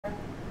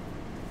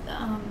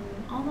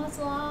Almost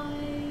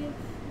live.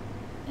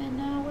 And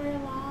now we're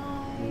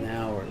live.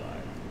 Now we're live.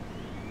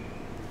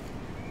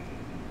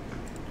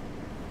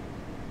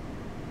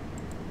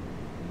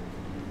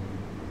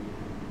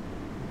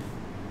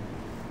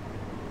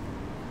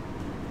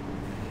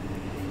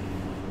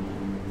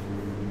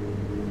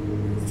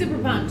 Super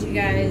pumped, you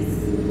guys.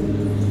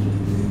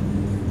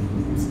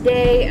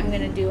 Today I'm going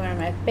to do one of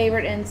my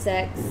favorite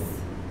insects,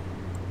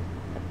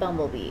 a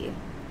bumblebee.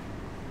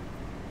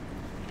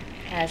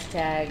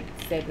 Hashtag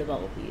save the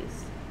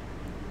bumblebees.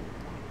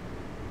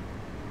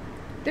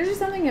 There's just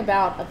something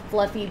about a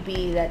fluffy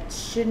bee that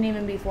shouldn't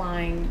even be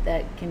flying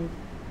that can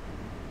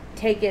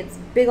take its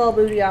big old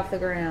booty off the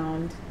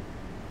ground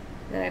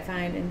that I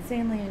find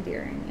insanely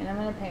endearing. And I'm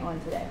going to paint one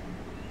today.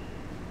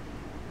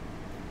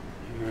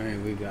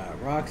 Alright, we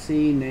got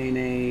Roxy,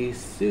 Nene,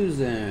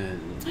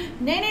 Susan.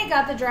 Nene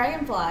got the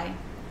dragonfly.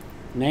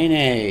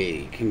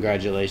 Nene,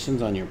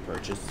 congratulations on your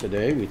purchase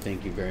today. We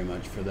thank you very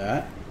much for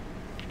that.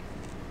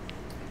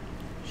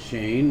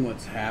 Shane,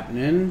 what's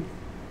happening?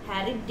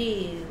 How to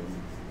do?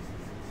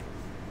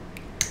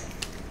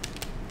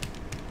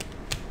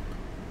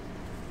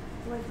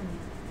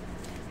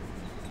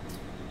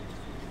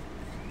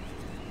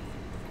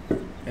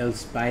 El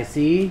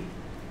Spicy.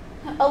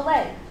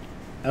 Olay.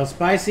 El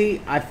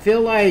Spicy, I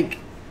feel like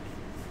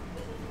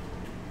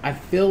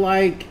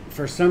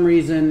for some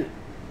reason,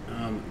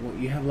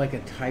 you have like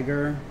a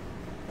tiger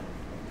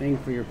thing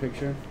for your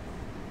picture.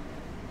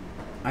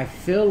 I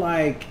feel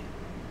like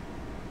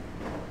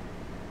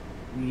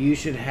you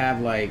should have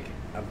like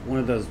one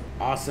of those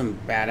awesome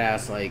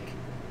badass like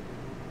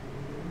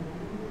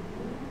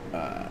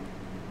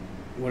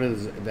what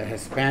is it,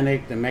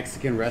 the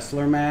Mexican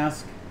wrestler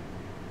mask,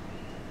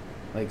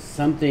 like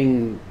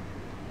something.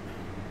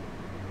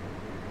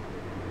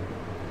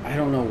 I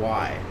don't know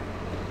why,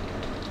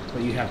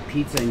 but you have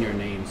pizza in your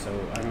name, so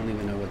I don't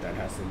even know what that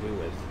has to do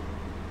with.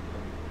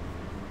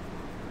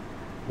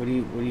 What do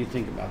you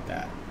think about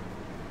that?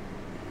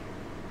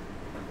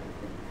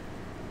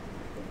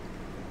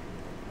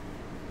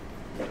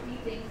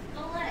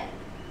 Olay.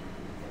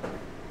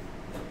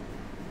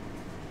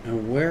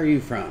 And where are you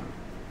from?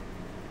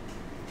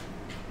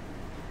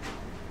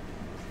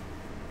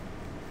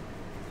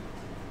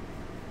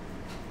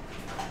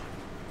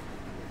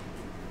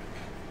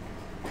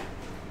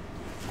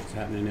 What's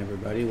happening,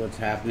 everybody? What's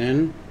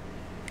happening?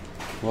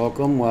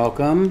 Welcome,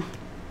 welcome.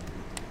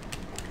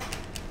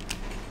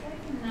 That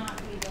cannot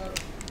be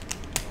what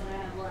I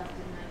have left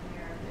in that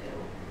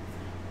Miracle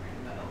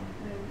rainbow.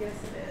 I guess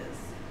it is.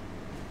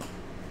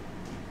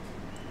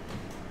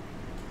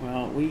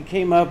 Well, we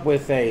came up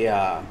with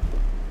a.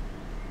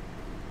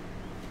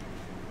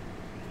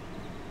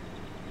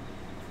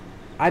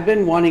 I've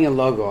been wanting a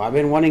logo. I've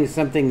been wanting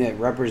something that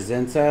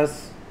represents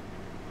us,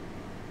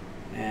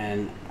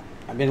 and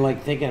I've been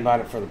like thinking about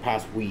it for the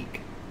past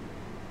week.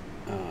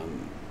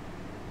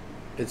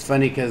 It's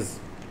funny because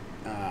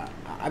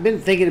I've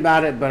been thinking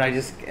about it, but I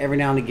just every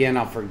now and again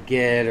I'll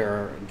forget,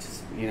 or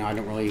just, I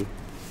don't really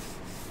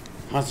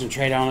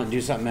concentrate on it, do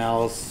something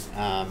else.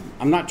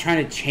 I'm not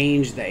trying to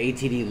change the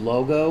ATD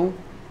logo,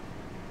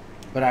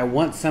 but I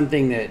want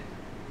something that,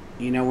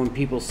 when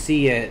people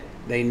see it,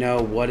 they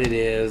know what it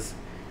is.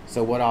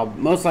 So what I'll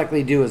most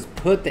likely do is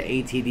put the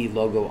ATD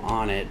logo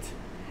on it,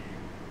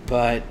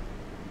 but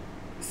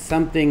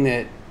something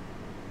that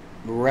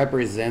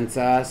represents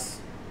us.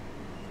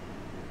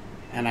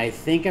 And I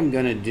think I'm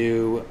gonna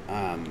do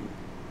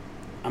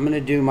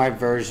my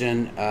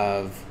version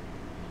of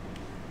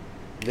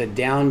the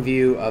down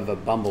view of a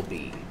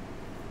bumblebee.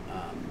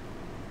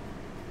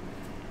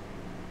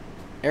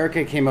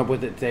 Erica came up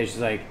with it today. She's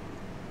like,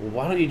 well,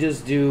 why don't you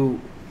just do,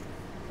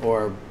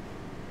 or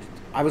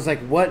I was like,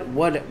 what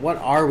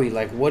are we?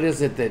 Like, what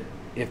is it that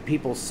if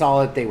people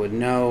saw it, they would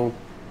know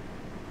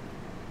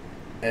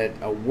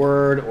a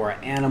word or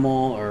an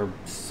animal or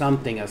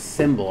something, a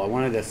symbol. I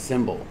wanted a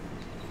symbol.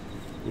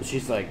 And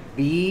she's like,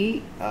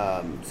 bee,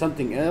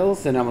 something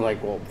else. And I'm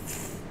like, well,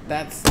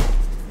 that's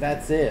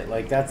it.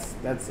 Like, that's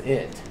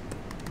it.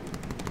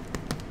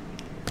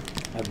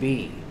 A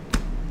bee.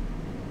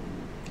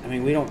 I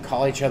mean, we don't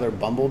call each other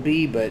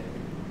Bumblebee, but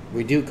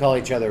we do call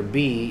each other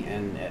bee,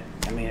 and it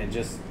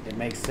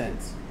makes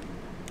sense.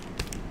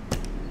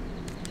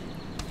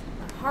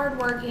 We're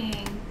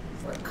hardworking.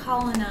 We're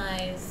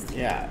colonized.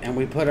 Yeah, and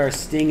we put our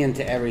sting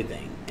into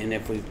everything. And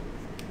if we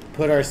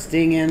put our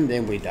sting in,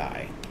 then we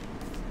die.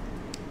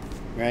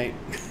 Right?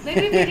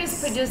 Maybe we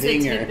just put just a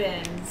tip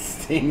in.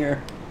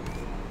 Stinger.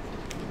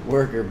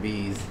 Worker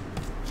bees.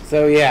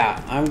 So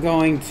yeah, I'm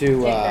going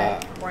to take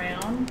that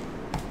crown.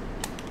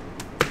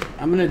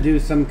 I'm gonna do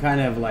some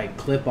kind of like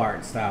clip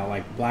art style,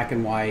 like black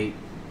and white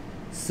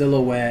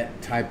silhouette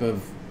type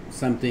of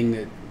something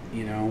that,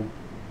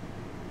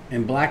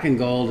 and black and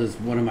gold is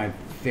one of my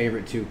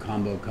favorite two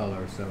combo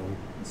colors. So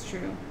it's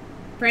true.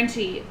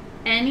 Frenchie,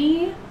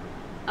 any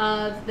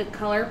of the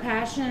Color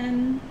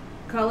Passion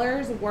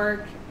colors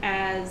work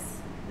as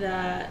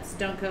the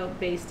Stone Coat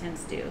base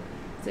tints do.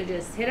 So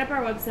just hit up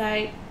our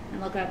website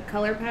and look up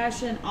Color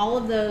Passion. All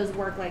of those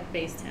work like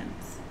base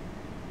tints.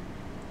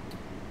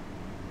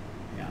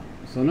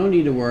 So no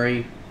need to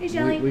worry. Hey,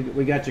 Shelly.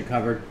 We got you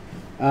covered.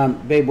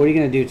 Babe, what are you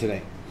going to do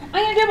today? I'm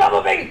going to do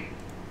Bumble Bee.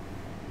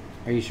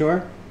 Are you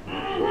sure?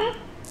 Mm-hmm.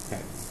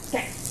 Okay.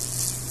 Okay.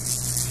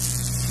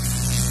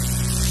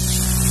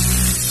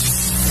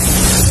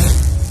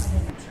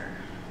 I'm sure.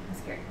 I'm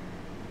scared.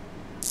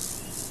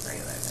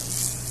 Regular.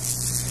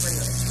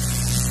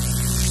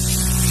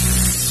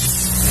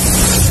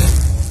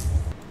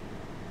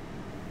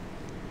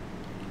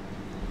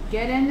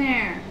 Get in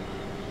there.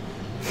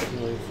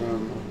 Really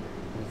from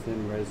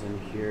within resin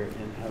here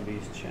in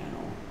hubby's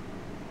channel.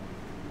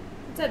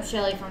 What's up,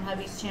 Shelly from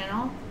hubby's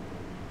channel?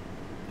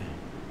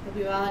 Hope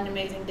you all had an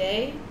amazing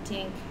day.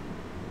 Tink.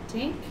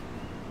 Tink?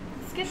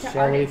 Let's get to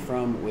Shelly art.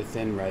 from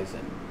within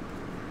resin.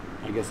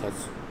 I guess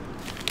that's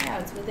Yeah,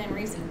 it's within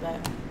reason,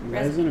 but...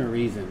 resin or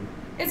reason?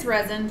 It's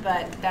resin,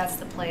 but that's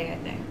the play, I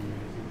think.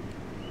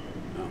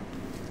 Oh.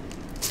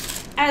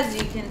 As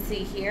you can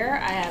see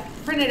here, I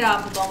have printed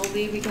off the Bumble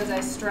Bee because I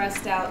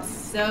stressed out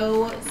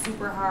so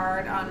super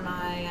hard on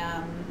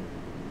my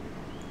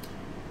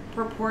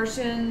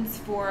proportions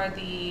for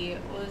the,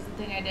 what was the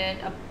thing I did?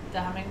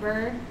 The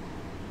hummingbird.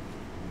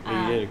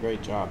 You did a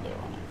great job there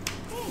on it.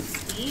 Thanks,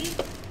 Steve.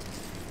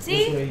 This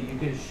See? way you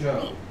can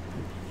show.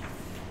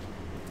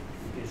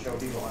 You can show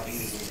people how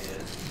easy it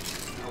is.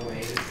 No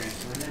way to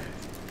transfer an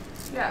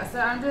image. Yeah, so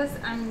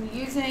I'm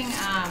using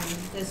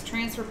this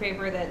transfer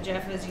paper that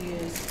Jeff has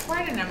used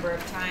quite a number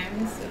of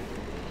times.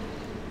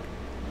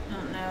 I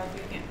don't know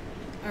if you can,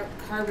 or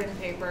carbon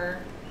paper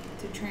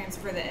to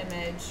transfer the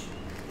image.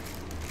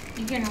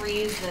 You can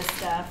reuse this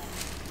stuff.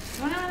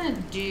 So what I'm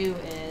gonna do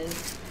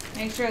is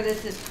make sure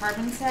this is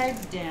carbon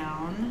side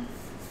down.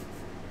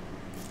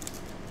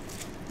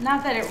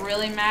 Not that it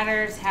really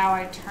matters how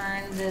I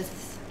turn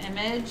this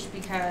image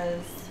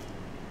because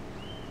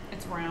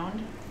it's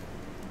round.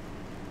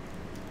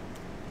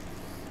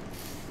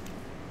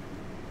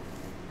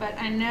 But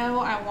I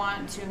know I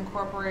want to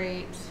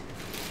incorporate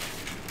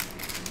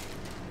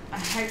a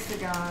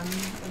hexagon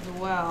as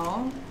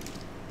well.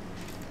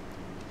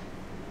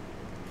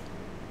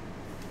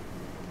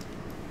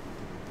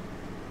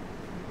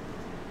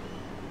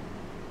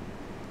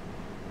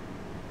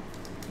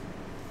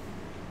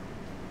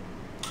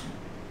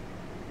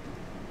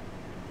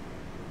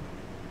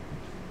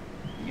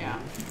 Yeah,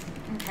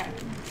 okay.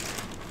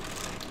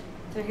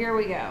 So here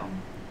we go.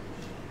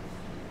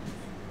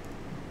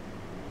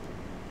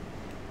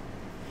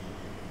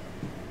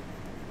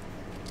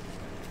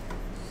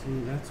 See,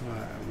 that's why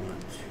I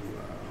want to.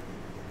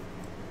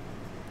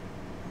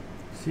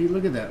 See,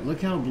 look at that.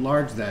 Look how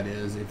large that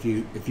is. If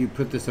you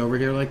put this over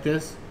here like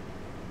this,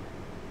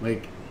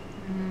 like.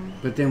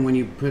 But then when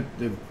you put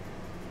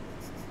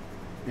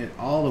it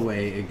all the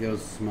way, it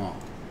goes small.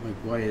 Like,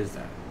 why is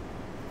that?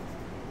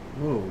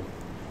 Whoa.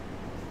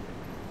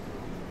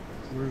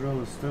 Where did all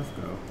this stuff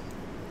go?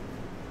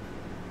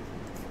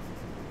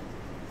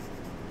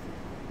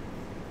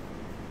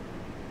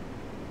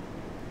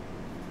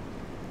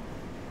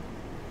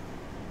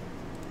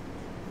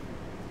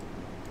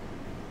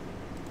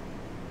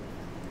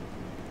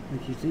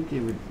 Like, you think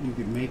you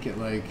could make it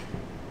like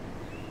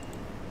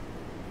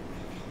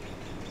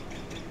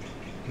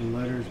the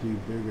letters be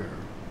bigger.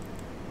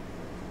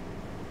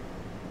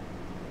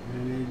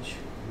 Manage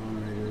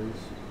moderators.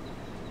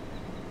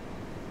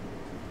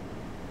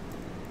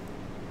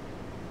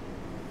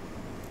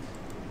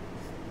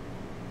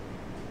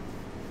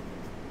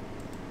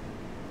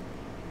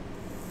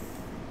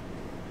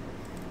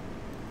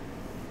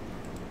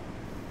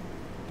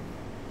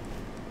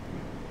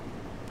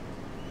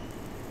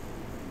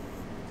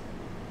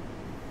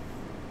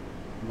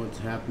 What's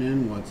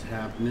happening? What's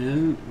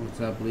happening? What's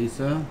up,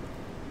 Lisa?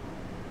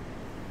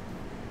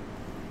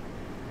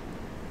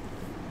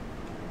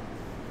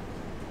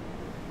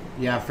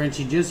 Yeah,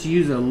 Frenchie, just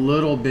use a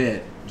little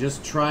bit.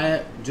 Just try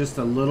it just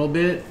a little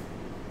bit.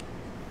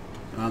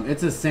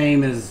 It's the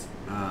same as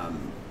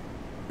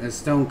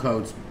Stone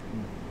Coats.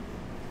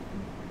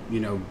 You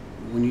know,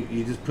 when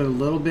you just put a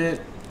little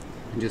bit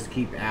and just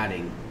keep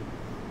adding.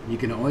 You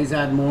can always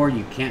add more,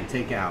 you can't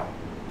take out.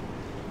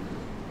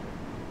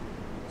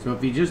 So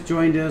if you just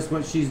joined us,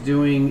 what she's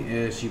doing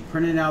is she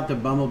printed out the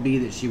Bumble Bee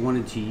that she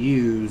wanted to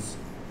use,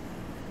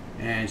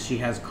 and she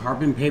has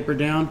carbon paper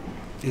down.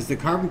 Is the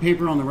carbon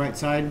paper on the right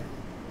side?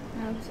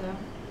 I hope so.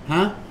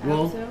 Huh? I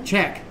Well, hope so.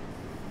 check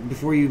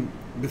before you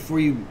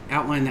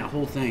outline that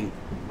whole thing.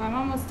 Well, I'm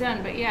almost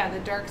done, but yeah, the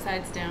dark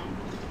side's down.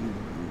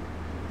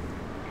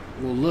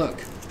 Well, look.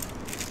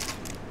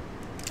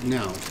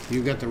 No,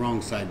 you got the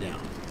wrong side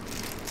down.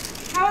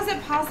 How is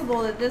it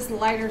possible that this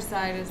lighter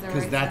side is the right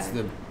Because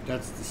side?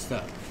 that's the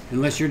stuff.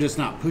 Unless you're just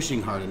not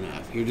pushing hard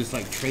enough. You're just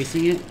like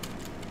tracing it.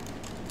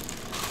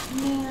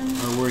 Man.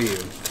 Or were you?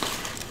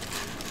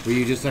 Were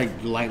you just like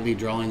lightly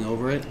drawing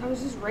over it? I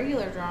was just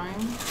regular drawing.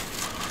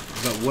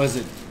 But was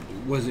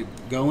it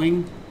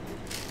going?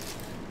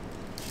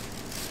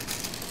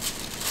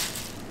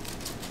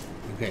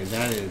 Okay,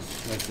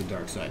 that's the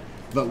dark side.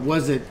 But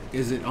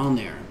is it on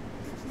there?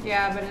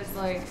 Yeah, but it's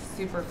like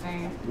super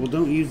faint. Well,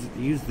 don't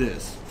use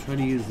this. Try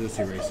to use this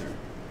eraser.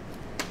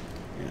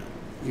 Yeah.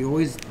 You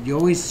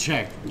always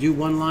check. Do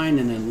one line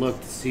and then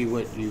look to see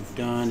what you've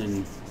done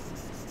and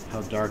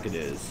how dark it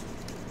is.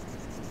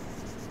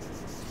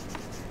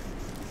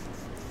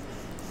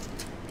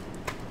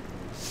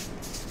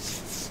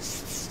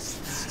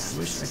 I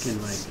wish I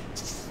can like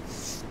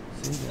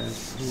save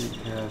as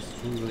point cast,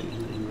 translate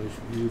into English,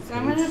 view So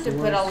I'm gonna have to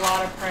put a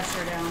lot of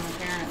pressure down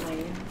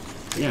apparently.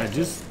 Yeah,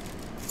 just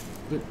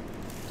but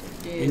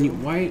Do.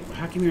 and why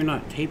how come you're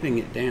not taping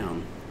it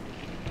down?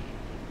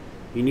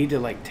 You need to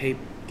like tape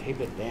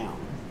it down.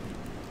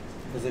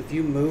 Because if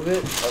you move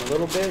it a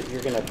little bit,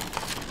 your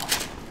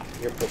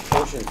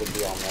proportions would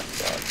be all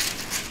messed up.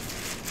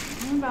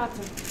 I'm about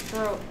to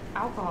throw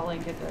alcohol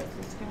ink at this.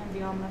 It's gonna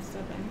be all messed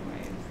up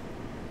anyways.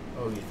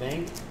 Oh, you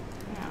think?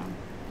 Yeah.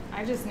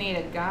 I just need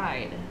a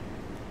guide.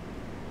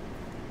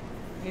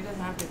 It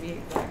doesn't have to be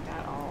exact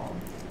at all.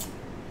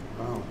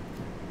 Oh.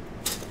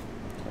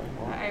 Okay,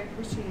 well, I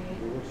appreciate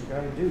do it. what you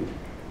gotta do.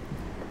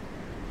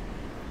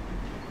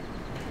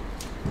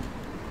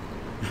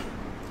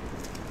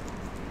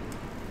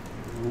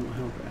 It won't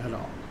help at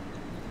all.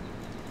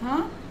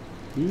 Huh?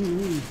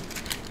 Mm-hmm.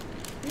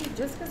 Dude,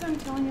 just because I'm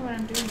telling you what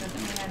I'm doing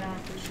doesn't mean I don't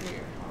appreciate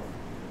your help.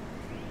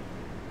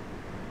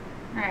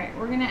 Alright,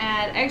 we're gonna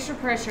add extra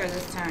pressure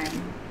this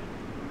time.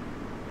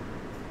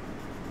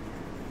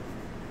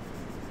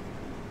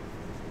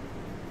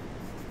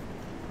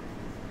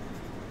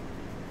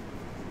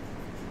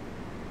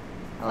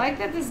 I like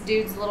that this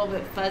dude's a little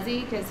bit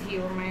fuzzy because he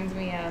reminds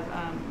me of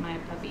my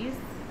puppies.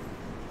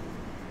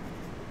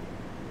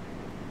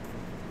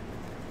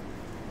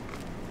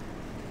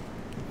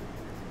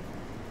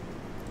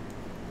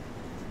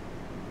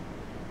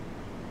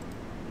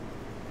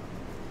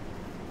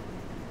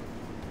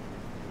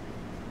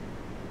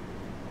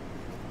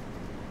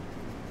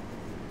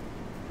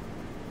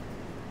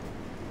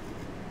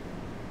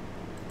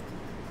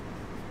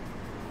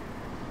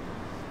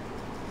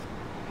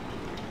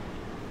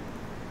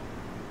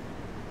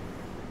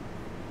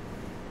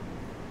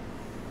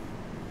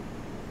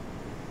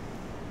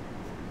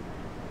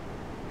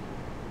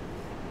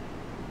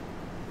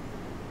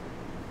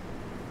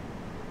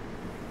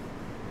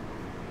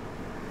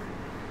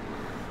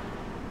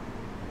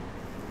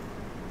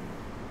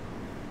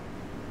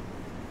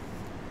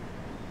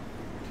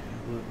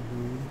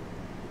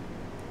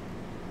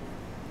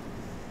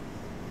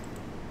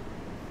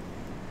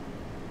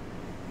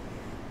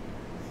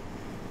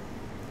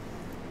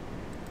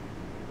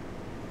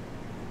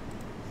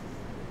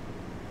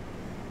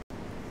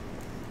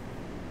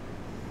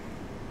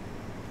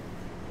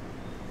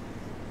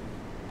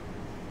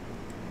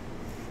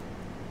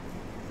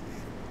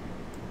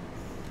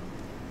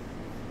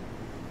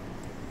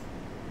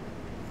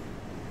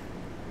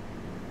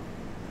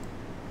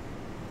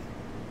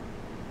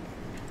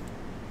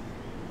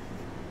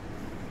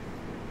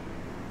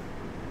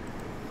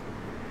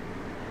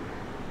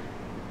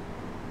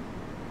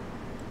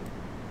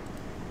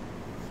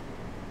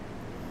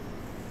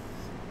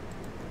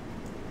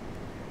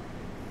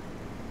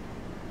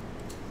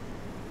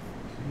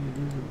 It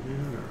doesn't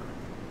matter.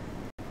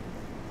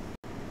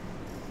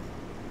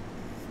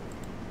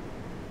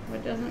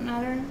 What doesn't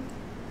matter?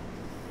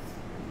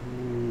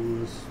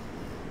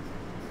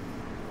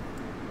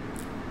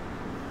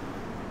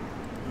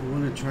 I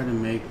want to try to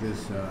make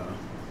this.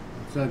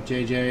 What's up,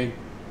 JJ?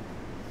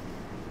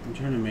 I'm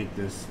trying to make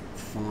this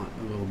font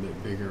a little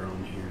bit bigger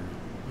on here.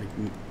 Like,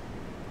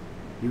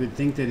 you would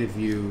think that if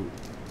you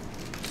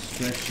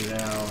stretch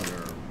it out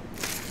or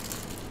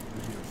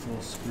make it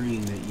full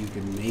screen, that you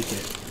could make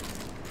it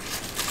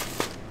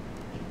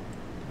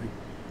like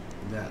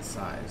that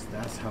size.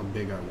 That's how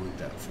big I want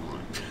that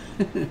font.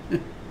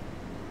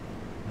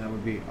 That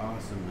would be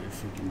awesome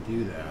if we can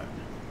do that.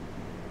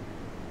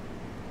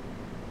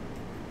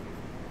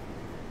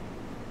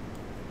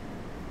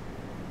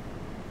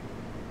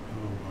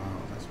 Oh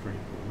wow, that's pretty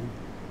cool.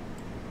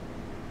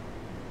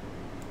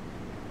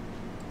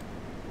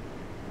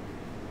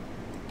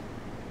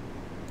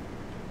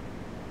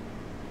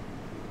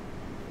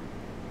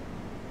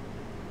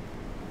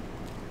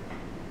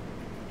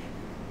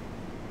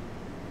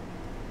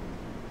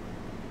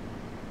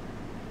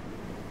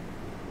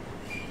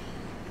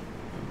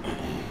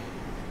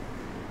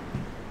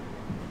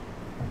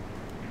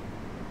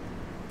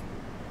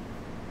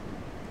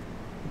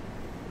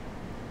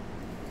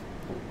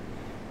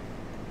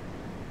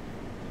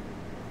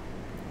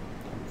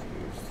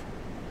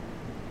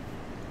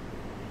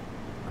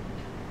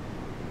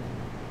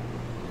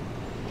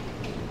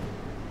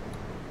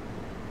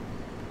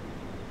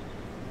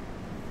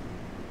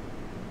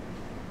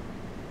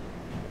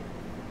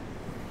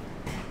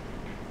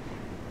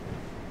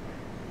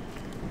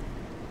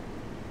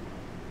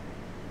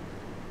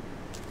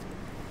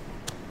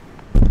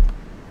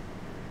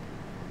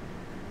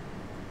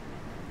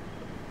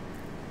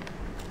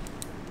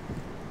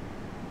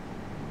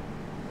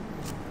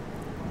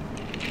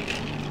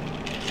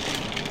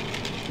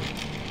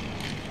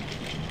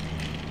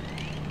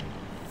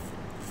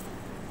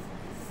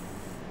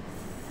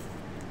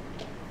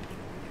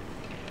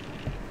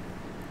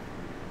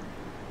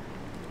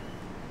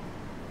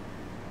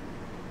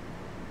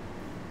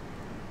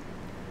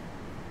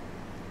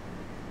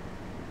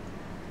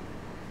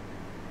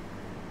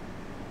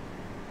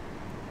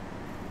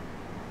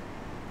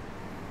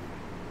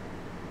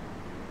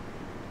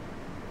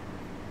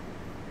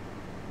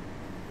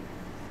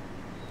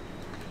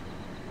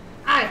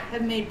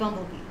 have made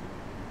Bumble Bee.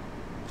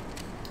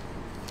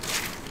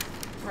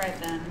 Right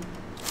then.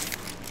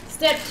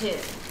 Step 2.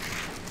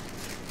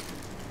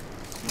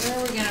 Where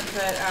are we going to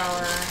put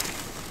our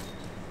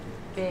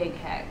big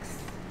hex?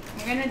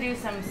 We're going to do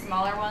some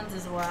smaller ones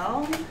as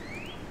well.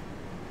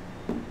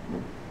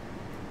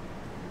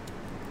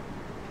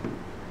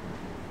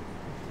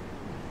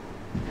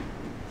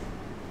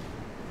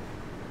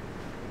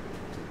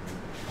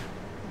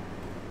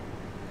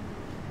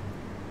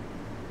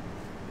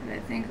 But I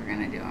think we're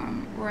going to do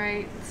them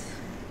right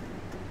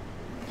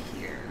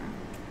here.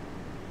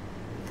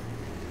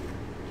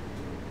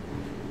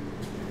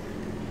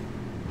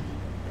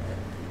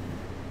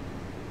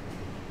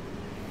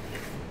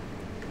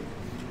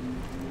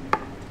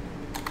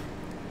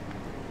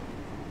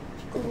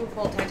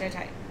 Pull, tight, tight,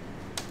 tight.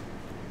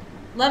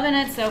 Loving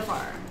it so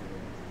far.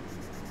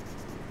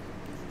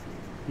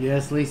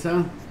 Yes,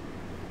 Lisa?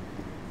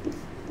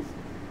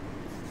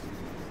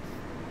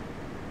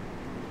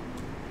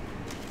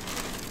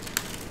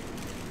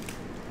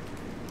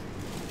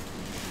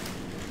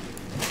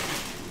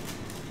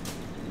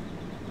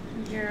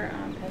 Your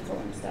pencil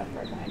and stuff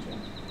right behind you.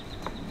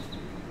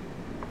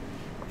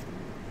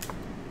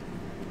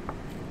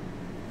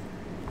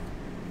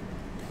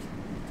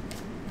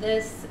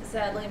 This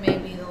sadly may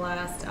be the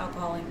last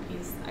alcohol ink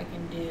piece I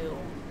can do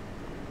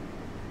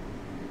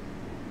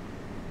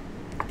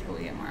until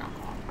we get more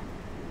alcohol.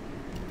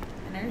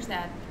 And there's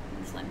that.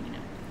 Just letting you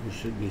know. There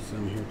should be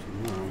some here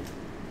tomorrow.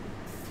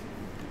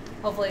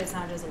 Hopefully it's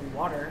not just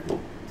water.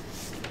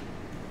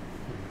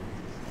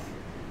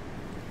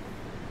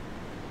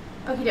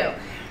 Okie doke.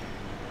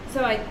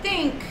 So I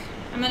think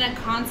I'm gonna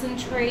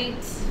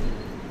concentrate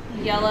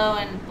yellow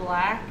and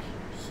black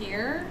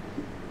here.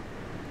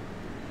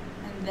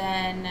 And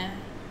then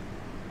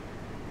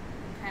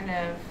kind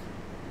of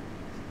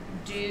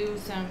do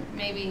some,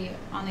 maybe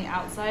on the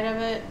outside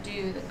of it,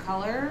 do the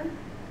color.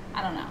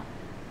 I don't know.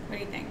 What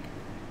do you think?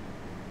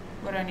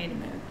 What do I need to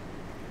move?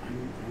 I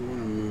want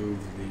to move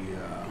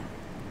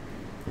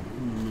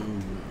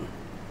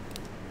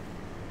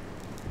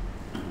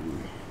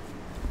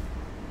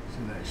so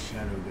that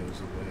shadow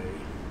goes away.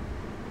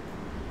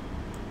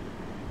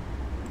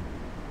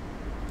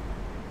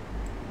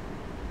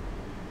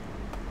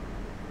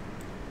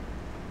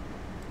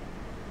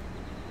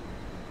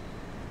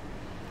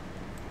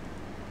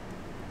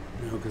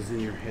 No, because then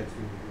your head's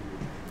going to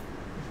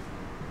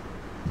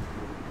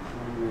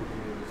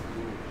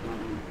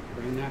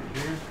bring that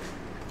here.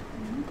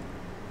 Mm-hmm.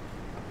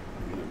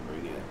 I'm going to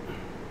bring it.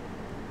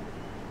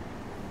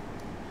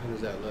 How does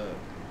that look?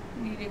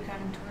 You need to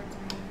come towards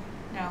me.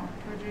 No,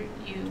 towards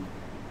you.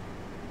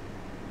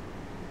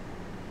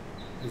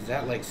 Is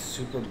that like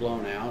super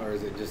blown out, or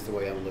is it just the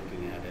way I'm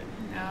looking at it?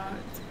 No,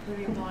 it's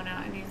pretty blown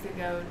out. It needs to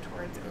go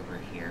towards over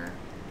here.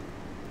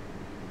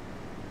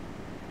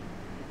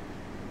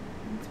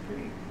 It's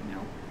pretty,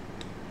 nope.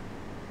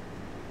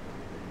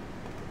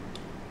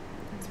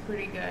 It's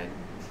pretty good.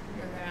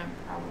 You're gonna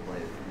probably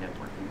end up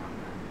working on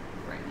the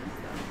brightness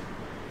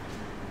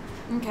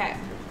though. Okay.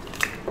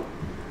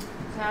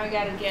 So now we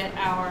gotta get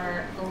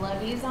our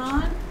levies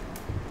on.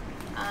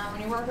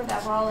 When you work with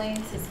alcohol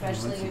inks,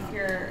 especially if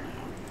you're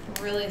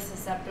really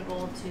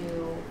susceptible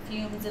to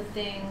fumes of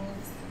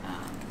things,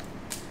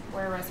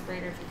 wear a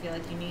respirator if you feel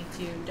like you need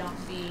to.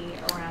 Don't be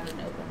around an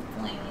open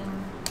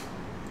flame.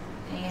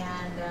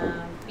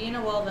 And be in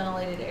a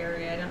well-ventilated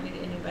area. I don't need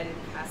anybody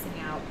passing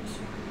out.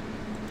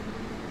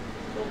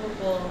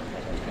 Pull.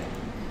 Okay.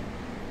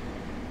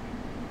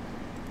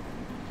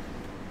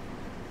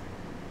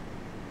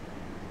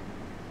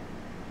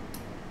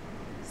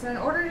 So in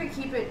order to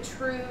keep it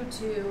true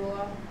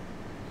to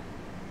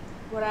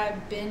what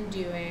I've been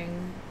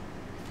doing,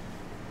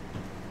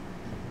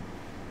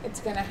 it's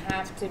gonna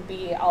have to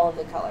be all of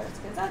the colors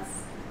because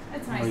that's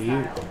my style.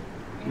 You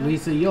know?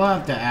 Lisa, you'll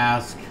have to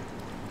ask.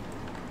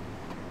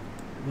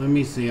 Let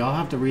me see. I'll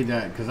have to read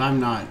that because I'm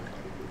not.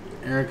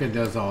 Erica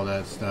does all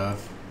that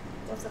stuff.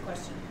 What's the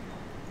question?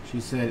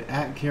 She said,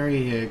 at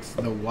Carrie Hicks,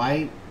 the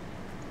white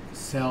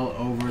cell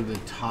over the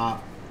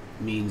top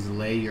means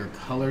lay your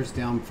colors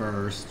down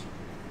first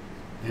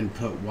and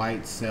put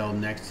white cell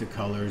next to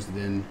colors,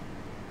 then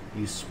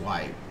you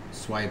swipe.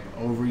 Swipe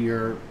over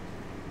your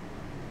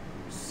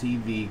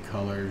CV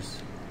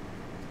colors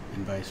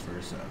and vice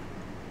versa.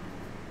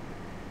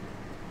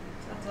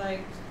 Sounds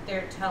like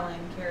they're telling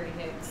Carrie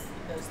Hicks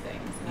those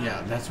things.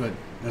 Yeah, that's what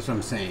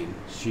I'm saying.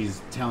 She's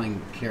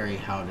telling Carrie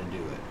how to do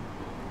it.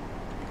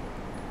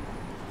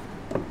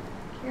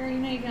 Carrie, you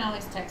know you can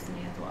always text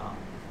me as well.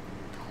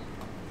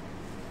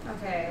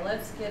 Okay,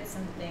 let's get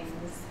some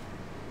things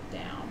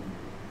down.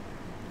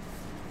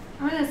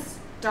 I'm going to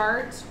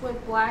start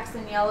with blacks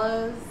and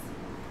yellows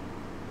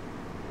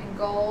and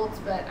golds,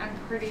 but I'm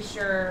pretty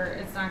sure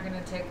it's not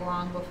going to take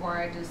long before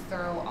I just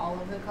throw all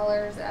of the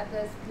colors at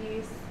this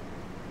piece.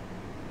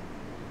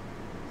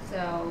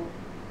 So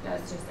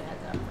that's just a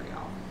heads up for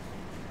y'all.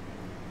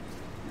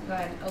 Go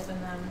ahead and open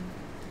them.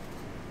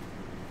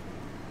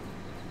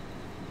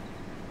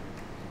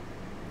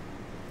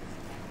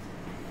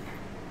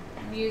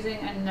 I'm using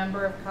a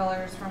number of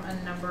colors from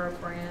a number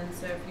of brands,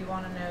 so if you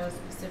want to know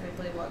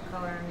specifically what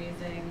color I'm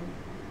using,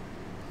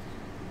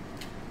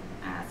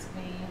 ask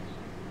me.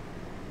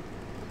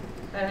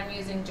 But I'm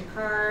using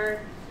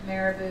Jacquard,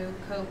 Marabou,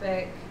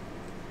 Copic,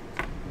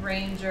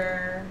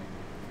 Ranger,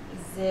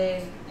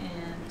 Zig,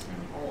 and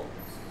Tim Holtz.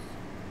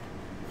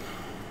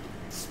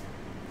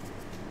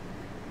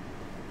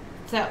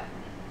 So,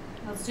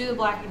 let's do the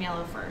black and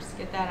yellow first.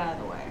 Get that out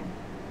of the way.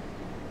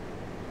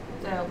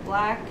 So,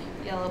 black,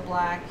 yellow,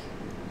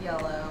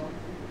 yellow,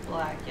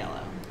 black,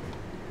 yellow.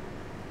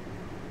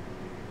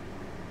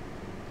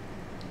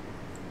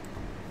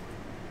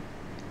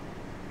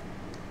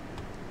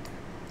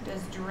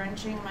 Just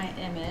drenching my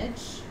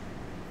image.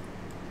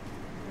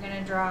 I'm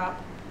going to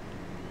drop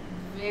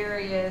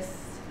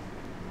various...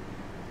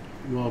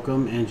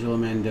 Welcome, Angela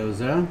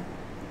Mendoza.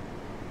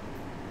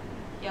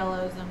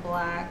 Yellows and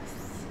blacks.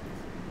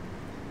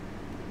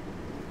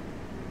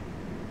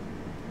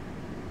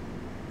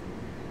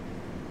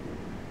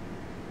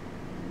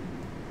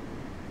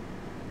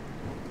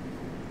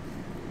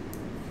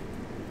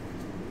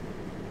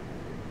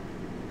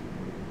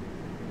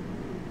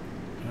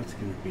 That's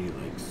gonna be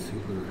like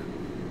super.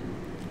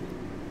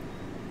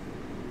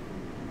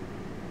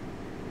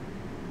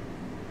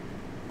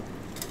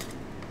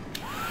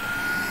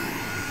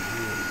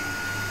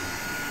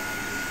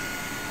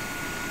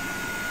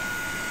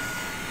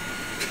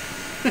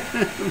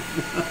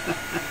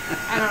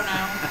 I don't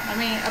know. I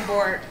mean,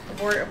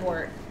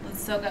 abort.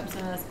 Let's soak up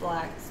some of this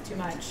black. It's too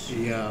much.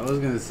 Yeah, I was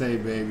gonna say,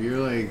 babe, you're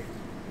like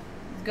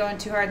Going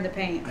too hard in the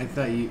paint. I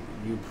thought you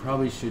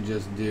probably should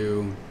just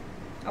do.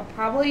 I'll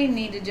probably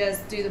need to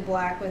just do the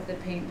black with the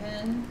paint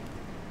pen.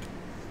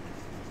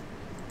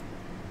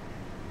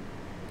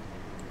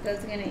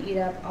 That's gonna eat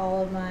up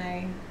all of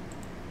my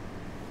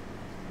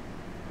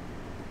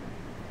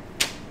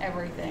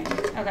everything.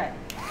 Okay.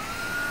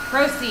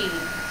 Proceed.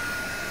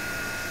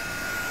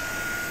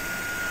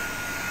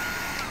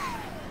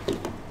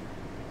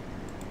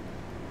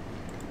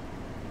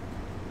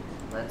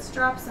 Let's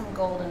drop some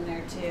gold in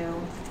there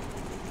too.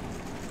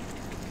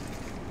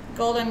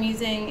 Gold I'm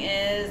using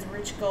is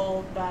Rich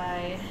Gold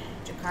by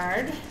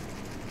Jacquard.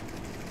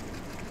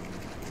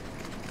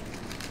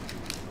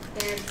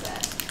 There's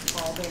that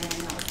ball bearing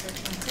I was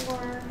searching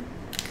for.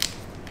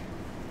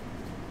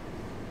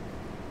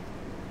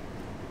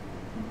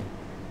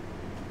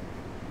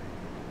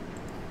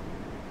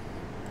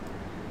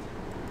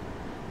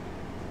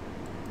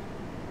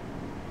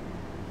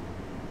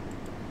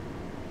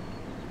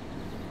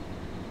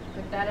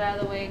 Put that out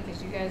of the way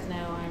because you guys know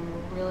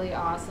I'm really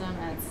awesome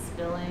at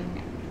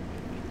spilling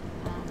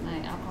my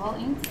alcohol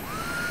inks.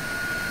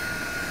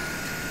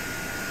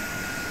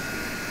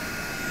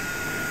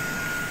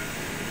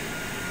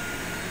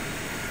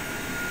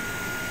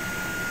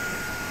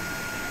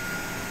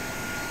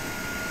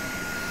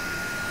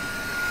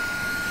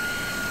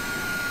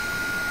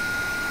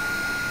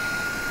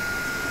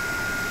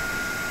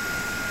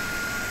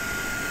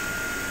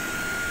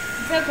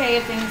 It's okay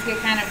if things get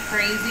kind of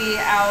crazy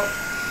out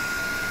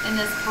in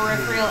this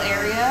peripheral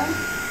area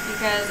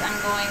because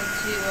I'm going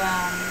to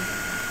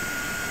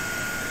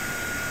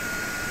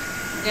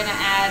I'm gonna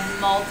add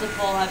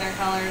multiple other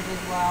colors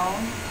as well.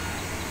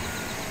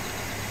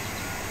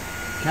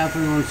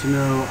 Catherine wants to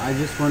know, I'm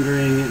just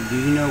wondering, do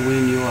you know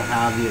when you will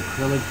have the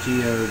acrylic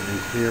geodes and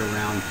clear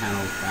round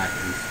panels back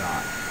in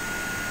stock?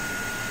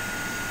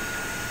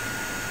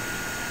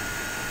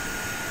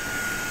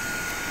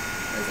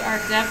 Those are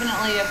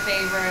definitely a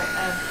favorite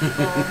of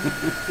people.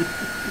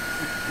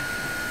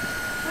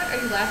 What are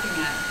you laughing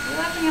at? Are you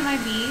laughing at my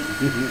bee?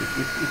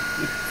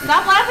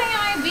 Stop laughing at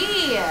my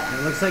bee!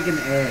 It looks like an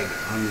egg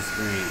on the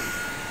screen.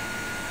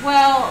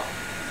 Well,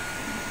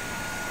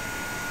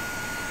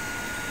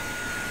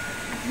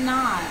 it's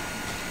not.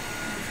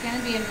 It's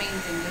gonna be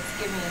amazing. Just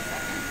give me a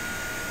second.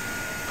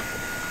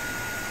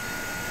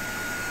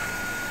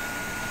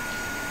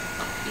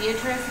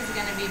 Beatrice is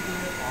gonna be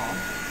beautiful.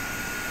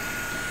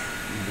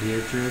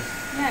 Beatrice?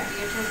 Yeah,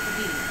 Beatrice the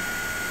bee.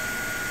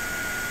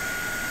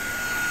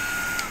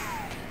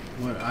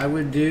 What I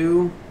would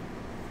do,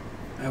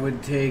 I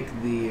would take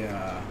the,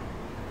 I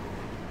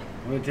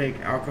would take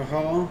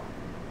alcohol.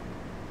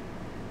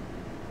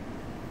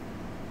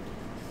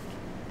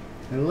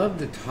 I love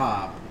the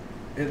top.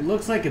 It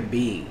looks like a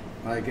bee.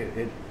 Like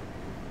it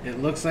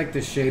looks like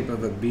the shape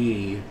of a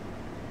bee.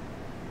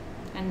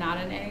 And not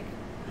an egg?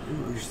 I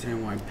don't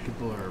understand why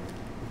people are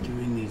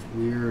doing these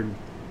weird...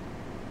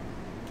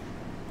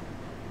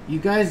 You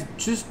guys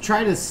just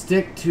try to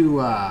stick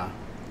to,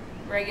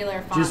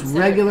 regular font. just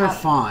regular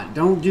font.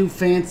 Don't do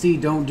fancy.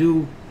 Don't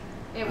do.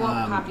 It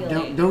won't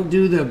populate. Don't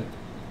do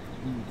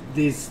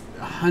these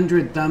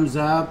 100 thumbs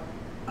up.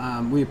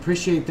 We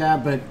appreciate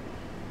that, but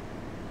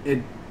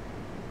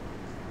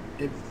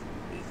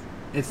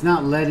it's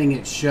not letting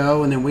it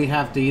show, and then we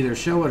have to either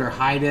show it or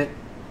hide it.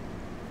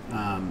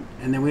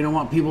 And then we don't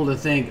want people to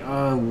think,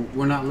 oh,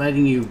 we're not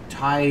letting you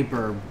type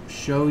or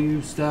show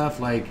you stuff.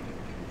 Like,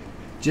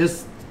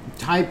 just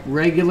type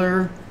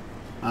regular.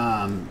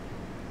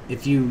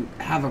 If you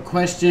have a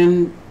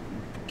question,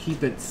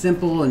 keep it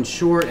simple and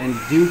short and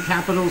do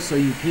capitals so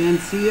you can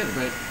see it,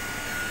 but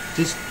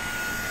just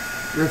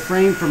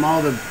refrain from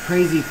all the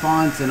crazy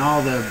fonts and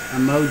all the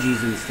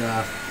emojis and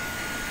stuff.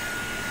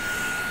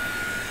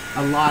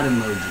 A lot of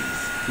emojis.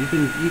 You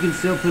can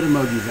still put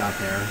emojis out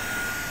there.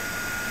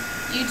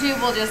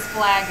 YouTube will just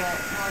flag it,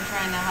 and we're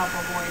trying to help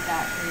avoid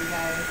that for you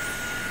guys.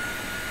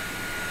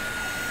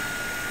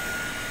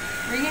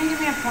 Are you gonna give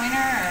me a pointer,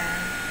 or?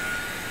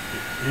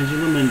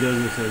 Angela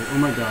Mendoza says, "Oh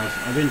my gosh,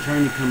 I've been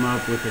trying to come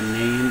up with a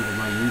name of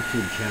my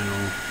YouTube channel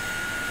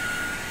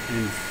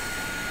and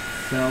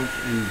self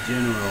in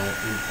general,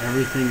 and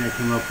everything I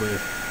come up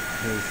with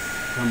because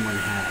someone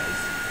has."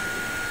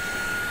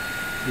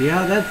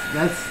 Yeah,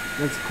 that's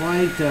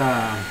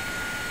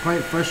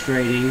quite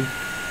frustrating.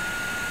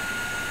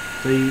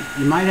 So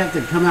you might have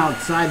to come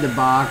outside the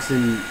box,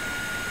 and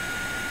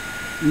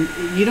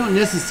you don't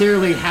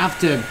necessarily have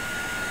to,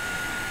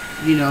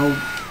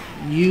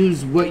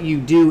 use what you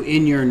do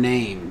in your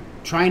name.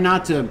 Try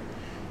not to,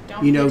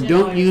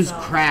 don't use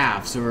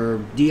crafts or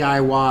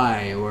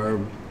DIY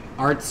or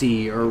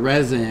artsy or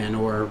resin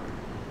or,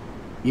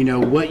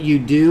 what you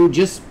do.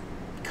 Just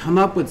come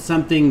up with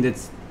something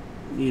that's,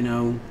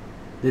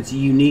 that's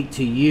unique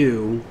to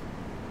you.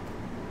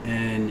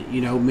 And,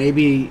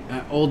 maybe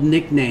an old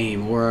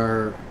nickname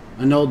or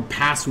an old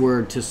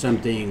password to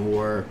something,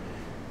 or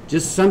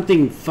just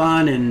something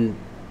fun and,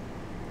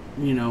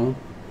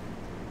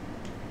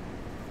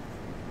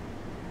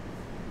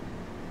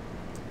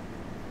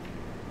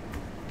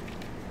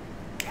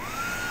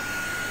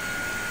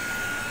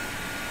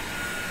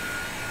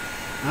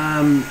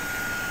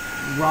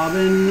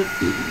 Robin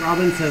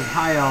says,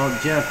 "Hi all,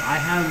 Jeff,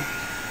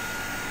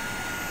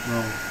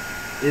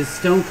 is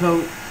Stone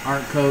Coat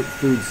Art Coat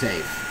food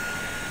safe?"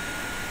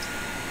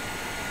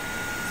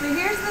 So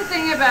here's the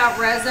thing about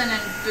resin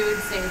and food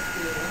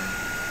safety.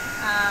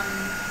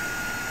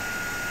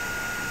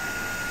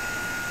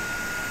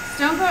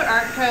 Stone Coat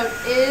Art Coat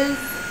is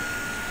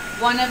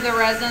one of the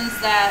resins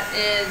that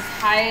is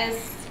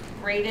highest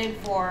rated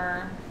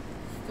for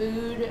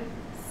food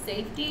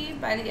safety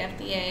by the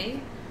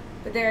FDA,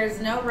 but there is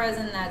no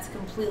resin that's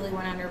completely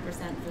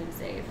 100% food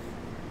safe.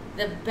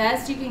 The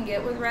best you can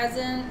get with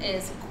resin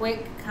is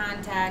quick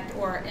contact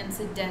or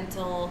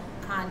incidental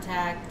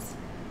contact,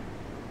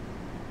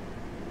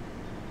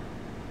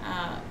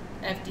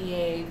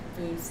 FDA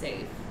food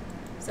safe.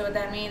 So what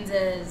that means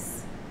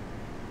is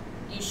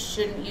you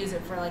shouldn't use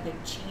it for like a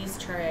cheese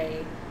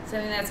tray,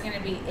 something that's going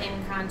to be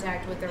in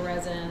contact with the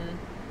resin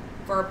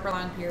for a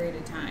prolonged period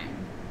of time.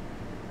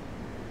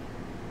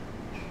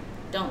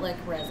 Don't lick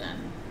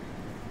resin.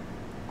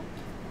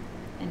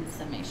 In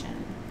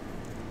summation.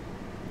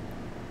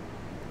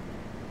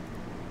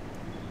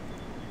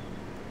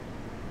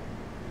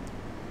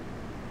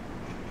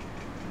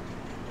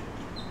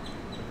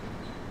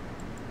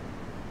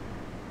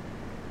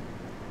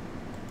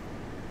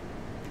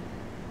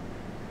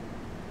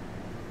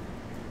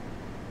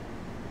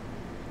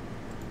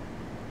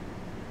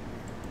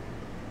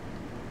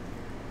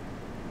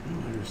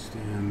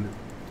 Understand.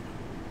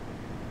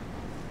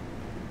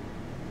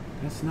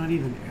 That's not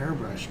even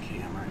airbrush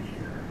cam right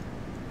here.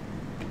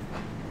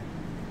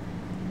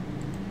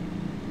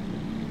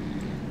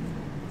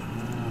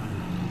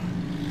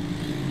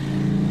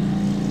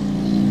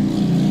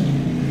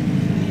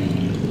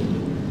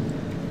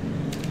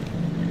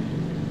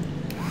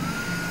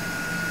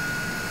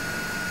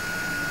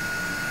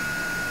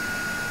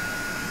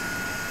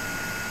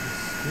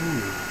 Still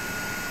not.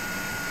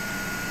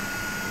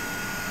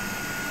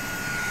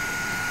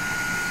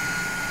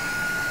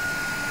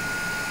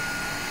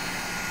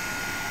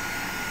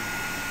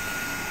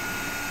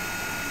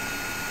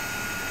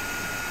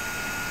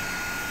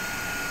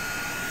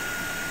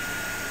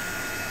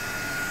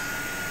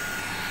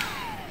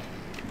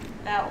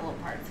 That little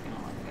part's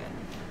gonna look good.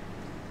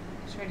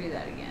 Should I do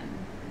that again?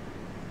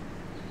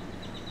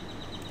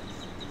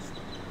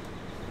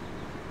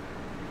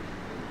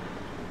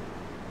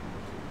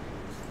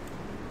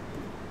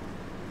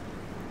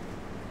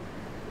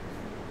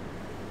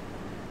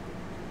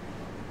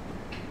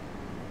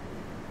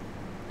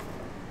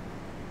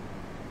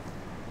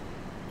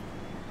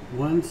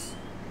 Once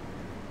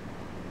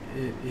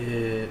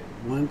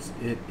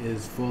it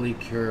is fully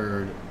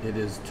cured, it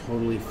is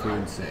totally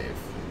food safe.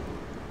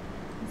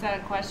 Is that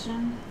a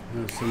question?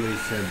 No, somebody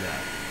said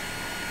that.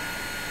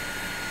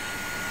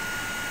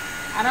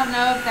 I don't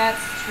know if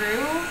that's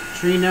true.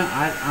 Trina,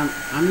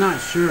 I'm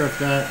not sure if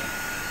that.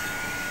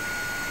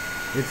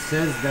 It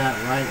says that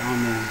right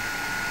on the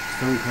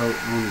Stone Coat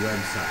own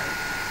website.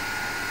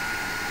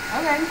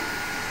 Okay.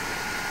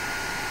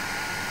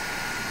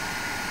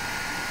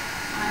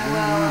 I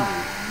will.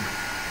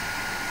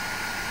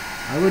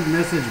 I would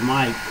message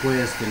Mike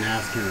Quist and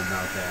ask him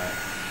about that.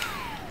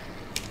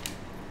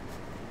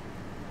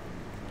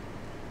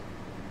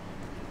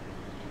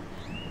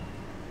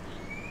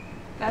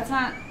 That's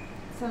not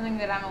something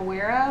that I'm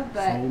aware of,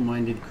 but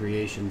Soul-Minded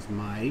Creations,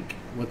 Mike.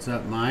 What's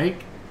up,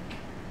 Mike?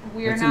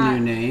 we're That's not a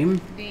new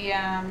name. the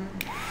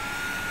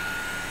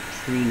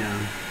Trina.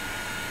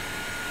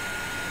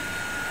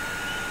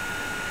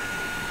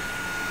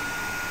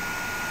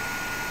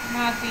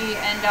 not the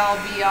end all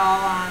be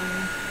all on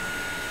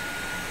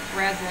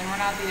resin. We're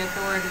not the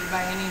authority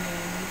by any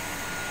means.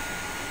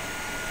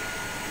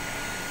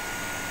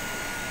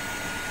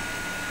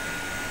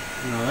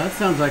 No, that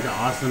sounds like an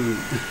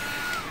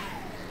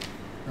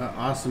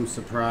awesome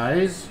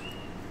surprise.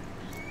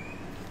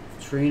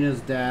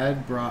 Trina's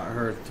dad brought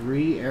her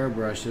 3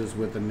 airbrushes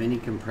with a mini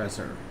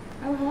compressor.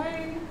 Oh,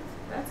 hey.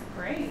 That's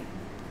great.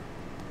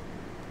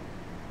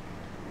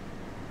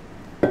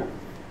 I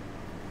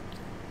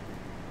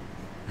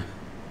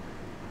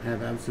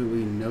have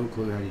absolutely no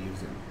clue how to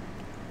use it.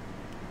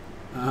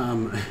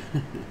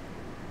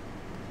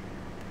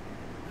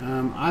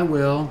 I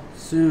will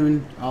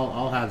soon.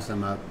 I'll have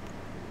some up.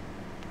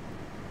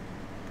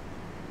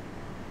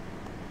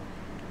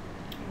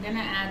 I'm gonna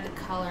add the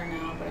color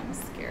now, but I'm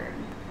scared.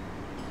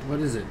 What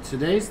is it?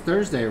 Today's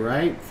Thursday,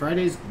 right?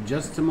 Friday's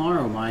just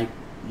tomorrow, Mike.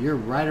 You're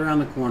right around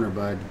the corner,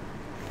 bud.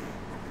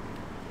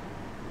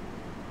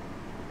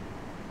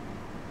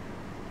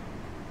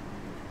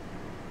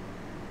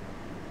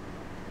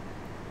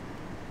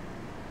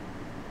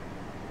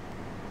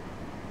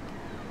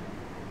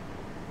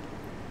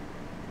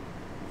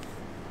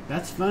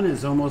 That's fun.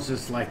 It's almost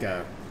just like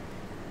an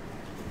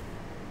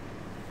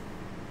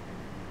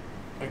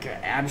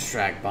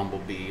abstract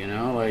bumblebee, you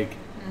know, like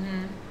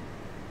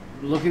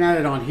looking at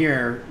it on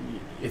here.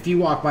 If you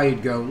walk by,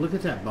 you'd go, "Look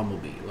at that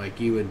bumblebee!" Like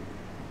you would.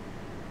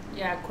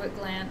 Yeah, quick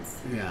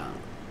glance. Yeah.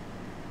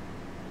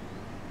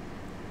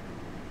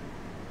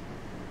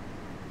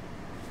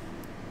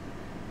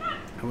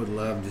 I would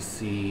love to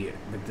see,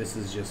 but this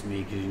is just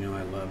me because you know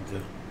I love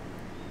to.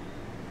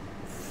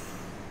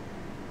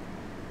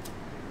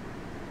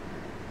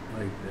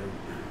 Like the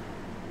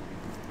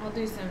I'll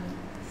do some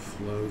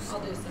flow stuff.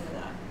 I'll do some of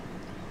that.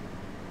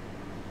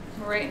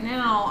 Right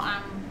now,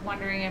 I'm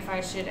wondering if I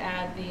should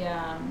add the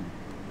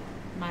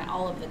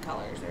all of the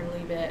colors or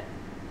leave it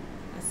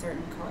a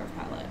certain color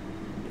palette.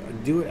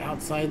 Do it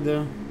outside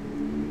the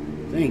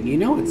thing. You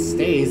know it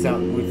stays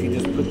out if you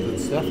just put the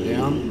stuff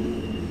down.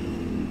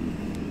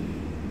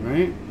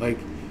 Right? Like,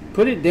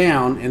 put it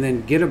down and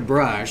then get a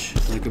brush,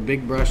 like a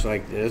big brush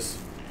like this.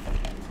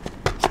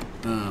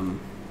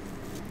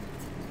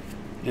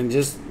 And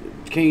just,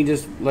 can you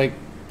just like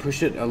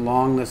push it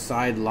along the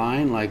side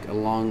line, like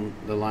along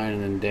the line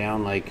and then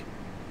down, like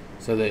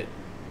so that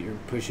you're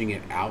pushing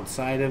it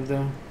outside of the, I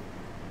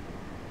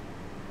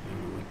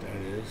don't know what that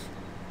is.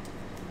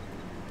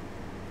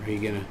 Are you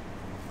gonna,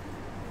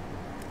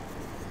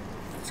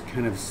 it's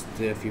kind of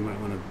stiff, you might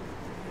want to,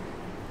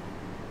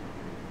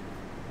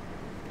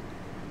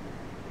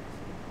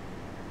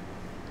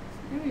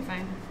 It'll be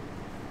fine.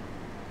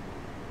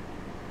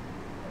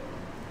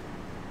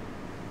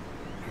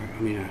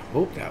 I mean, I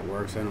hope that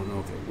works. I don't know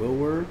if it will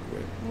work,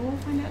 but Well,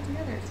 we'll find out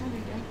together. It's no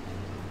big deal.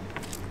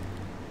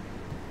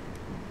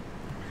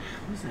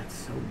 how is that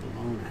so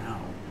blown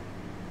out?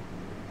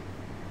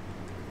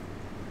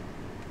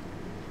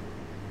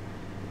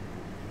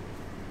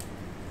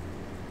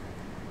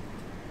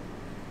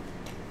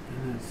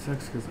 And that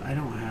sucks because I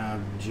don't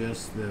have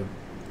just the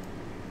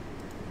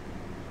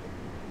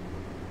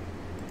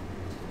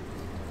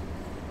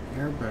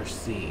airbrush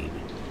seed.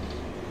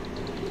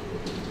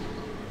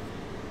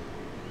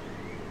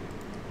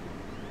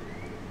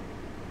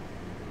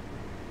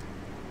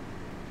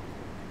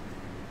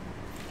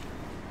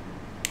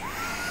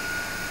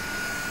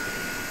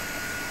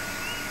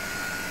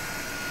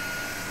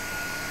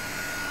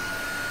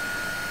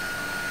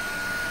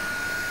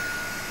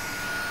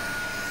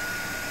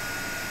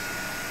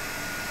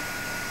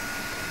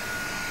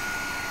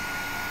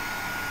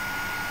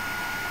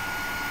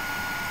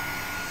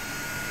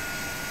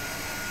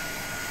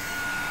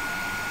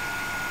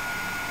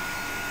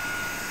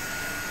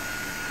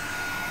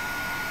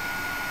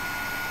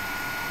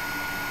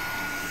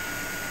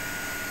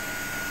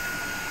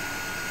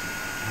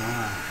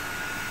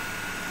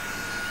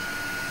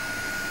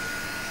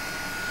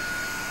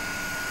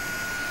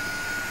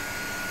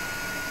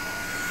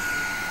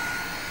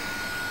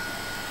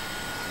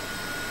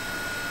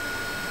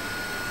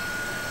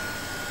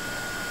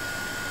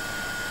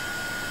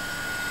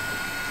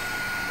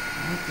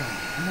 What the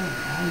hell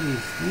are all these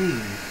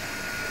things?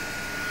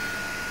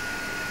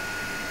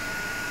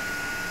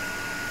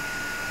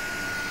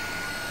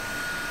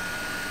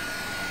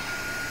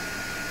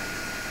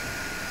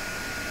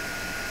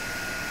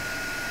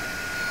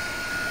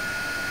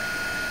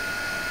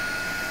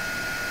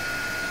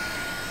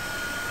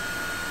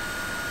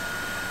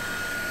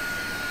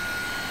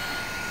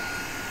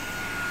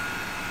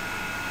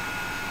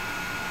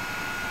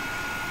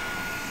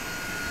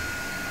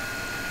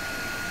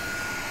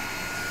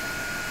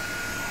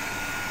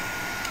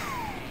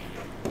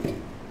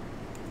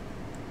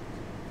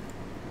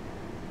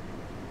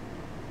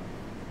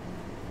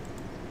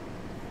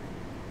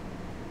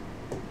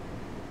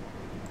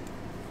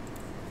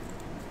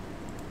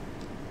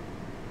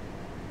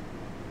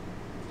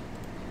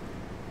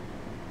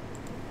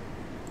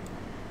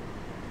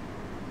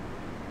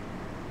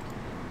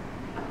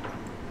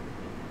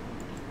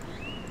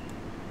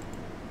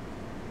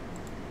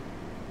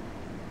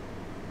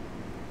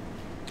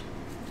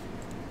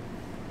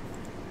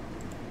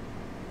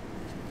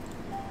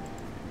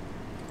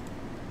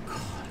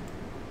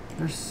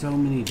 There's so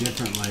many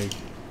different, like,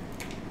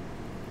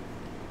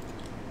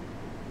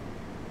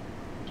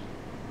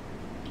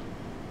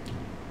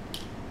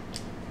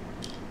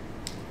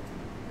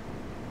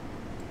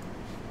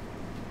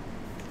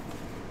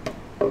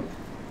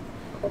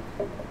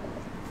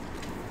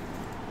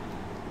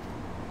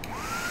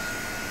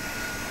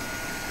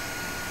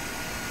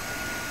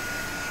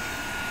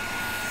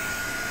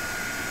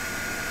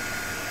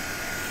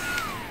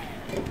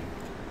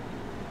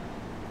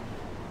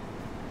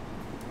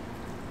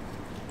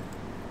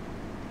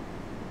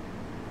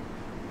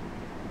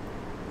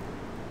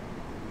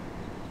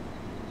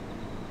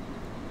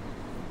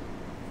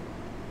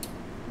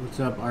 what's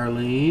up,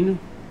 Arlene?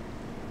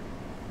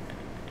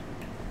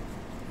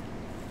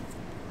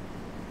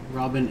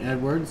 Robin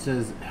Edwards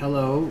says,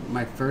 hello,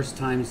 my first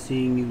time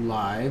seeing you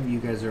live. You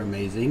guys are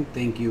amazing.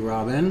 Thank you,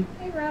 Robin.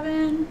 Hey,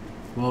 Robin.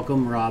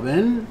 Welcome,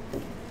 Robin.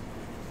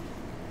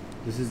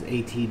 This is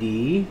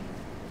ATD.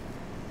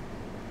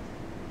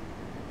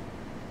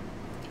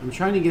 I'm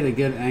trying to get a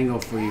good angle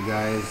for you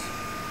guys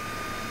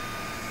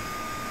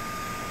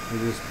for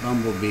this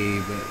Bumble Bee,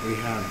 but we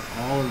have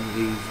all of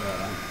these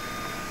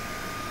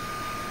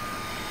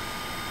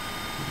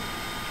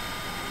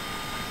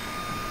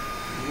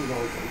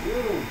angles a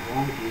little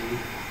wonky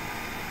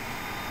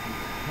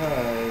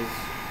because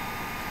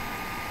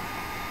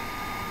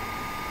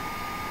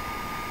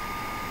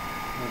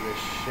of the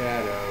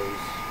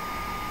shadows.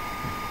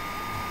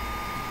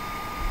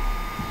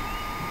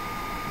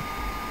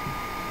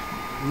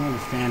 I'm not a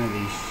fan of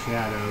these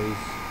shadows.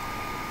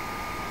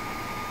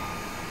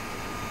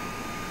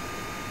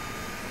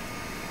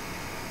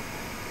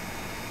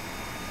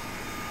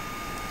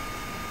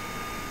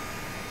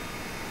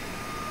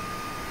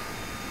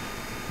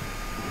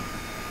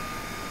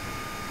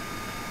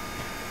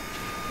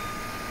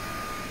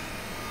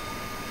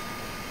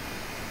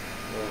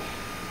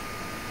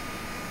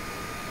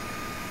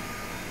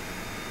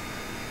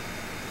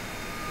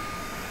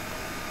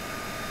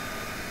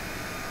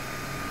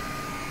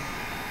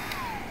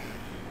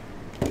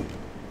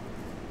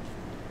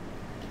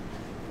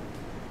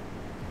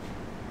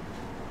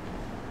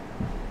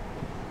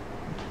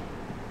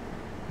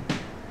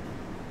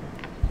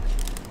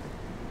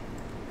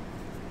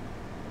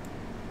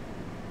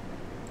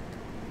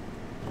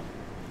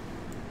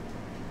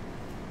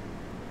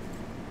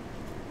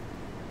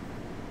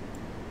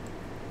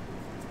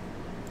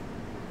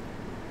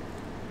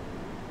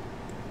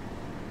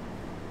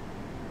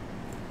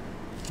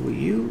 Will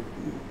you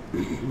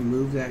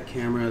move that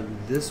camera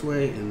this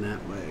way and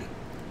that way?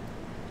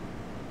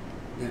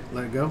 Yeah,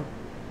 let it go.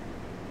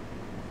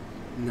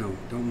 No,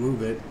 don't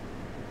move it.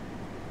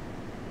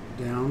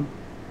 Down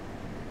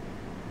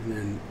and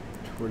then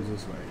towards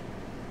this way.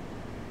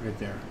 Right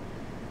there.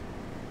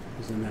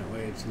 Because in that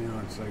way it's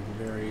now it's like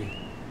very, you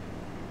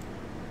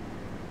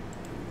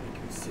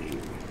can see.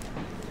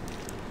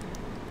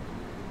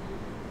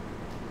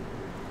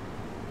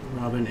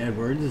 Robin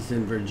Edwards is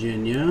in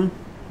Virginia.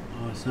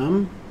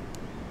 Awesome.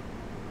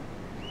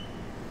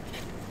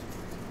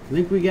 I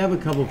think we have a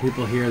couple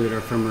people here that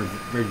are from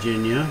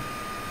Virginia.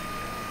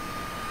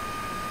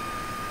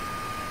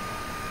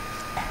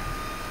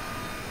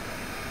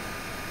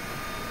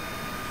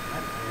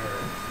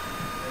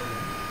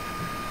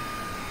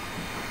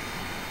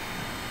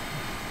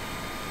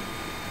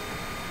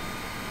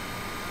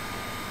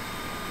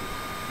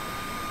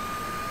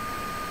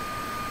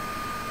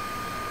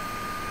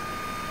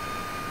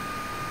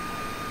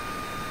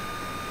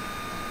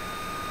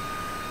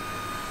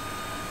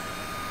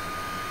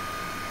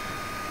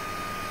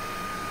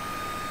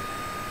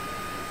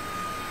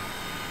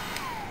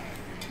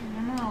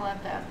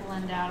 Let that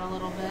blend out a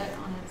little bit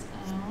on its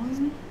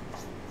own.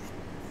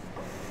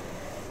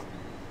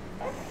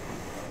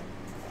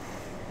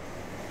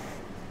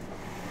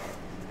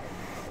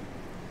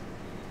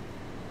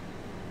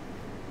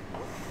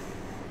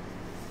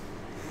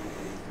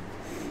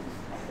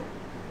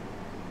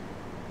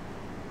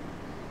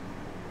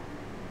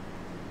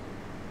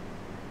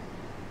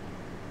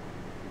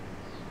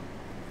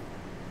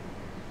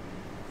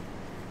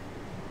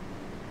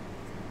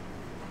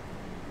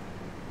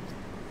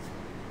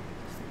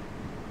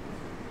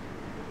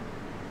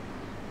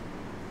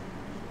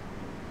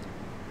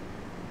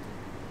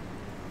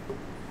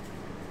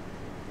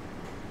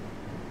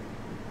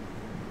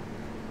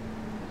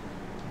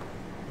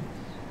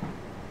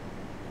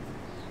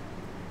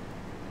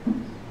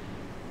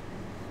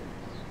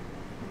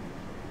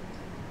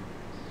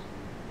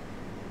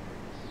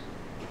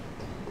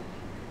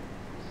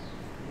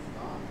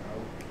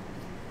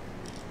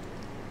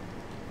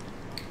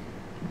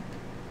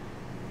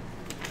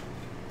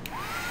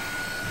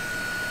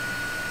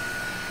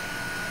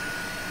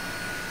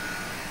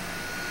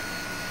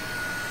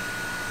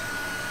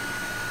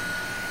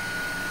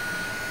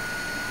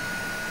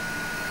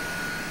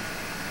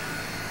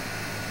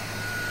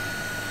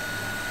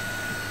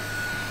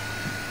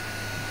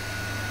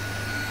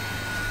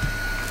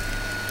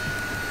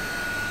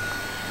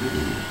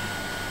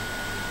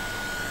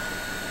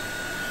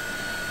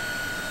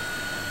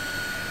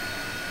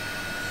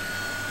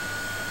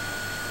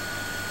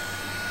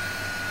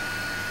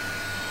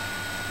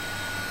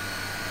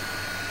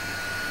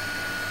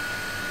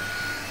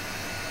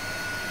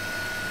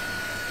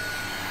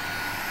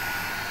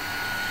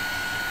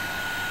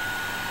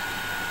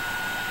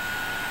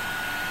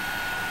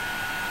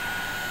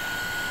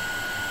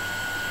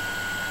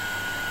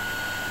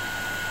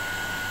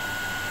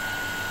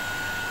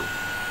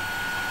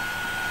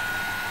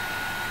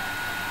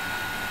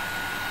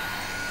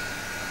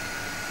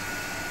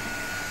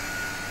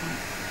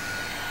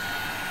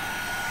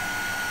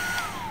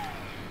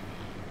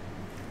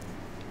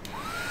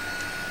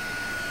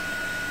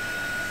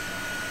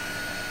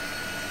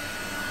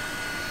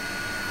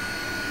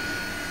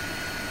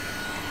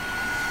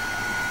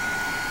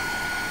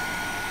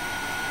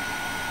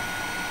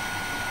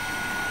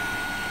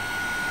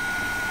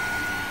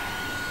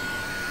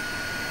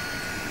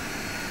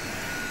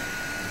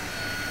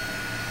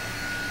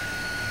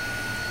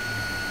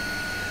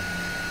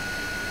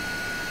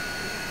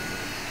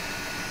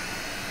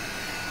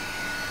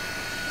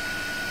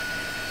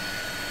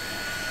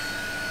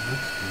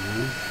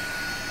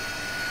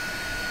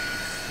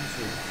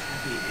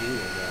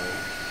 angle though.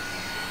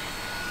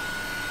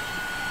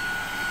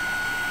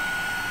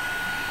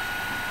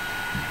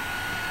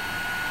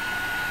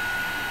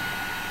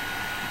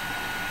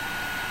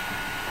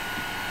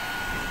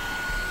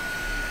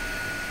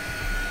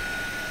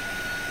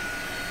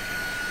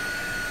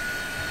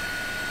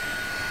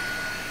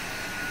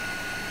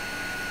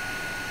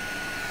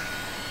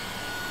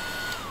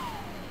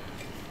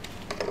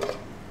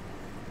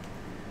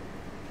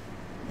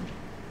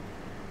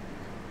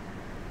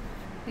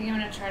 I think I'm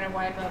going to try to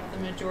wipe up the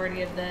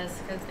majority of this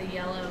because the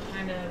yellow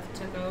kind of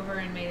took over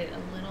and made it a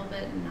little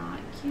bit not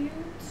cute.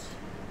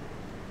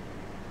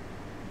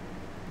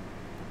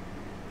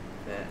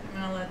 But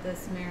I'm going to let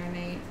this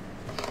marinate.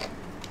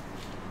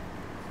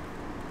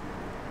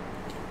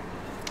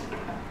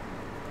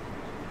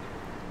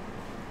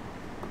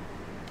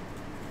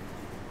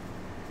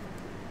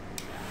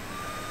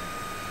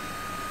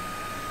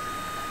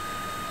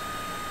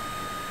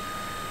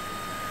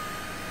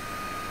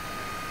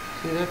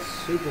 See, that's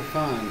super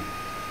fun.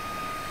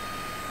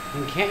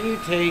 And can't you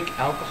take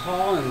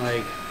alcohol and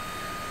like,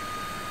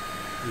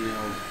 you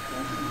know,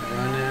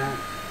 run that?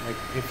 Like,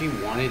 if you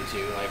wanted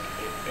to, like,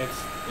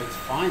 it's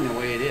fine the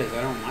way it is.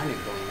 I don't mind it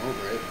going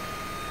over it.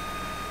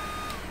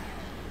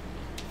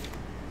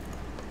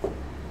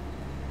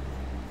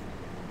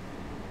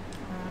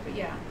 But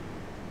yeah,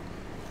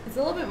 it's a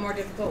little bit more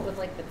difficult with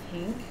like the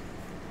pink.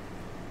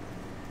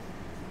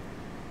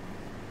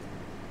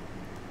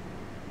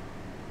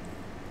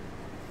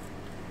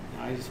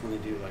 I just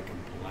want to do like a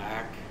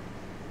black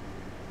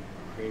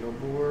cradle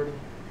board.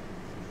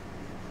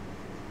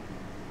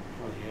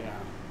 Oh yeah,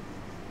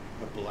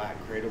 a black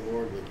cradle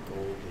board with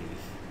gold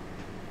leaf.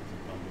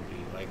 Bumble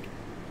Bee, like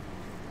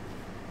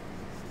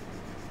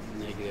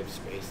negative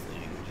space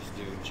thing. Just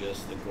do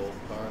just the gold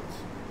parts.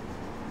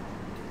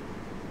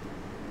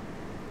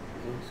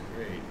 It looks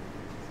great.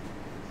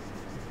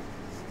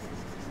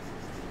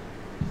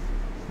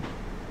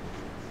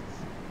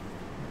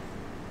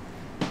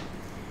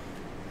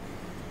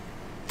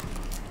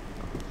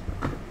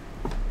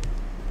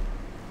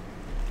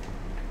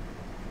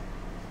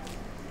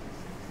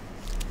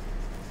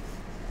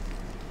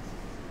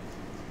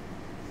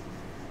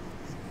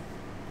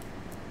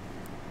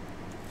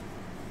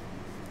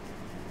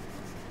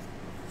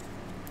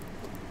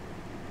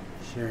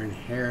 Sharon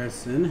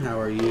Harrison, how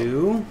are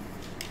you?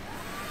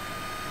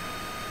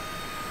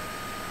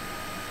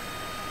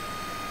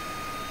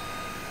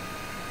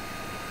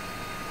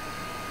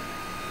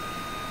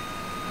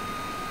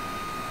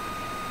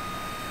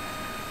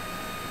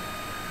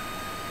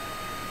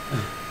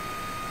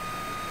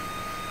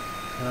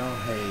 Well,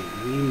 hey,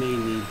 we may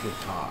need to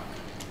talk.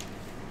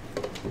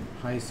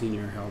 Hi,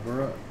 Senior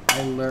Helper.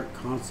 I lurk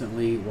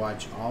constantly,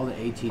 watch all the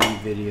ATD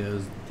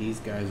videos. These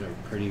guys are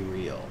pretty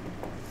real.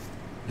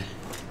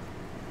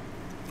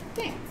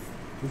 Thanks.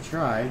 We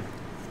try.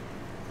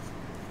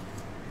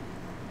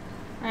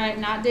 Alright,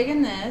 not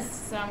digging this,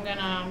 so I'm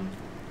gonna...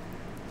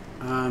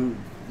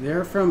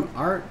 They're from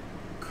Art,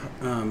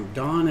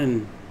 Dawn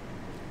and...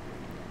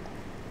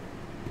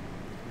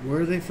 Where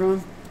are they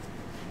from?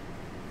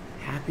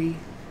 Happy?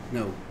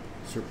 No.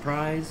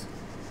 Surprise?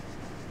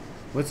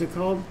 What's it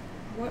called?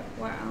 What?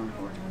 I don't know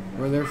what we're talking about.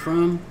 Where they're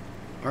from?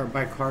 Art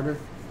by Catter?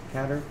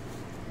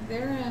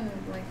 They're in,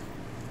 like,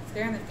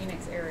 they're in the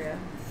Phoenix area.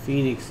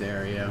 Phoenix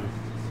area.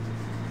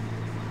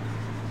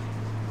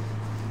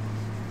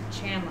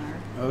 Chandler.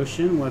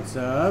 Ocean, what's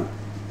up?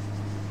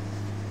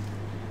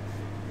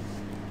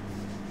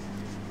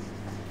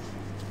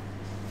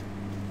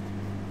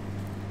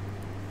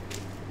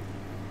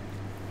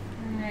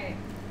 Alright.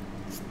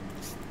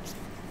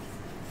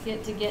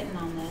 Get to getting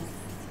on this.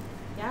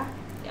 Yeah?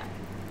 Yeah.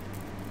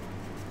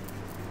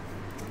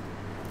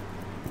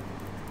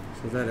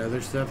 So that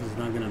other stuff is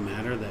not going to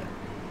matter? That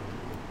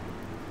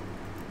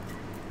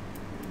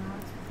No,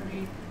 it's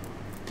pretty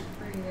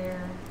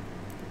there.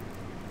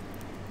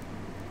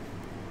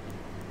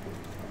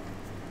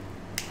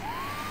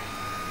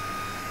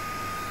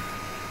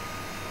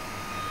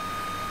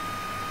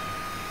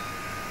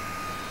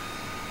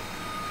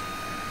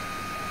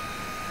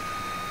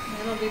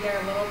 It'll be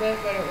there a little bit,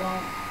 but it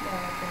won't go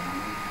up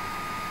down.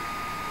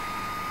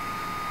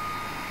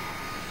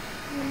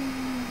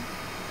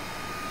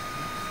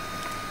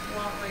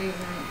 Won't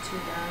reignite too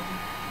bad.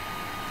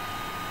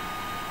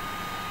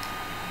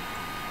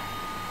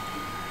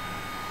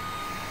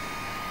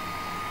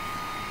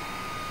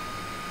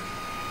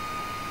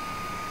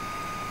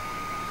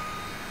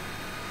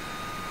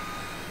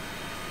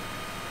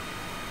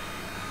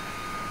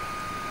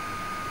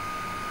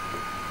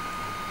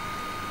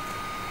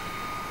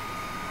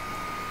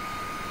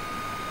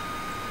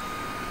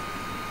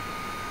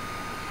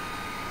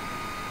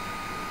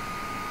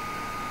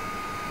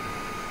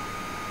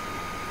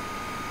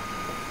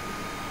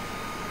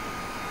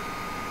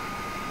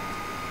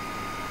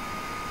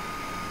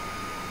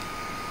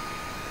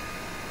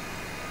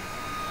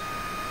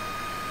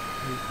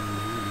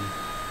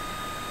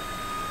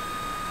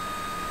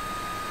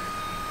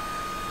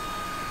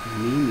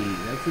 Mimi,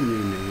 that's a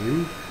new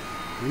name. I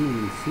didn't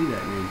even see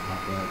that name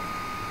pop up.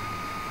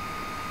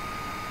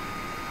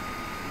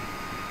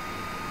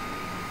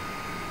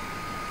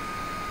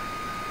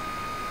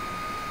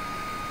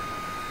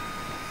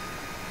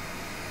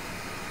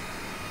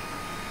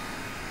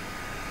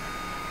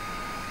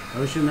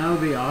 Ocean, that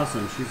would be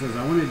awesome. She says,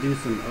 I want to do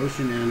some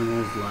ocean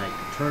animals like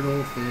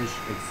turtle, fish,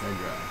 etc.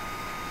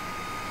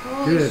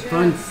 Holy Do a shit.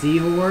 fun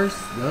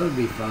seahorse. That would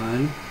be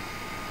fun.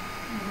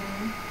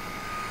 Mhm.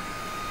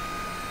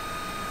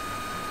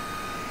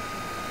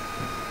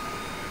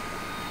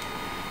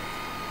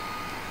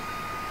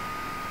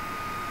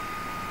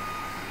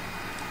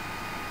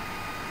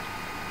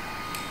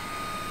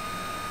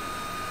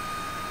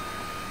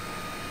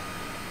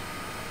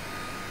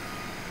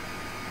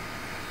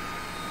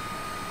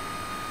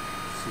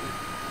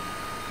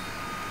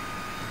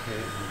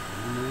 Okay.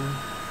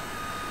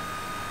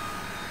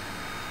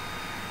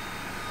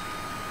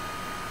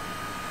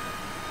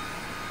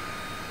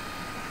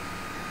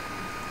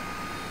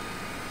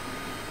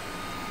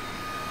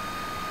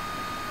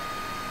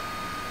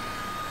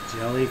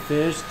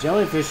 Jellyfish.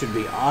 Jellyfish would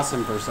be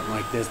awesome for something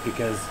like this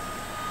because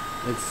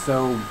it's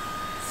so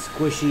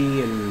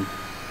squishy and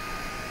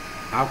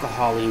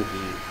alcohol-inky.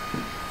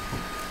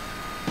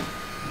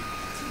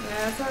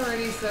 Yeah, it's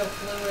already so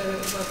fluid. It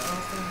would look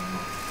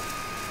awesome.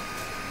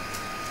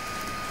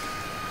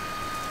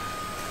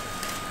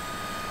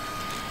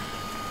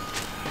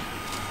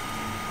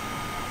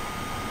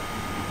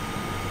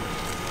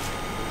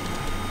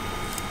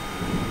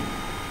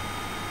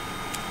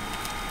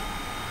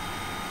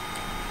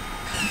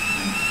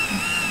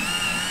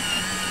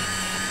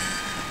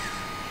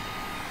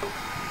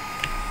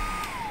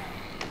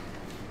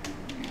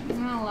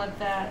 I'm gonna let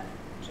that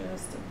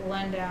just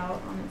blend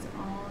out on its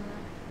own.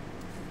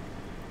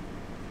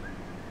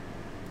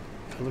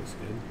 That looks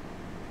good.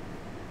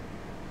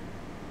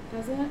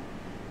 Does it?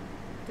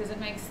 Does it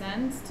make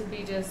sense to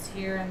be just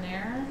here and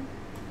there?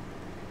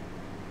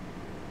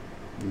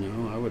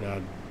 No, I would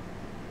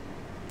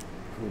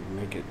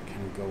make it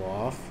kind of go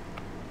off.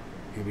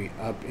 Maybe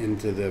up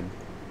into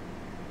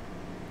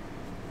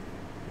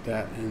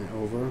that and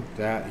over,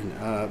 that and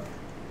up,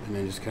 and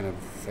then just kind of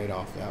fade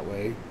off that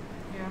way.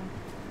 Yeah.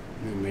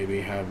 And then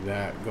maybe have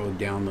that go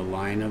down the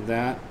line of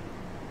that,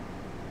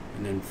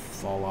 and then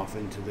fall off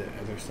into the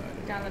other side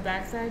of Down the that.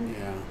 back side?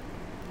 Yeah.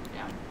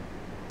 Yeah.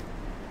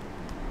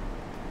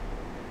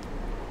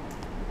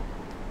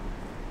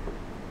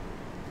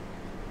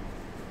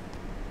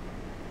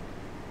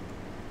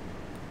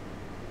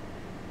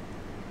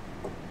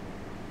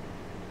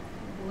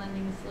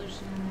 Blending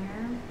solution in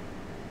there.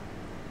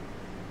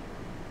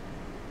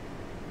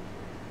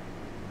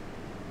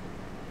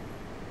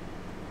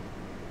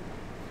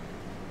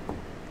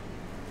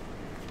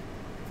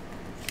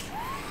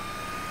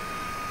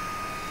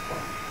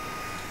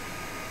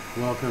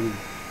 Welcome,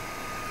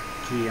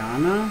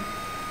 Gianna.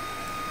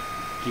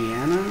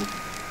 Gianna.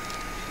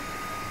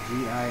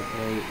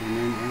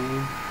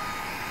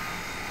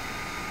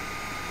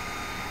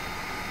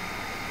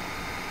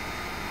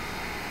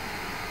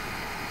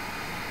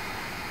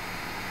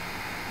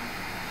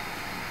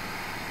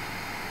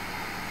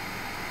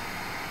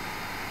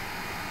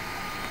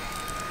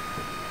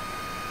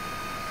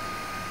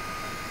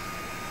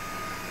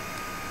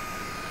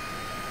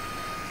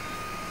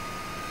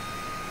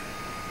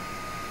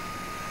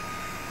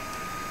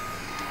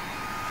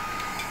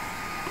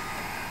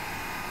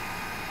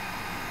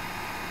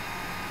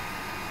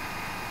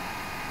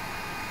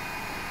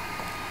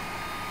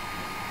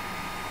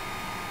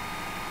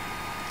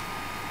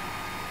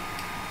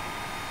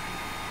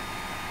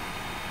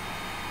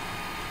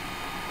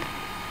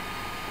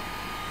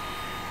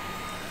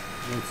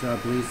 What's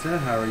up, Lisa?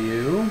 How are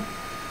you?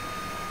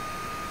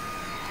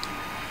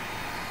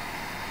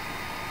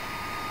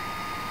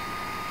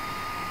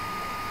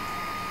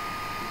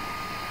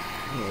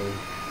 Hello.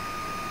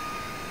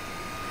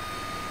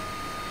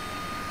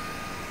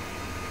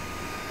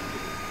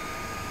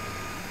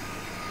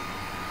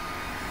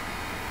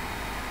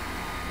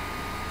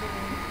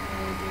 Didn't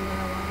really do what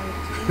I wanted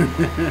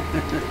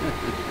it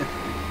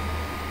to.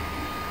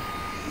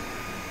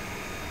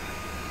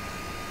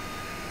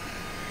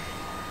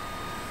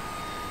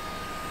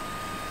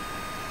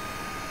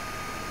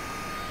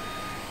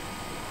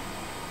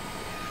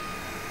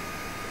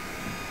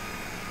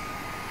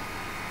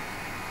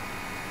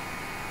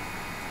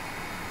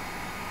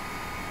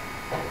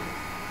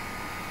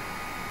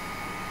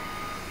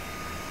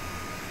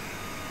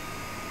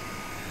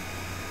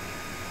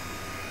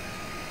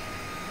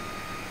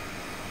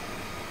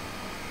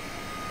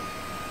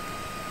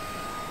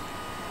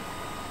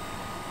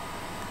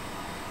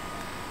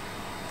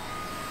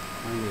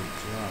 Find a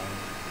job.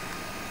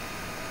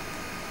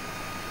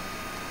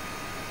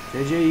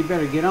 JJ, you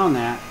better get on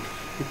that.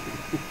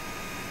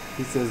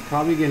 He says,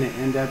 probably going to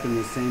end up in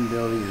the same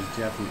building as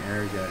Jeff and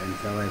Erica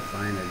until I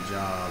find a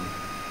job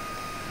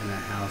in a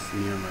house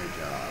near my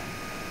job.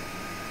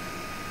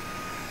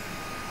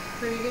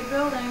 Pretty good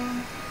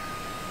building.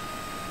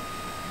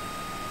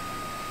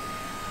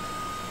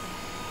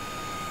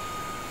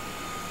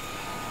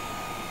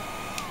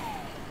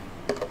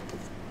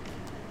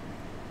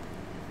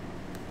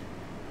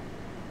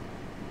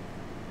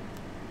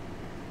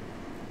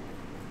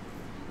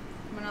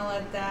 I'm gonna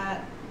let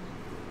that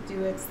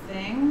do its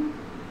thing.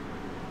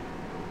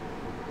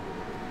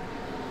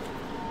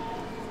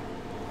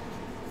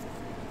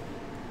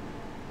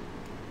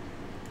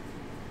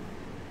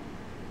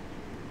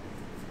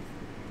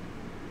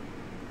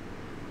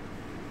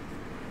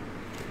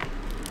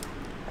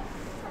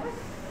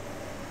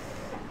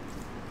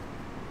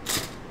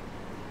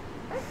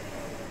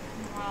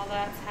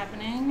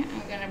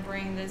 gonna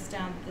bring this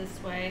down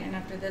this way, and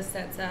after this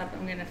sets up,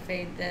 I'm gonna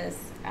fade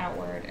this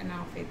outward, and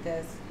I'll fade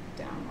this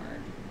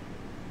downward,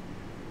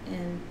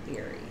 in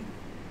theory.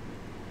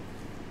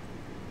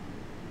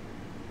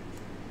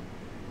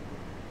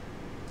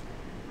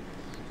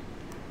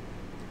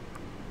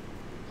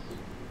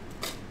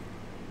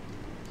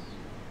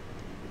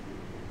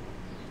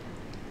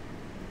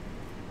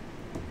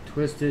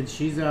 Twisted,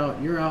 she's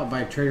out. You're out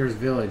by Trader's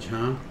Village,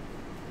 huh?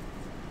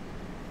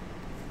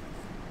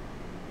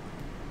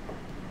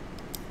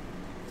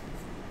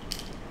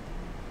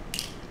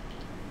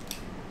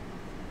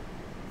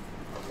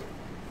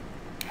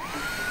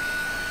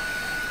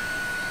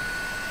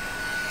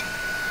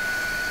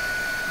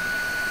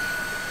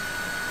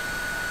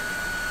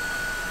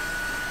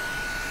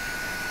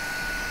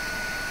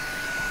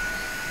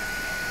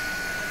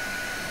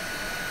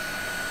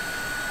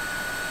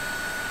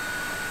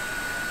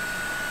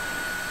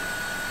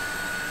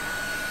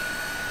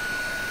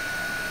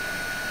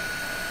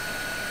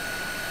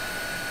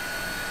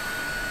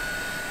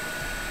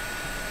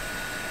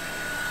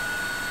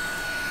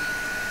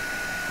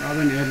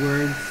 Robin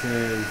Edwards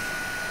says,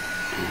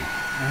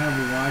 I have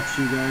watched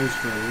you guys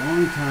for a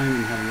long time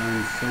and have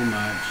learned so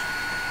much.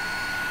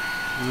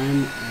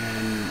 I'm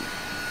an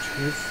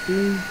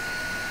Tristan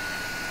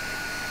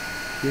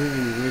here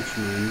in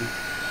Richmond,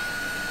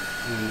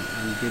 and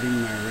I'm getting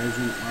my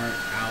resin art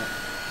out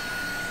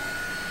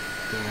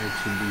there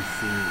to be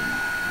seen.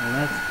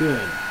 Well, that's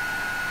good.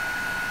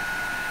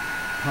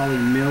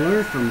 Polly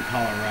Miller from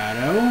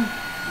Colorado,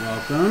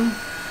 welcome.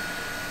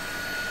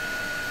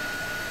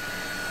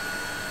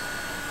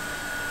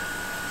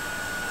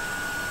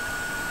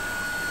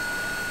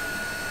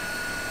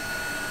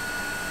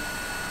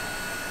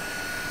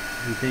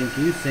 And thank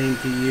you, same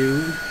to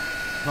you,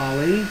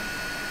 Polly.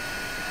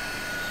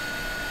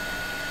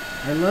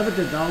 I love it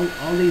that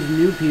all these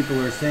new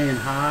people are saying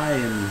hi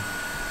and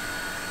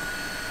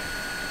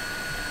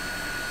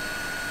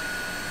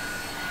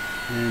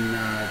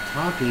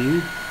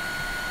talking.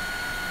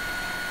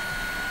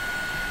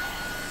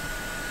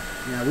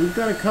 Yeah, we've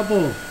got a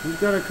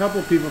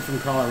couple people from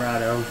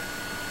Colorado.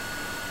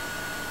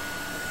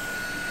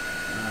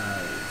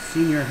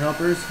 Senior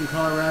helpers from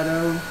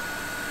Colorado.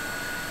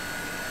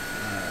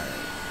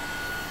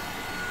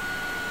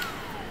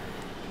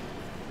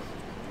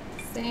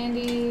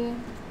 Sandy,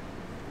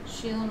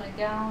 Sheila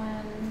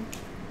McGowan.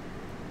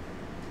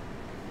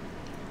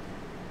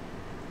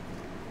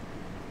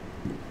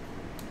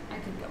 I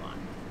could go on.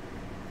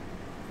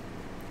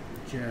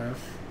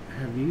 Jeff,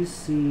 have you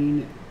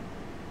seen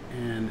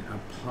an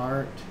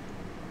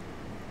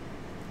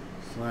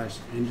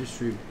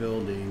apart/industry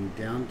building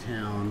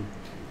downtown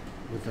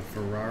with a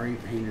Ferrari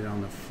painted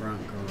on the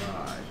front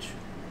garage?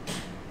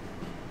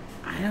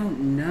 I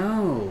don't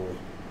know.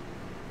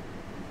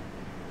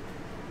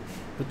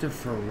 But the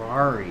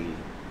Ferrari,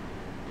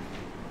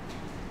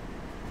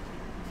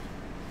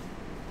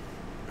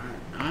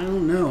 I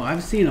don't know.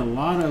 I've seen a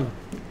lot of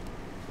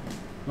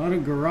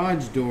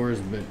garage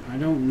doors, but I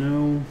don't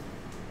know.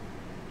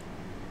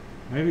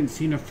 I haven't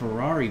seen a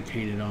Ferrari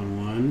painted on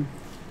one.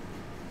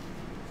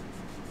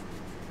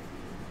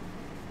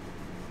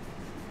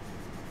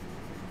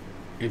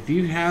 If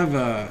you have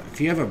a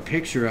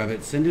picture of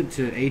it, send it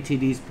to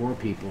ATD's Poor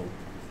People.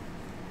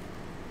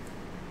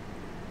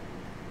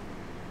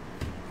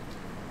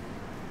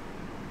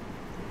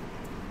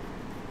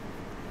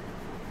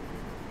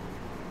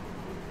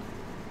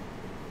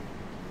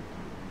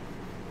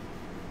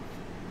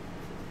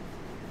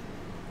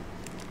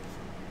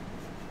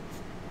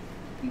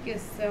 I think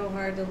it's so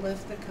hard to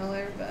lift the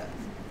color, but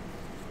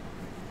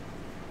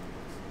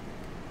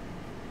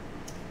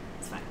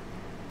it's fine.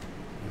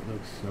 It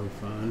looks so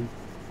fun.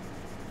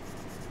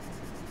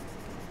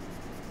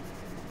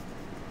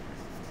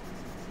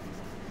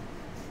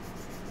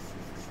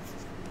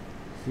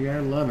 See, I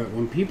love it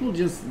when people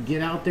just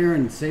get out there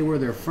and say where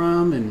they're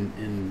from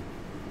and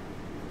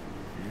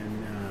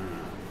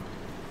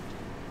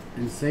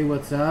say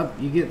what's up.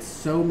 You get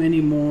so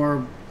many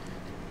more.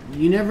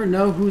 You never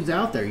know who's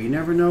out there. You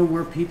never know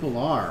where people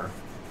are.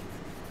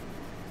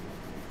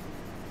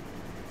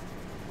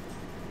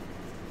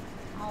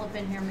 All up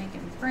in here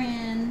making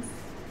friends.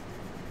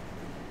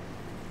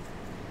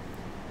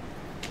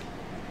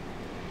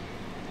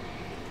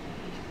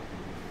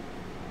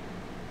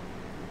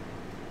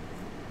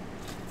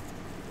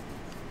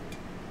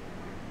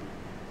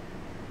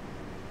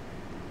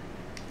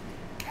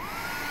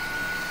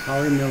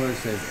 Holly Miller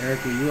says,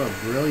 Erica, you are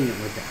brilliant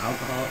with the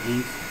alcohol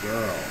inks,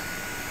 girl.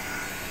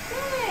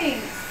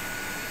 Thanks.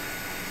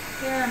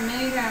 There are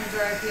many times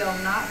where I feel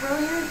not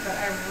brilliant, but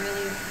I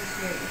really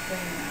appreciate you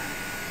saying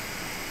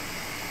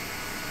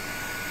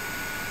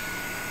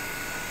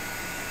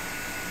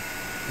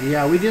that.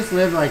 Yeah, we just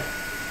live like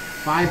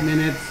 5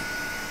 minutes,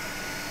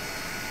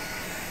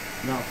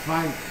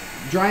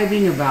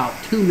 driving about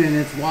 2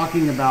 minutes,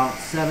 walking about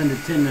 7 to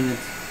 10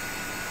 minutes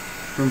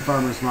from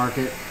Farmer's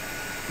Market.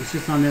 It's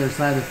just on the other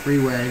side of the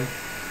freeway.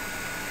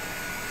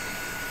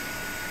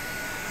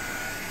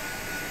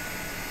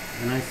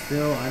 And I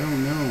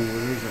don't know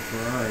where there's a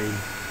Ferrari.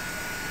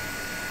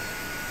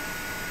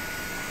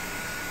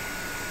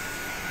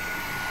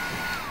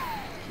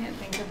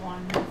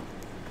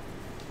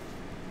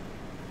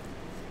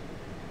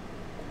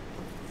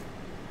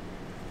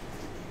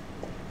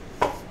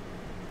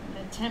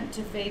 attempt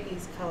to fade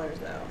these colors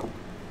though.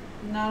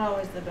 Not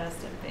always the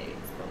best at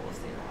fades, but we'll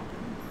see what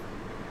happens.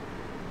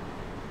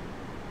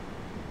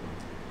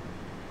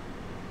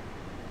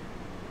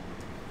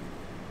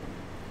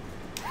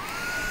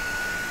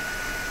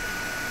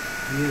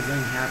 He is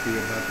unhappy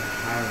about the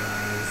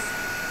high-rise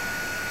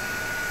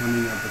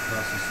coming up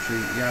across the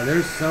street. Yeah,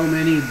 there's so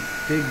many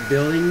big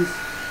buildings.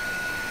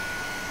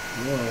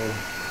 Whoa.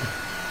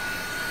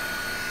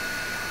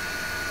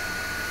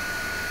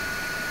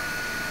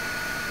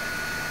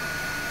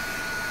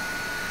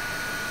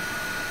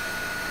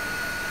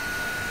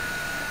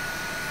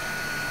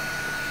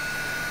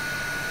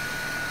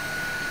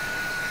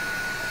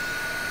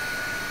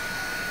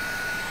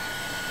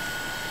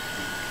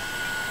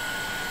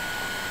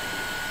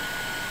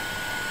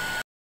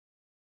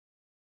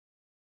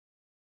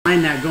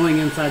 That going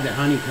inside the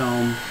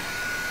honeycomb,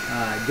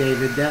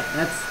 David,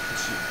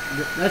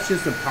 that's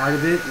just a part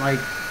of it. Like,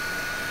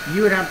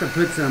 you would have to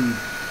put some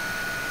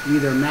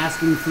either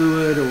masking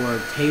fluid or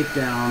tape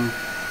down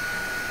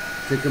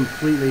to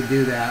completely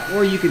do that,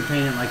 or you could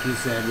paint it like you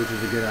said, which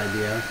is a good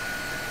idea.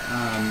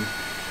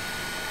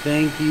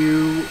 Thank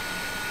you,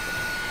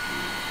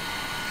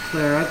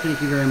 Clara.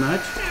 Thank you very much,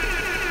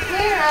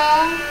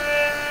 Clara.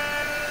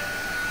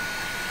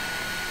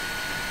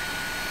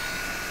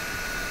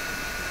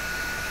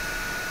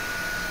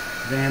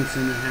 Vance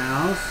in the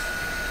house.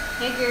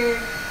 Hey, girl.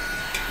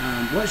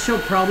 What she'll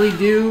probably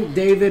do,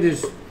 David,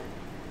 is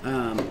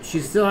she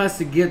still has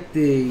to get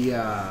the.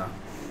 I'm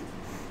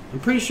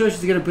pretty sure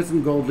she's gonna put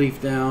some gold leaf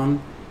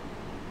down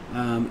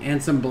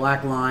and some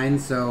black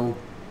lines. So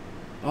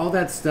all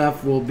that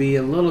stuff will be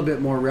a little bit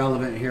more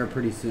relevant here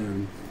pretty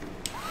soon.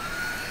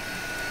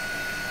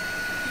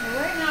 Well,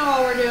 right now,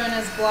 all we're doing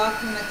is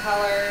blocking the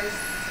colors.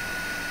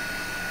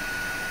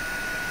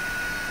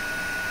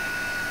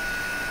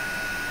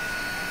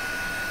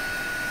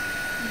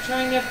 I'm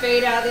trying to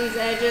fade out these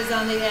edges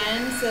on the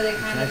end so they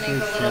kind of make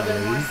a little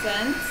bit more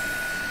sense.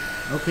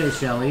 Okay,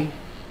 Shelly.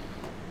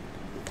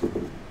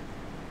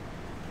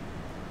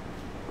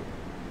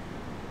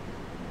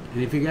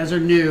 And if you guys are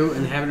new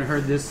and haven't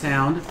heard this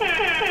sound,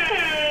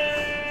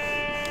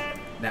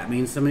 that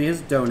means somebody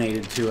has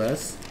donated to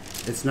us.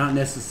 It's not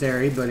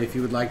necessary, but if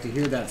you would like to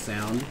hear that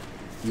sound,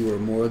 you are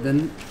more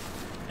than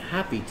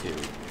happy to.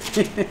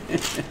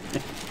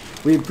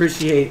 We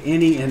appreciate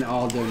any and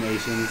all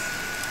donations.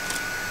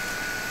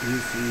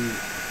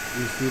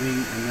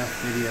 Receiving enough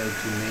video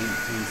to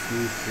maintain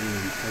smooth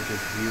streaming, such as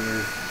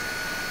viewers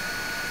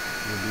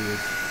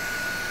reviews.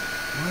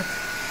 What?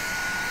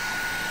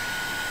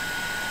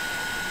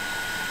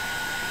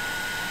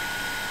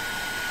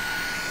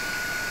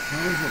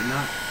 How is it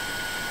not?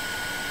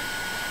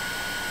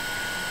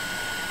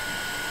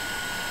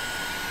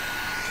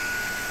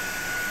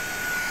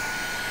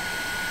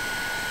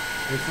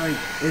 It's like,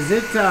 is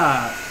it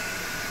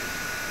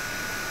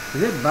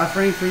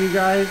buffering for you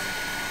guys?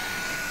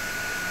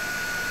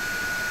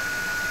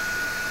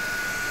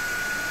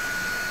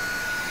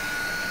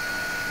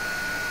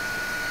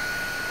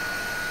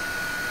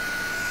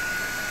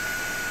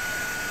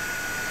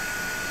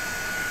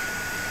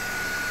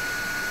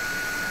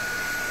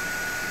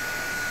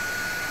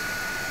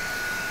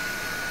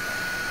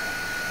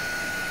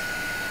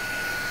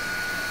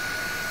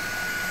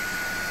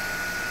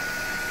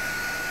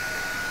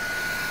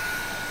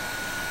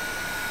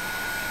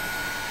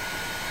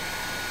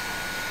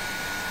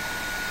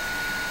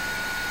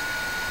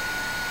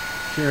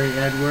 Sherry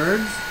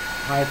Edwards,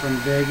 hi from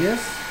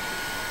Vegas.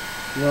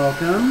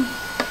 Welcome.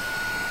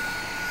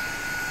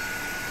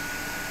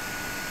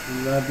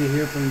 Love to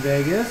hear from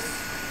Vegas.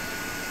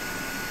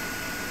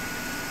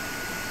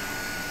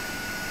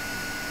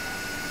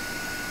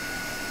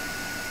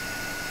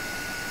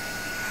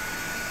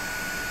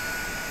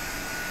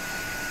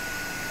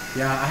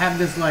 Yeah, I have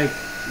this like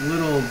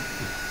little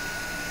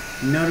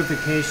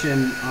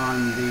notification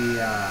on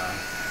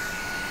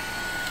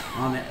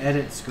the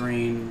edit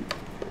screen.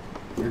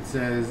 It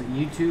says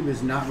YouTube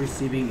is not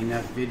receiving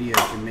enough video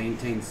to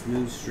maintain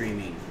smooth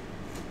streaming,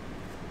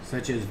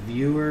 such as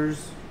viewers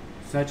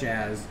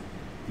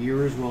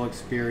will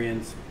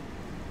experience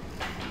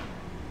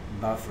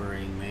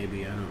buffering,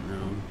 maybe, I don't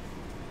know.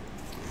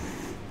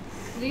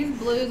 These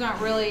blues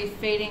aren't really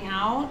fading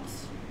out,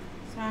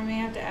 so I may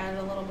have to add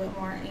a little bit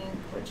more ink,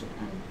 which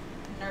I'm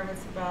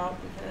nervous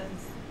about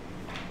because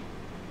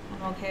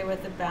I'm okay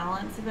with the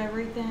balance of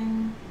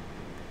everything.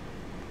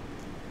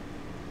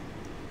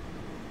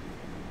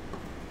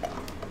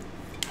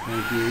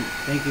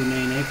 Thank you,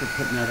 Nene, for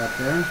putting that up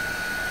there.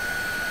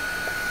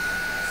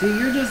 See,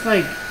 you're just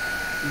like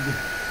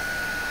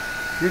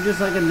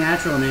a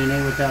natural,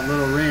 Nene, with that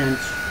little wrench.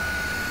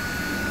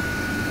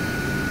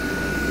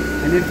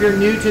 And if you're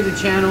new to the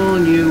channel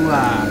and you're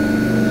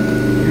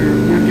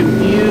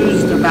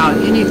confused about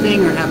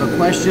anything or have a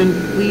question,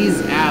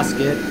 please ask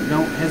it.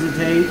 Don't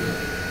hesitate.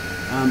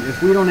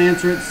 If we don't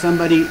answer it,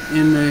 somebody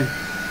in the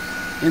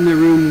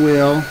room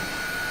will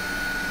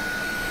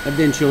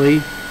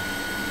eventually.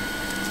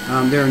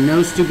 There are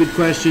no stupid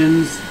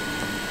questions.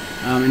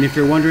 And if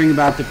you're wondering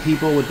about the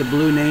people with the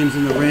blue names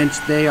in the wrench,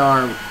 they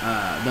are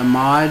the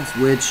mods,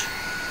 which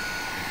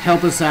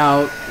help us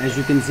out. As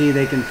you can see,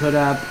 they can put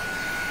up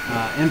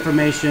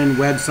information,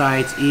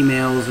 websites,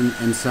 emails,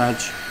 and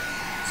such.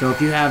 So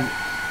if you have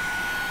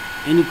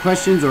any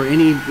questions or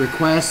any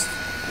requests,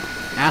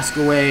 ask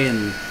away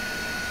and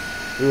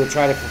we will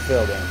try to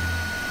fulfill them.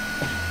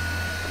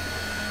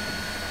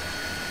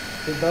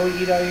 Did Bowie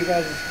eat all you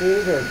guys'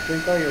 food or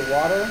drink all your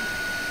water? You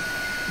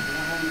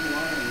don't have any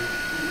water in your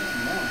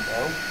mouth,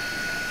 Bo.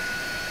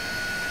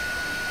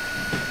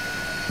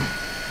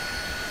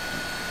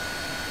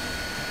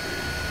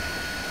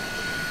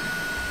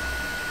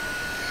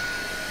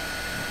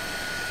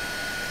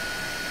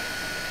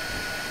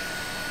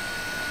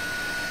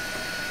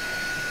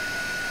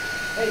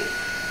 Hey,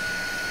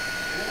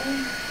 boy.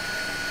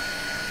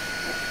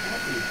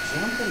 I'll be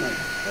jumping like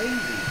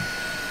crazy.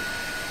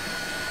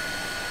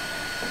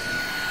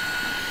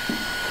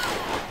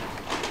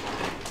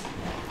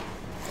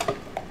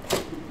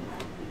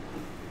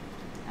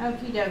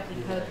 Okie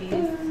dokie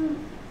pokies.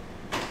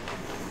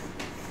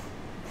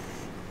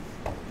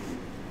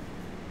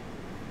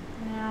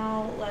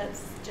 Now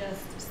let's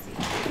just see. I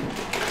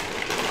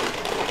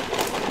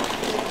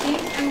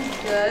think I'm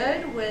good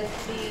with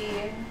the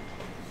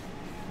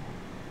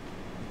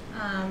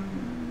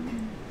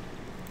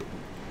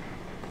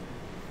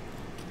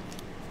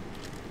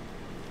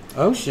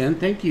Ocean,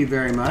 thank you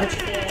very much.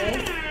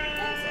 Thanks,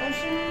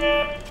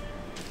 Ocean.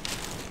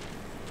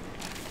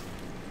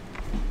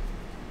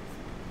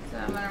 So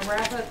I'm going to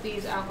wrap up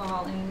these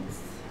alcohol inks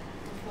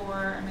before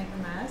I make a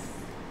mess,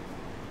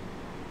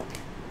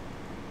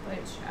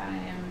 which I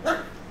am...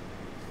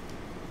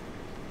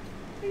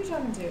 Who are you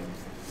talking to?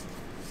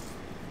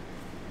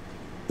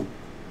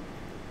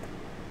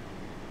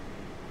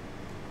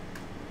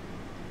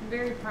 I'm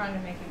very prone to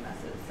making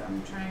messes, so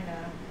I'm trying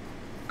to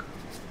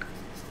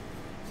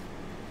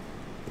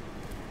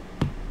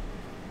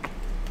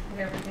put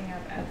everything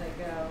up as I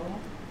go.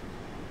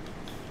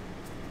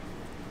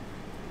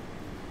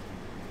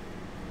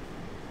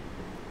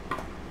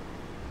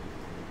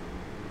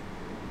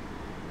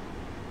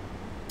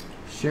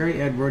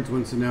 Sherry Edwards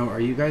wants to know, are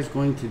you guys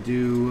going to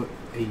do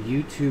a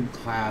YouTube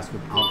class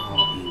with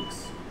alcohol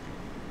inks?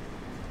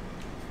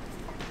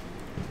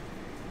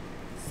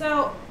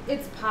 So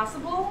it's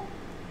possible.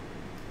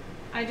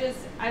 I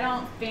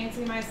don't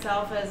fancy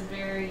myself as a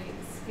very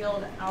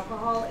skilled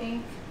alcohol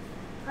ink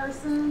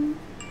person.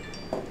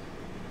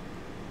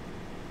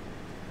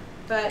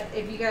 But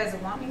if you guys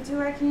want me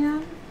to, I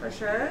can, for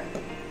sure.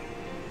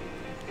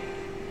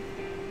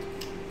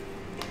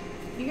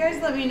 You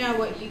guys let me know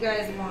what you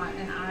guys want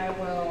and I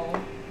will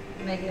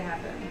make it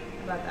happen.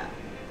 How about that?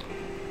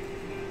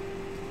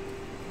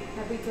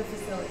 Happy to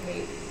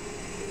facilitate.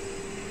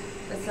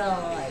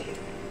 Facilitate.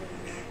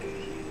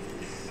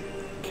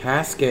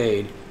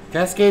 Cascade.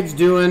 Cascade's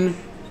doing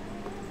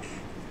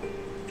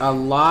a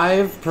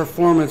live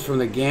performance from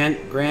the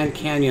Grand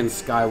Canyon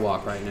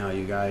Skywalk right now,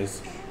 you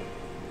guys.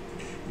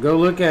 Go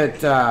look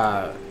at,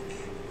 oh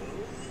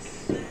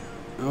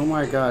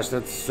my gosh,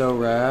 that's so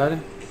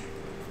rad.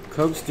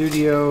 Coke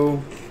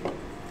Studio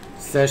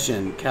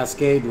session,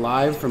 Cascade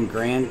live from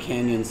Grand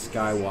Canyon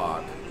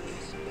Skywalk.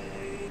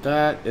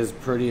 That is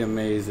pretty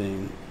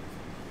amazing.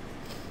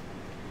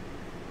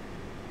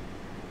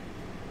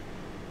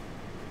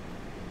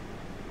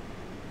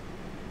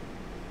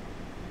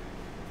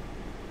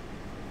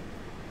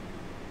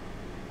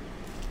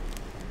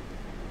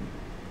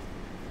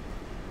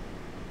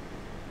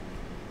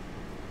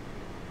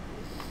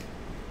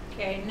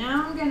 Okay,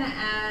 now I'm gonna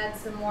add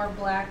some more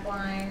black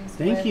lines.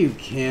 Thank you,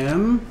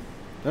 Kim.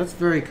 That's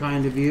very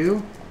kind of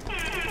you.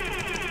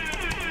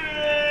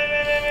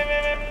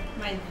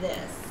 My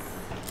this.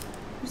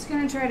 I'm just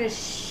gonna try to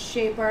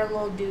shape our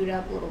little dude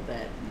up a little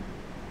bit.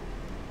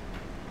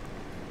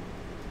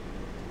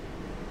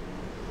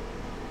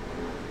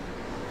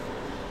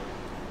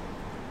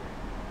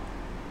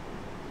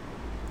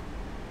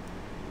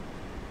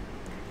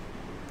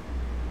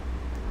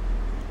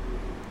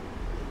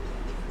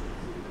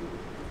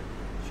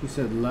 She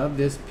said, love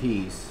this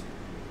piece.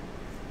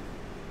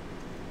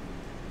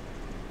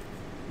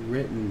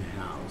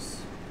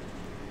 Rittenhouse.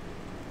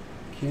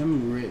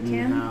 Kim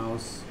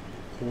Rittenhouse,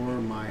 pour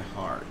my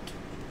heart.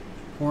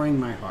 Pouring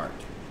my heart.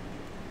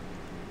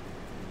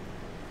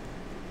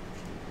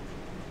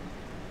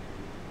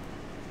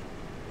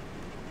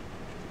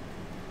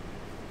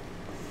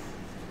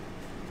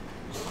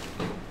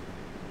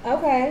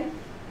 Okay.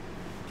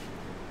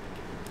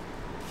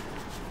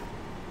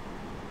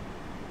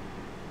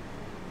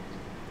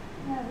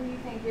 Yeah, who do you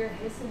think you're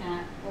hissing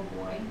at, little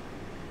boy?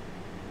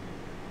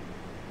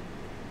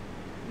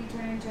 You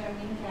turn into a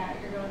mean cat,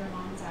 you're going to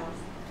mom's house.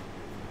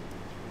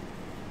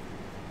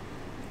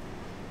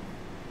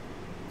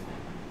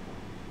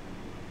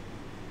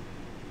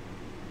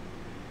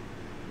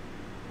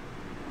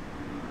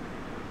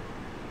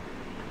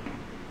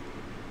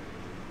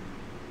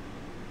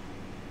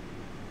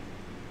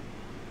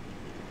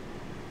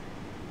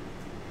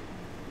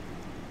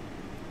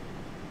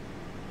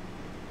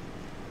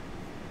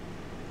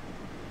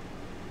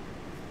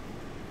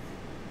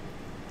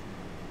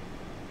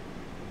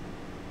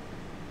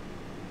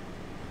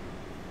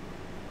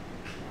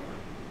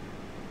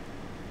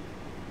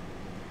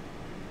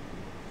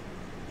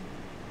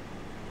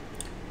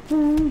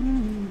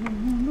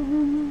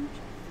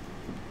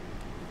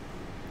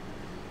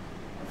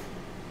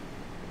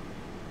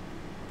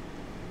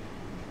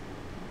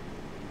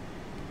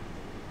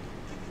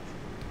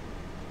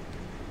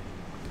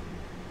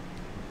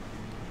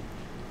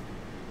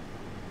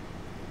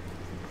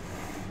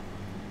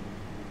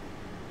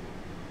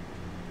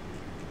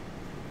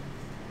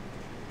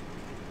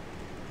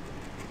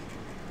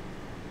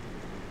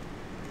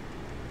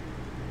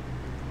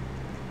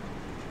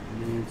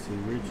 Nancy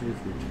Richards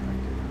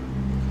retracted.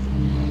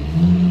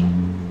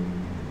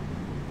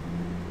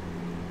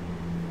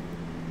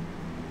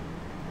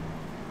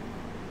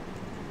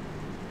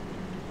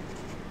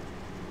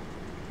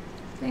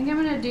 I think I'm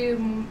gonna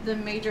do the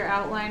major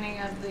outlining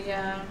of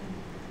the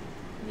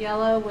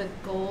yellow with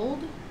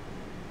gold.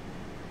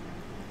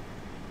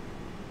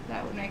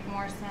 That would make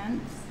more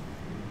sense.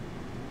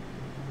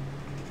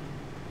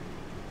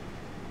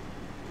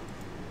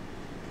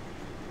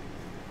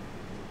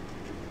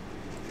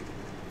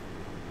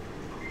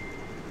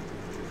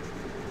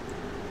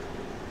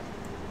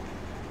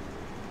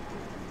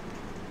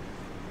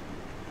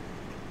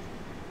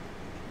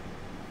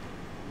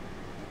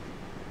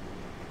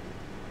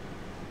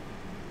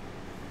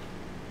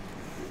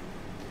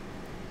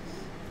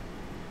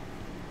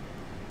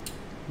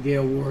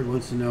 Gail Ward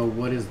wants to know,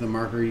 what is the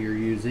marker you're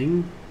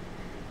using?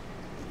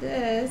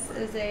 This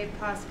is a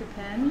Posca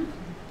pen.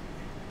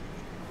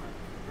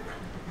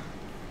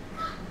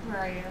 Where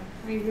are you?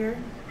 Are you here?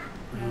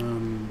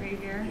 No. Are you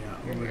here? Yeah,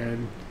 You're overhead.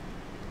 here.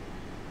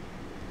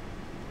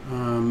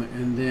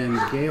 And then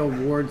Gail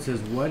Ward says,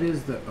 what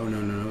is the... Oh,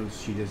 no,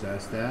 she just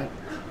asked that.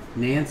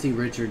 Nancy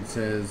Richards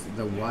says,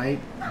 the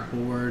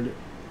whiteboard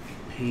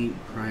paint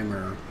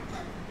primer.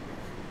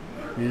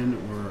 Pen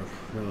or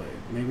acrylic?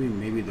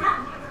 Maybe the...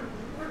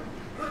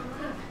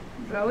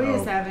 Bowie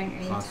is having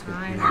a Posca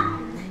time.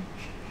 pen.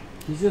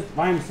 He's just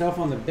by himself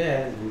on the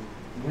bed, and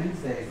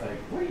Wednesday's like,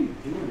 what are you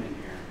doing in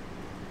here?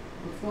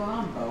 What's going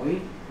on,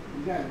 Bowie?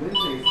 You got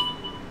Wednesday's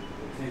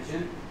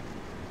attention.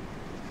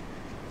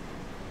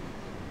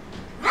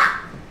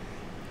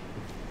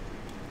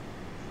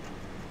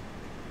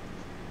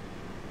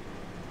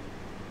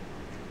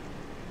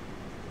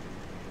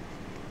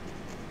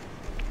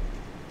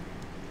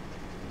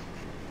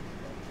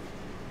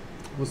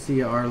 We'll see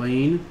you,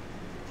 Arlene.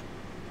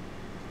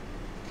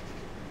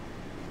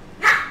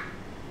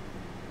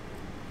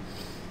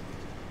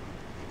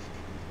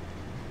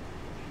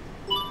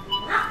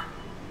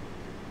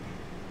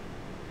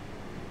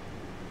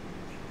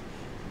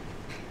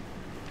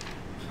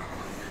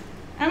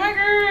 Oh my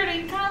god,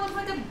 you kind of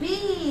look like a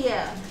bee.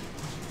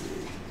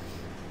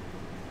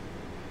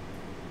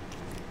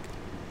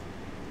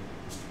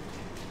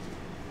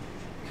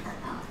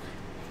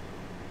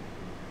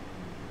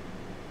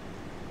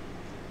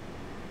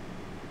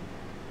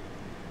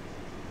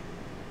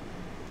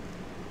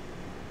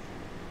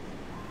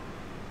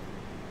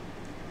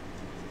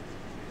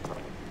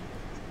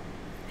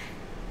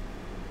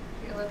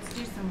 Okay, let's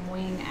do some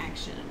wing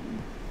action.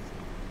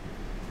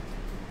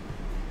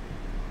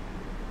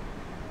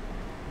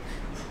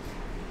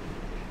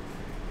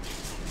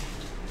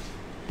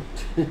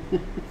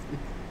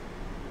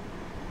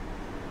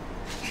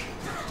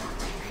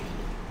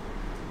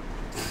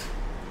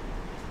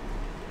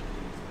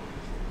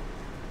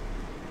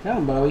 Tell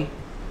him, Bowie.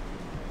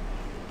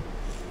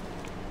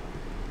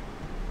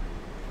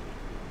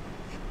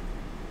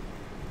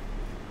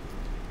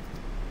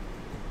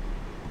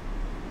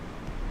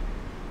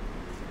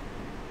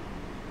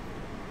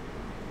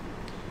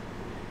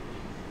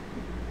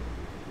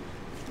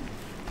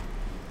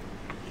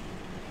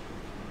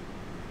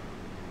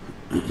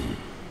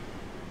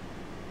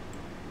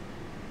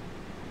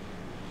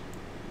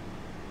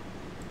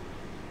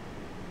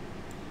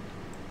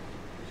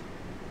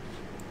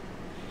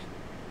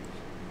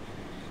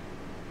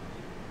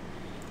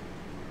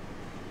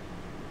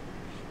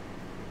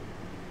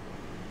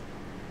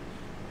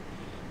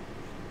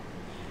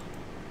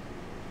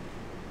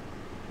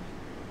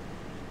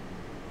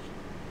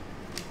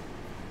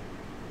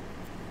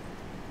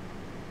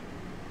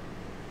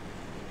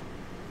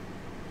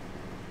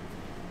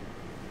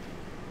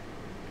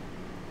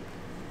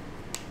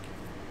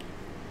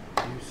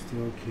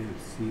 Still can't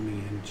see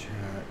me in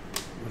chat.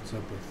 What's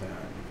up with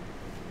that?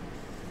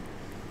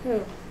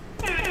 Who?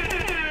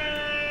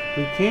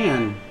 We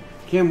can.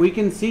 Kim, we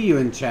can see you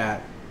in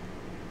chat.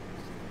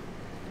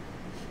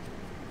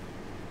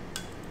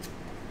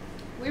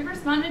 We've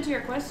responded to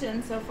your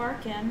questions so far,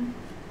 Kim.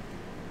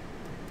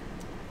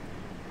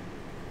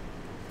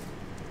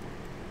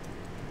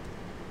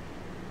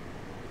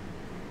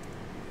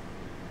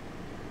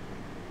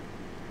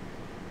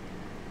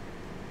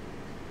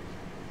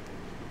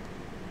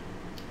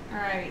 All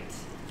right.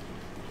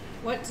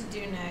 What to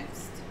do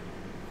next?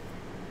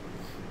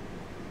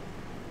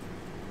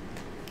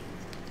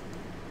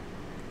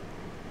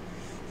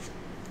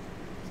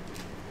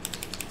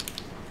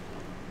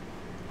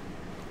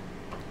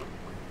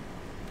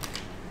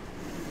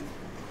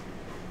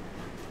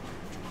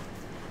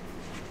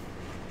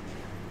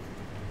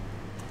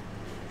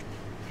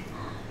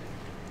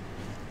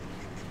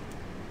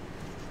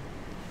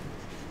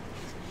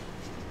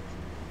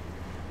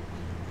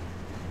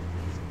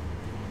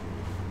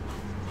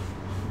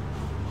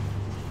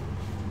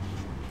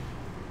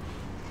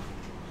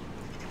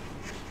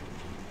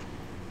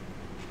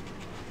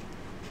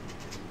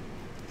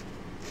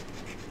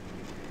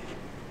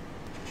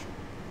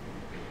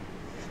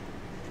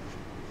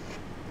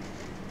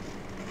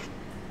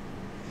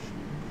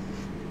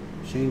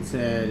 Shane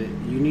said,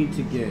 you need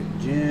to get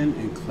Jen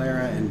and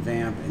Clara and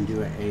Vamp and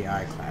do an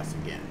AI class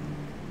again.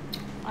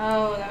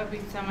 Oh, that would be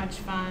so much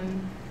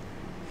fun.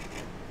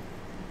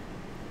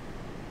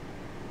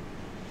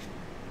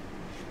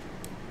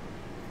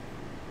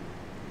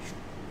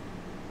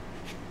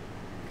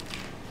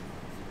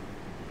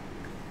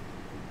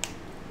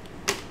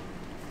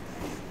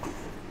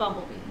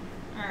 Bumble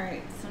Bee.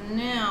 Alright, so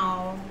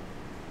now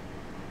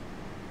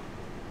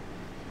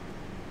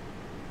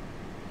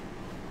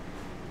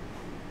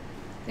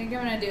I think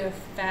I'm gonna do a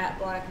fat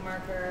black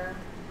marker.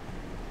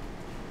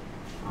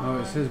 Oh,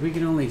 it says we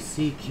can only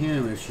see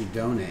Kim if she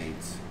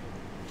donates.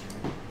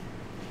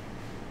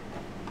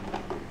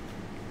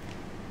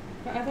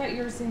 But I thought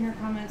you were seeing her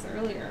comments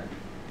earlier.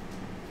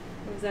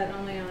 Or was that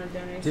only on a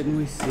donation? Didn't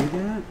we see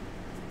that?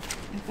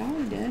 I thought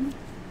we did.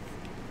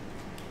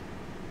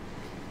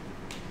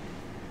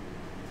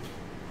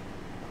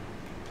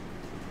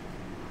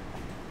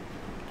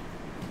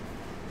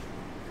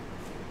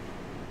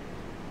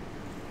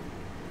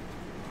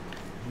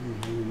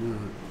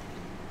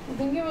 I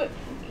think it would.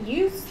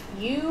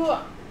 You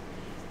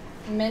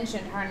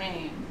mentioned her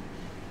name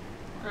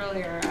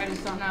earlier. I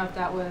just don't know if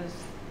that was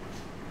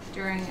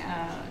during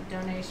a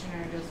donation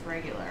or just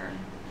regular.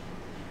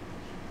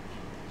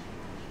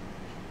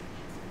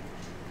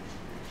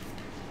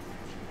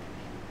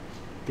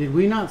 Did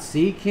we not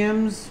see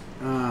Kim's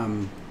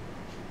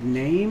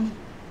name?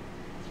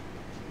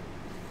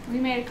 We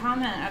made a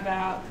comment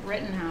about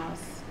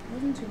Rittenhouse. It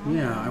wasn't too long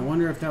ago. Yeah, I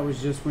wonder if that was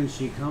just when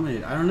she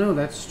commented. I don't know.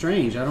 That's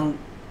strange. I don't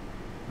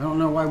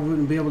know why we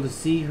wouldn't be able to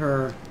see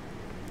her.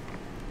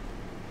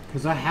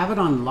 Because I have it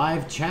on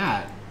live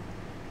chat.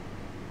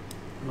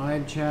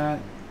 Live chat.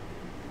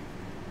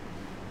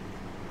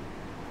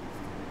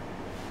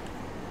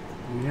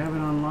 We have it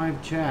on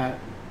live chat.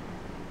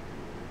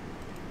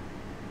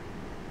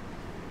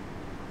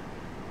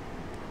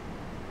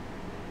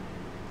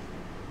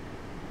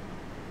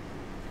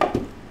 Okay.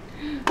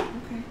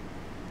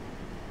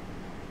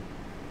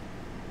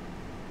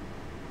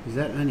 Is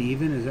that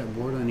uneven? Is that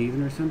board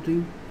uneven or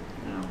something?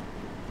 No.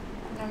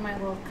 Now my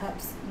little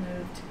cups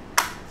moved.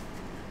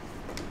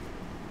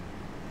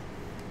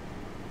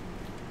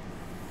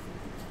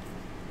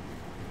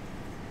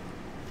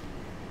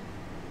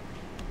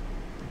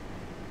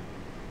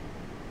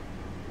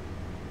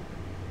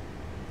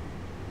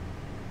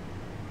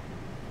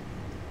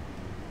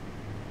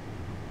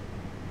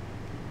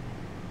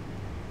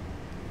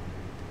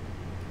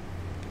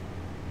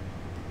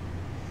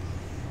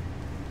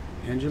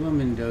 Angela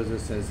Mendoza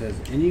says, has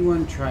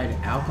anyone tried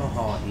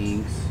alcohol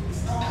inks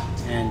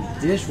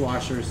and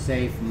dishwasher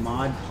safe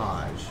Mod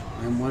Podge?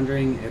 I'm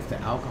wondering if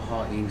the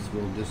alcohol inks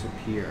will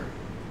disappear.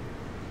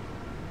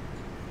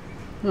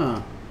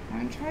 Huh. I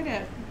haven't tried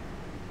it.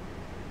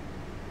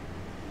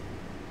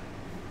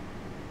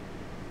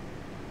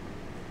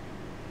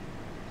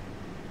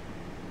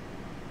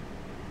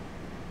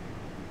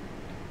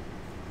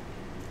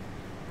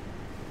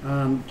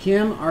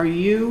 Kim, are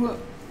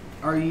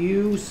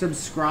you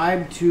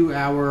subscribed to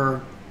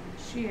our...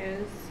 She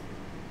is.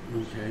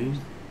 Okay.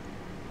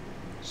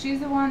 She's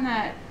the one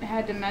that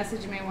had to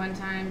message me one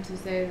time to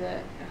say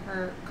that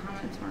her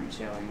comments weren't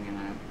showing, and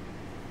I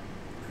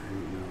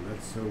don't know.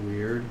 That's so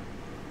weird.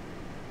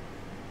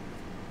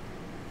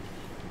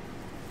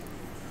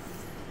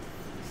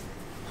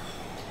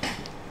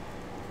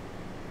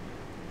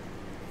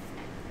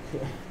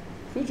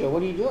 Cujo,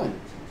 what are you doing?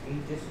 Are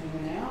you just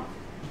hanging out?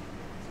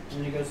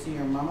 Want to go see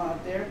your mama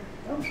out there?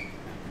 Oh.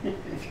 Get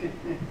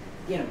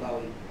him,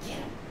 Bowie. Get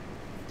him.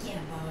 Get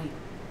him, Bowie.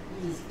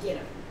 Please get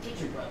him. Get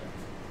your brother.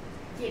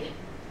 Get him.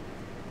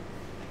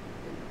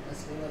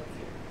 Let's go up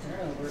here.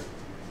 Turn over.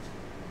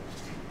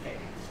 Okay.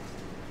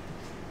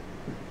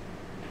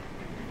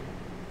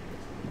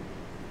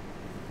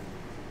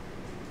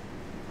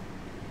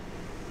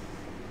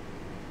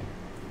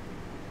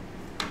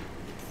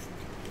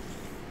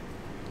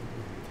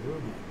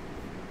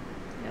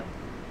 yep.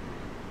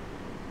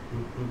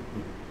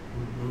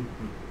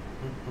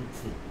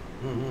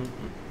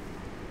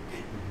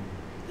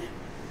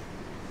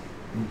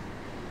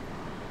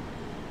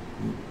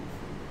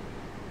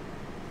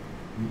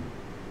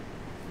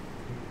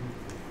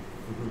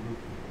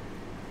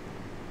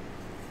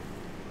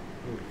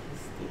 Oh, he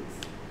stinks.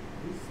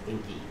 He's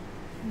stinky.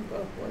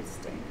 Both boys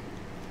stink.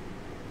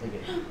 Look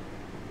at him.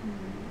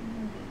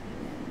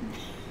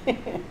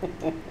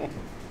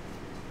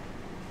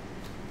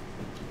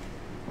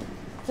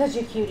 Such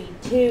a cutie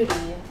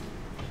tootie.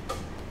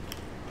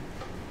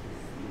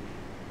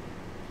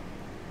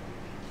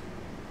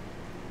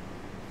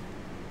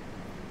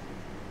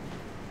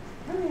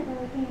 Come here,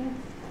 Billy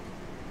Pants.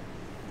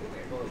 Come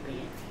here, Bowie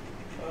Pants.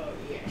 Oh,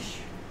 yes.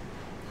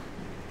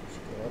 Let's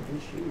go up and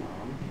shoe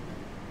Mom.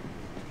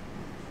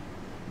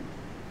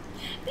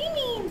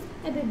 Beans,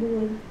 a big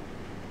boy.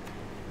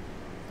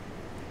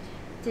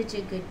 Such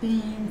a good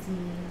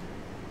beansy.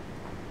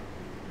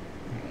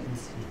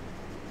 Right.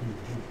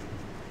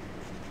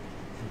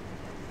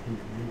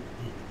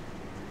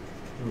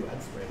 Ooh,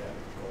 I'd spray that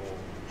with gold.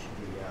 It should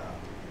be, what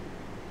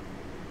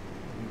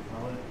do you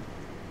call it?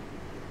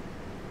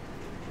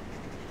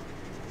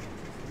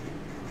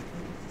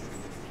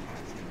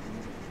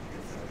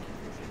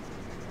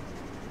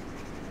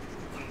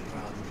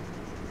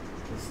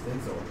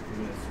 stencil.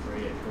 You're gonna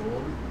spray it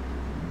gold.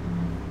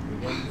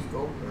 You're gonna use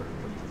gold or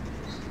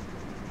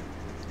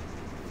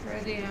For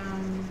the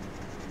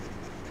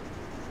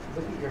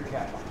look at your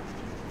cat.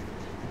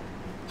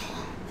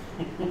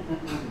 I don't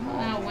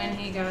know when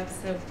he got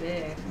so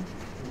big.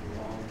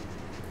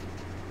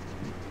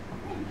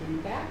 Kitty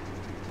cat.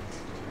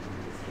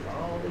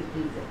 All the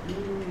pizza.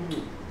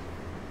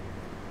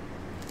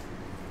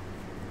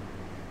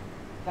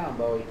 Come on,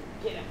 Bowie.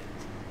 Get him.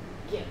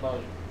 Get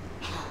Bowie.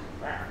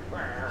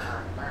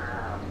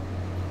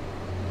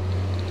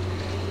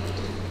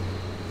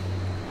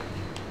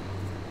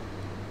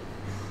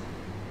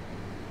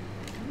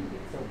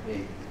 So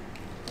big,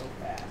 so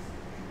fast.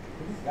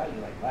 This got you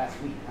like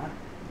last week, huh?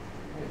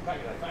 This got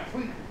you like last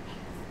week.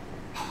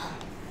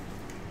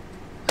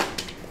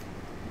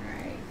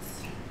 Alright.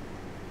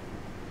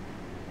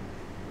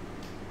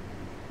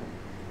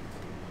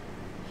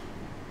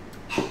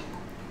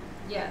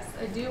 Yes,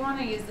 I do want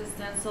to use the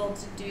stencil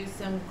to do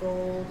some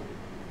gold.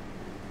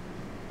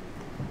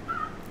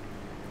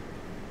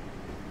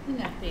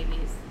 Enough,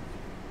 babies.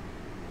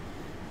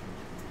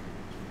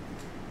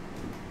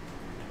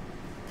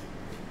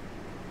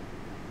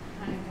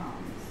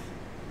 Honeycombs.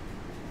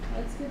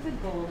 Let's get the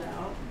gold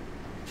out.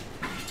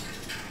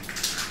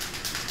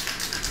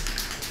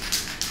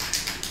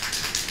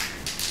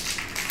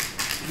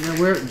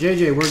 Yeah,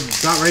 JJ, we're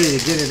about ready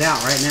to get it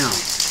out right now.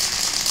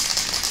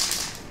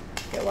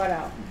 Get what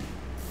out?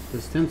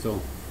 The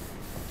stencil.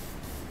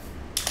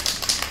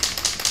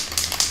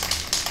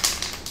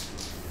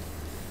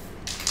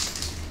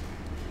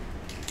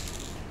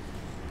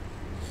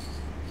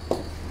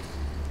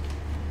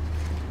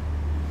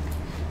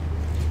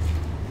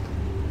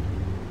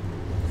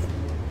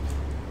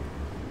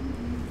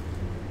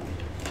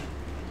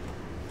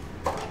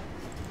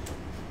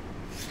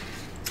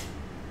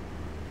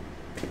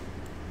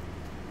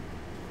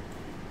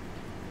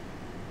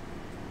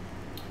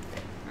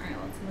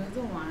 Move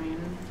the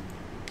line.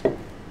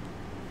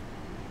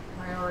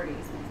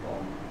 Priorities, people.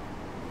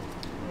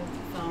 Move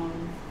the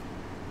phone.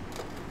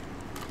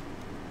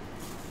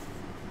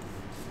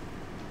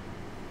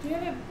 Do you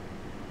have a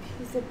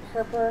piece of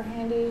purple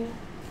handy?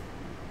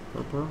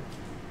 Purple?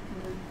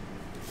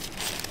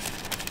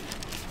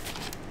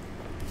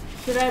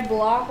 Should I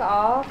block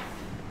off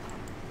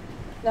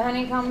the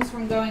honeycombs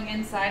from going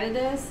inside of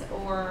this,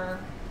 or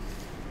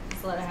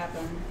just let it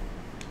happen?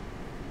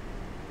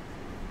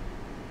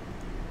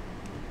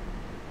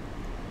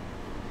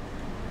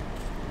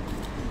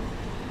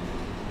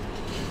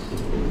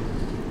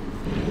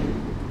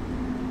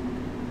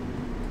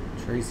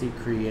 Tracy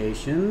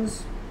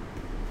Creations.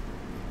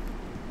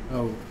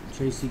 Oh,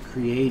 Tracy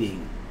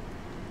Creating.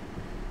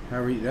 How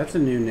are you? That's a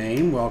new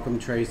name. Welcome,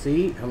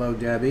 Tracy. Hello,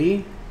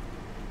 Debbie.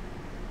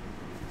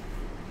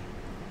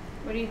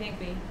 What do you think,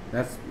 B?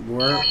 That's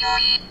where.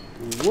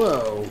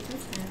 Whoa.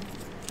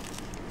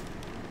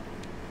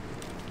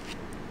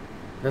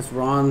 That's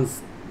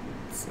Ron's.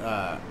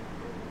 I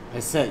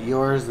set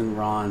yours and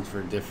Ron's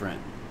for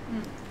different.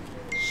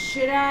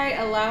 Should I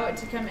allow it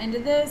to come into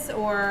this,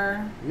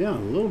 or? Yeah, a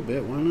little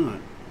bit. Why not?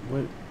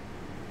 What?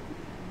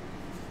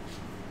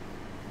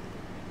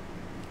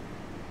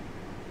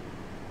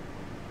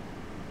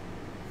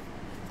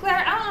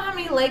 Claire, I don't know how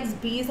many legs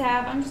bees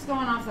have. I'm just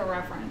going off the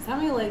reference. How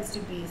many legs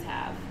do bees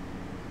have?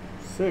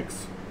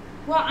 6.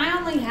 Well, I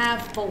only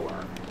have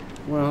 4.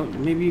 Well,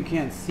 maybe you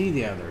can't see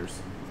the others.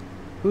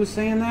 Who's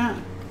saying that?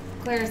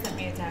 Claire sent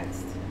me a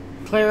text.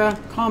 Clara,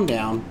 calm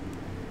down.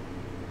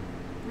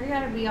 We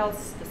gotta be all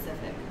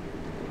specific.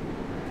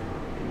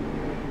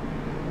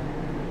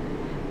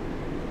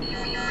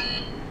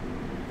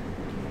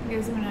 I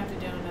guess I'm gonna have to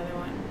do another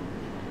one.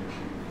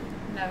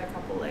 Another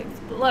couple legs.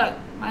 But look,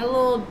 my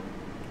little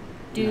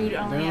dude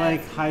only They're has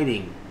like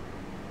hiding.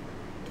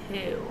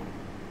 2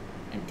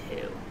 and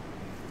 2.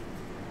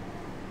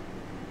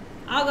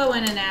 I'll go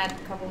in and add a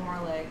couple more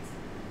legs.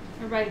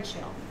 Everybody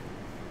chill.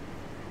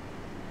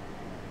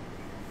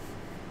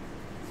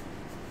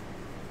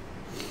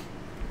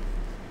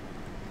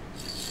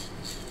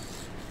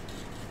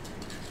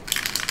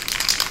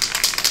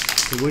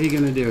 So what are you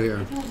gonna do here?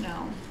 I don't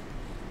know.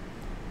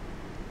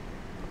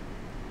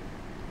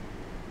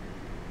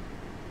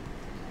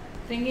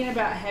 Thinking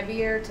about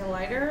heavier to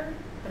lighter,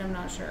 but I'm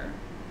not sure.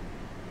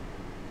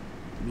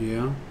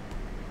 Yeah.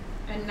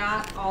 And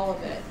not all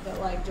of it, but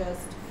like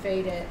just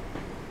fade it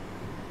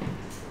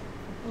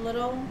a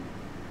little.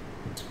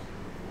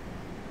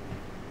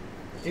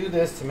 Do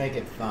this to make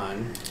it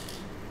fun.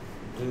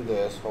 Do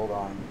this. Hold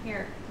on.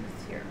 Here,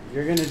 it's here.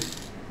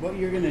 What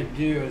you're gonna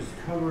do is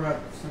cover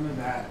up some of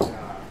that.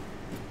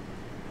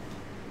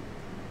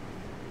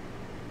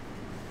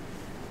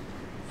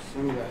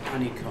 Some of that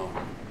honeycomb,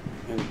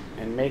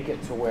 and make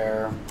it to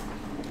where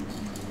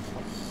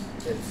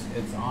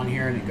it's on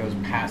here and it goes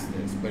past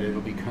this, but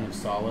it'll be kind of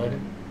solid.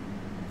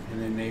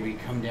 And then maybe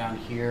come down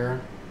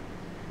here,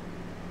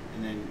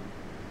 and then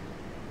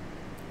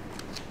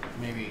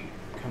maybe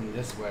come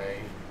this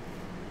way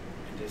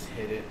and just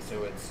hit it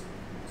so it's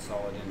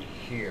solid in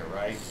here,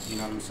 right? You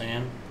know what I'm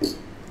saying?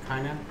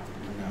 Kinda?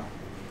 Or no?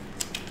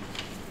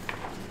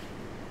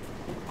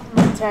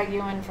 tag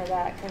you in for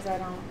that because I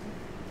don't.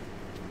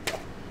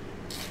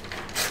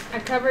 I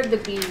covered the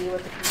bee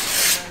with the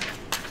piece of paper.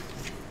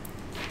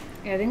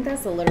 Yeah, I think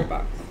that's the litter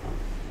box.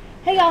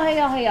 Hey y'all, hey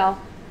y'all, hey y'all.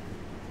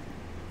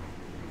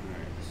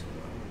 Alright, so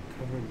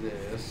I'll cover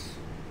this.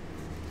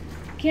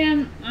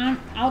 Kim,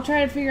 I'll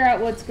try to figure out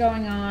what's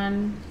going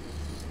on.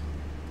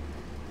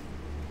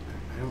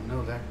 I don't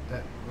know, that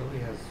really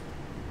has,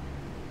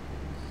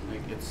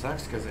 like, it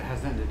sucks because it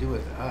has nothing to do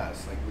with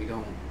us. Like, we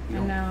don't. I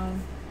know.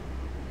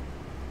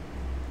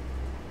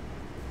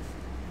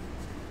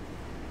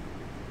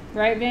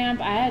 Right, Vamp?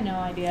 I had no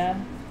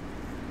idea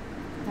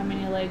how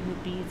many legs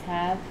bees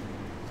have.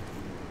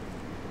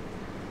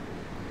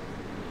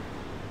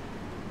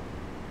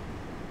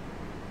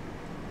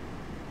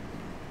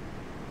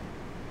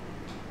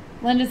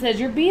 Linda says,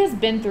 your bee has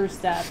been through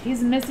stuff.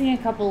 He's missing a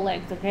couple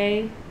legs,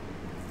 okay?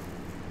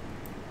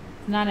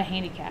 Not a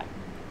handicap.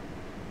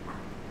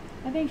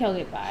 I think he'll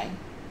get by.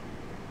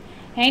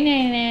 Hey,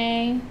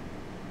 Nene.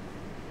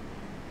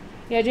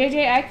 Yeah,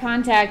 JJ, I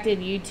contacted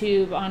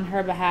YouTube on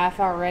her behalf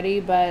already,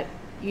 but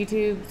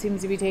YouTube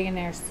seems to be taking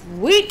their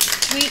sweet,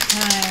 sweet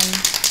time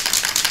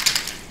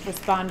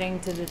responding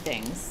to the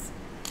things.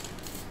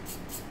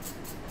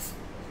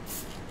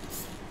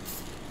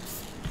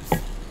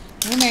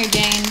 Hey, Mary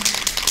Jane.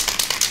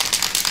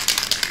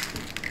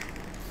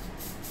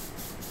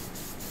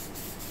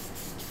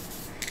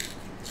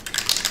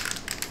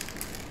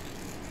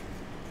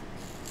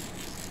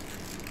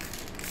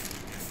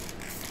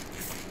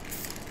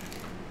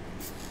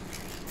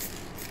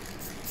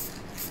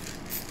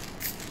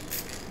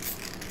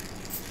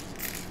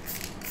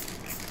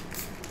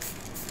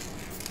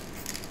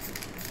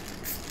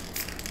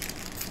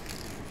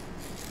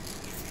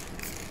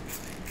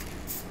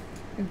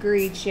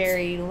 Agreed,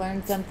 Sherry.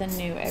 Learn something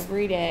new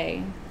every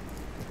day.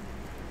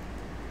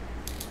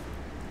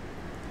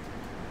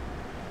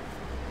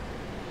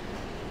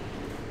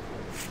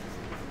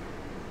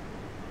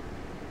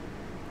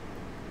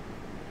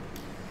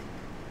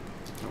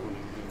 I want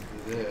to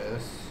move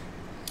this.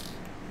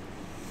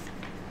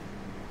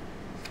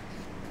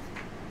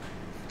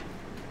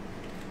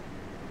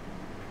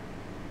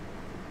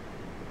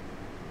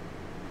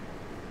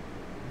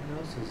 What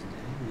else is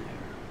down there?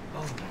 Oh,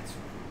 that's.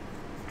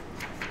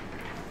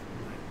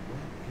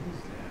 What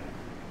is that?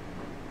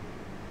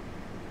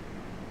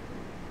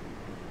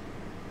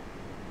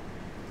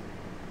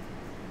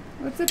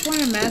 What's the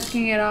point of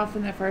masking it off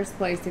in the first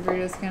place if you're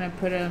just going to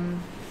put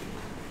them...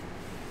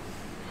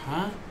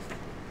 Huh?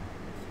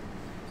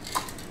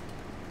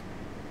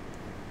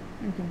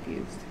 I'm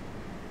confused.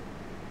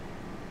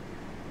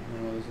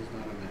 No, this is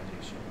not a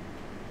magic show.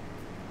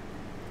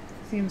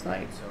 Seems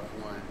like. So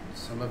I want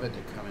some of it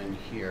to come in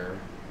here.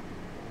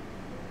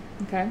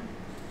 Okay.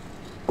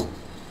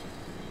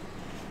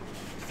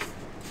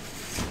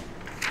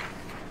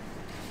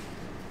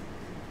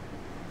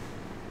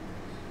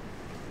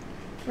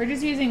 We're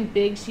just using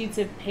big sheets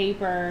of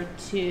paper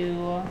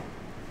to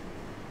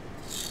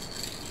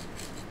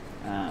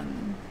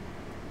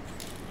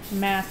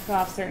mask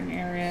off certain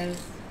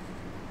areas.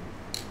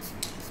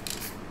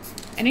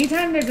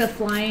 Anytime there's a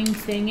flying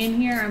thing in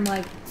here, I'm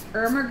like,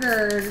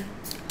 Ermagerd,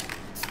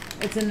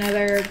 it's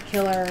another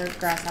killer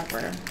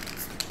grasshopper.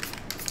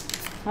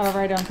 However,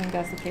 I don't think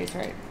that's the case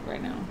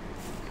right now.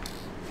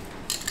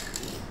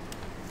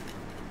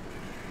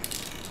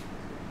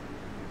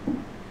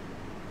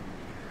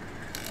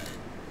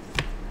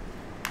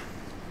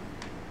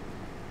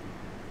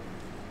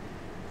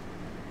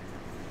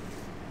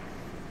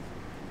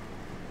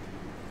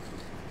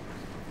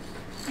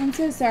 I'm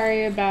so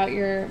sorry about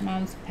your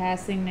mom's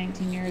passing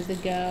 19 years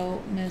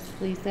ago, Miss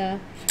Lisa.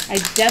 I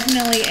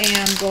definitely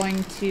am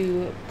going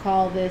to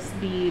call this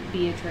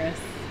Beatrice.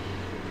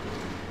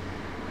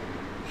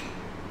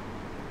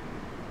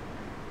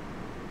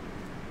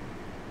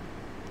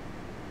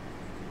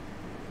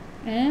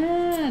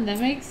 Ah, that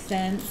makes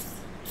sense.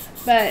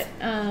 But,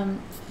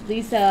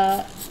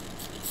 Lisa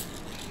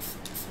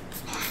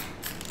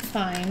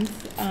finds,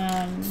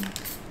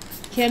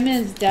 Kim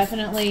is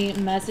definitely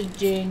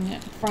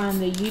messaging from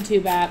the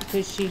YouTube app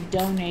because she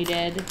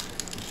donated,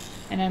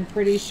 and I'm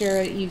pretty sure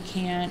that you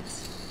can't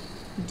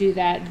do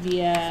that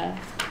via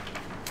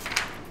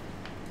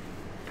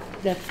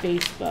the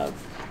Facebook.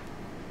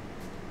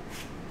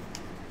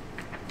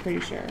 Pretty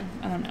sure.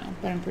 I don't know,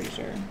 but I'm pretty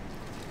sure.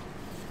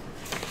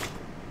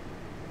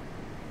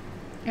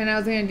 And I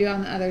was going to do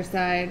on the other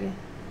side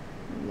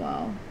as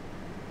well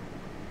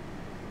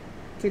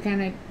to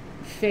kind of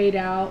fade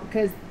out,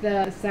 because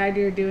the side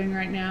you're doing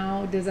right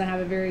now doesn't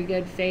have a very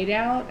good fade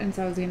out, and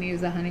so I was going to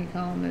use the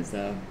honeycomb as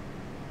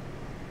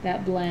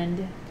that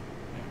blend.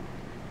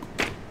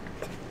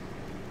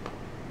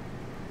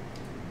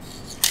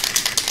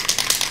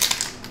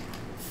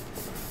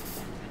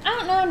 I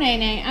don't know,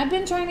 Nene. I've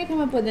been trying to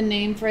come up with a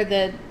name for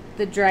the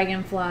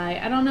dragonfly.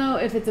 I don't know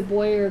if it's a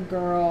boy or a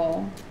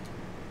girl,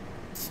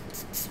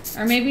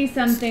 or maybe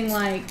something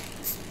like,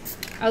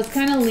 I was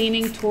kind of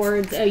leaning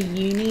towards a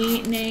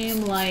uni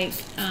name like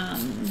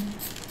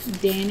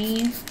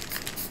Danny.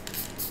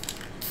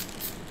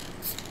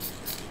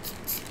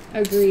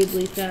 Agreed,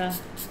 Lisa.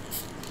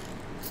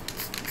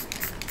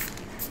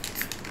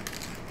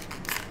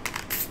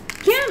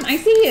 Kim, I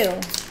see you.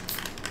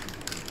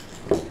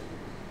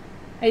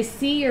 I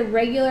see your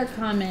regular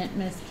comment,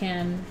 Miss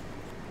Kim.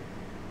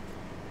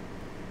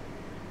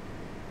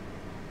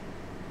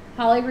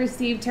 Holly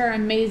received her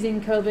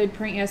amazing COVID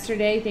print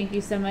yesterday. Thank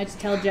you so much.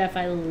 Tell Jeff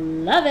I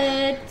love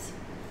it.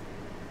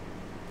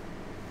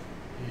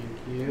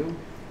 Thank you.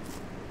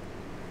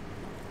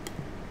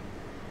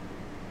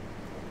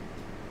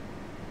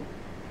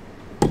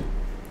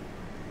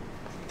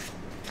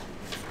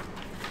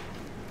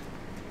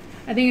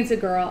 I think it's a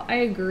girl. I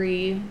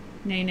agree.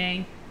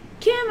 Nay.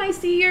 Kim, I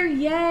see your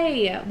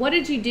yay. What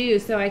did you do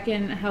so I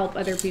can help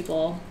other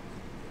people?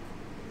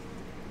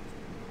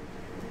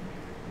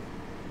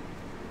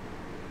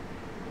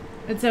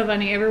 It's so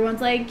funny. Everyone's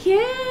like,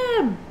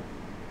 Kim.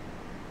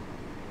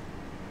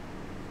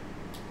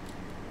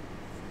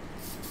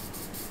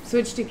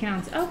 Switched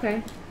accounts.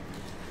 Okay.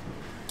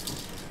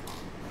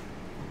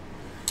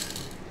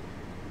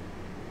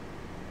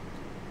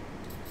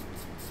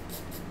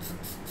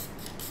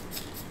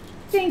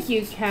 Thank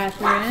you,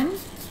 Catherine.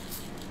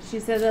 She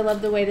says, I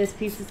love the way this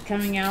piece is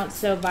coming out.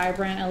 So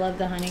vibrant. I love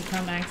the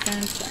honeycomb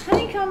accents.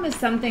 Honeycomb is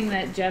something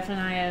that Jeff and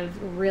I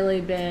have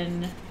really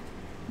been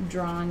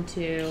drawn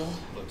to.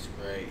 Looks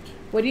great.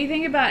 What do you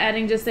think about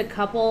adding just a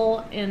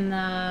couple in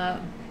the...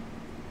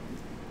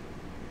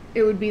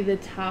 It would be the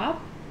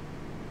top?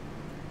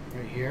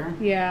 Right here?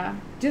 Yeah.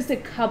 Just a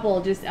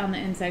couple just on the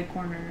inside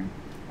corner.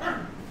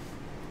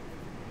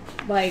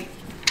 Like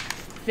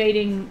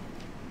fading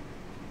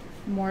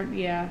more,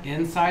 yeah.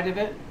 Inside of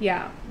it?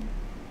 Yeah.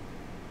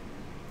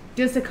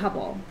 Just a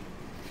couple.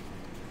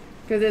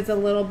 Because it's a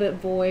little bit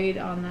void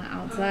on the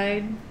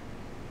outside.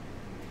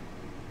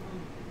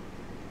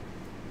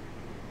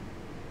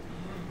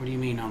 What do you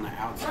mean on the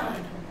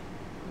outside?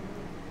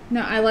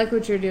 No, I like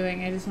what you're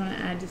doing. I just want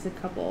to add just a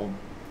couple.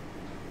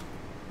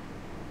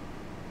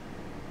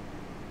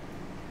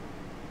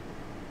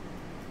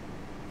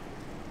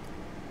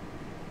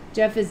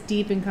 Jeff is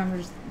deep in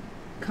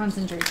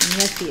concentration.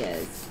 Yes, he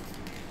is.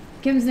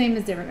 Kim's name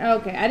is different. Oh,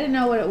 okay, I didn't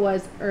know what it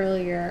was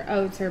earlier.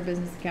 Oh, it's her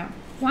business account.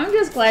 Well, I'm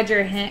just glad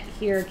you're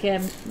here,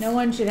 Kim. No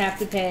one should have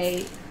to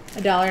pay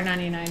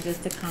 $1.99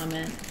 just to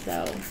comment.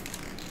 So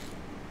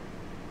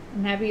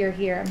I'm happy you're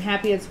here. I'm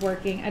happy it's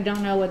working. I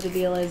don't know what the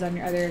deal is on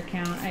your other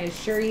account. I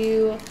assure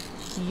you,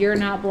 you're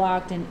not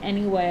blocked in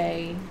any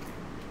way.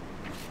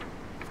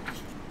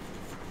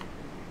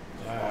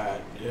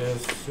 That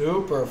is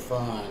super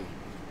fun.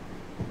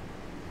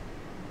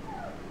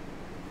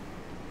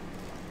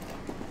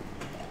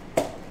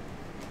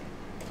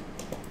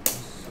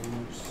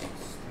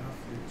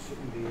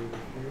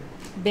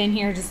 Been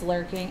here just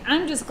lurking.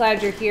 I'm just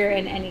glad you're here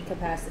in any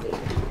capacity.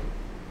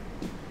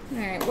 All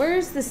right,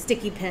 where's the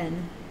sticky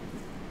pen?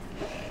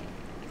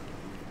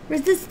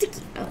 Where's the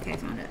sticky? Okay, I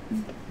found it.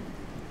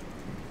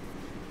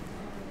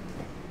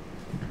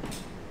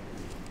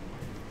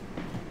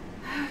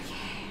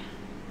 Okay.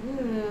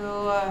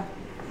 Ooh,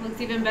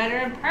 looks even better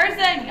in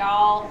person,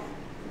 y'all.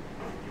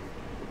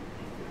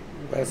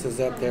 Wes is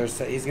up there,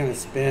 so he's gonna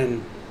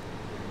spin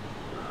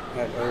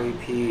at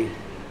OEP.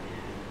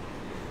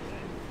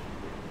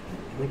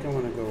 I think I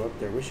want to go up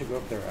there. We should go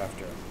up there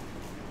after.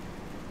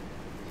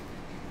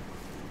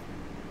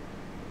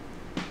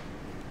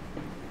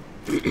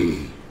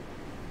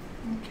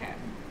 Okay.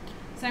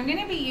 So I'm going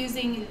to be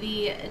using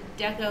the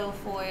Deco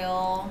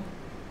Foil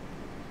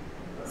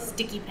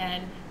sticky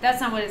pen.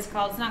 That's not what it's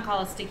called. It's not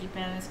called a sticky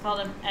pen. It's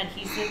called an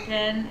adhesive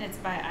pen. It's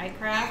by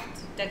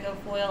iCraft. Deco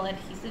Foil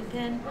adhesive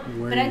pen.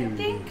 But I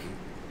think...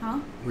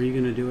 Huh? Where are you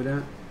going to do it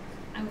at?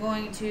 I'm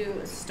going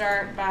to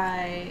start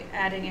by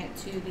adding it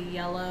to the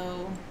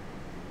yellow...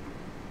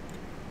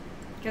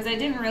 Because I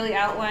didn't really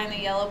outline the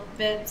yellow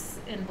bits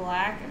in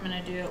black. I'm going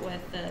to do it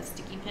with the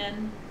sticky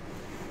pen.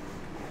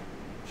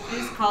 I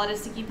just call it a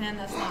sticky pen.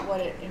 That's not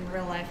what it in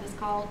real life is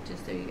called,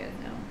 just so you guys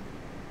know.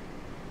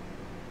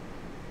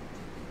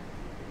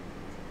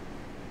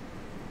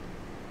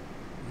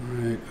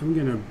 Alright, I'm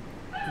gonna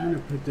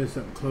put this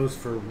up close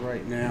for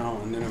right now,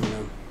 and then I'm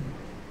gonna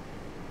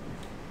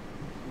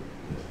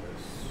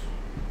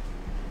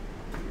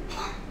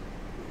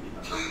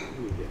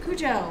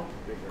Cujo,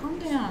 calm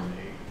down.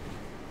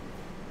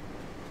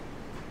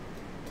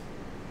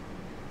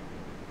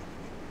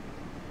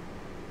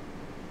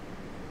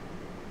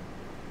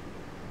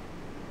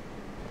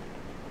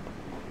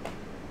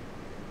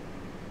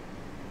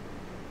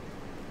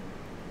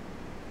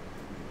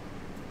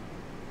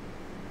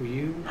 Will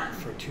you,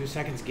 for 2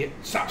 seconds,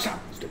 stop,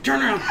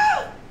 turn around.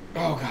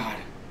 Oh God,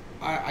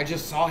 I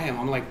just saw him.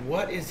 I'm like,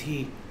 what is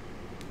he?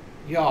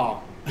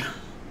 Y'all,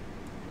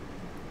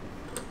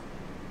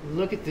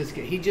 look at this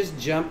guy. He just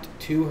jumped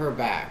to her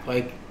back.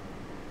 Like,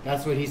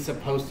 that's what he's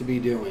supposed to be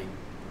doing.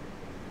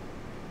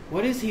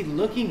 What is he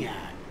looking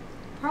at?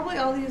 Probably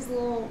all these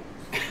little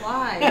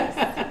flies.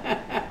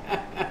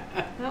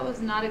 That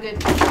was not a good...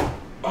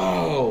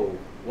 Oh,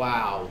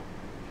 wow.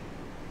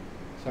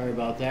 Sorry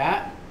about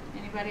that.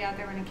 Anybody out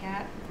there want a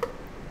cat?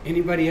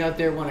 Anybody out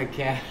there want a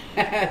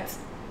cat?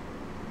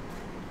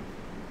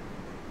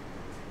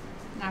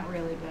 Not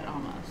really, but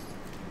almost.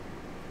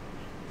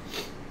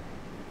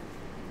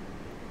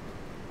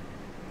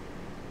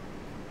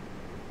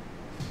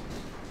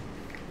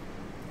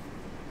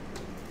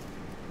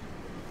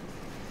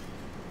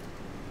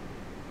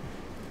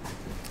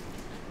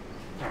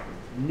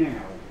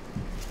 Now.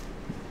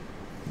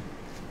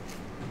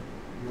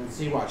 Let's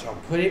see, watch.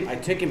 I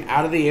took him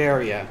out of the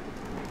area.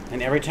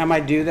 And every time I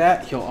do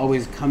that, he'll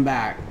always come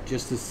back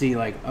just to see,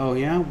 like, oh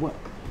yeah, what?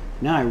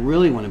 Now I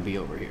really want to be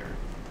over here.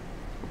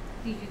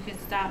 You could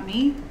stop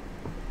me?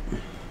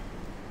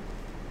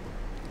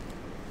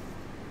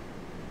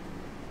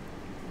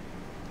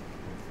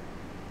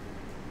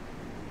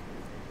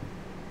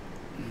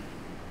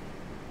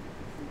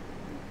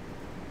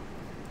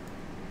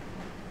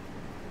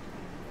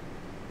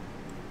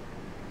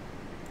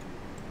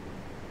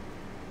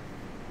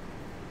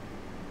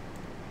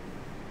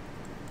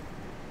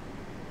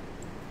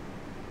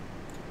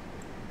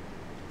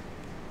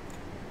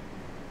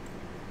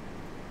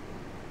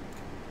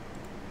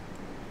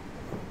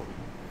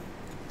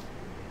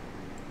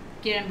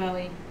 Get him,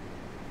 Bowie.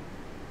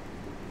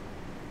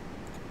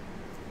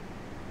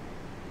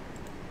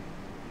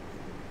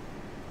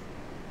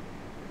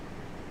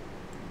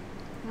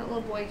 That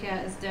little boy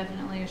cat is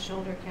definitely a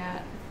shoulder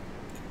cat.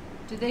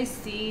 Did they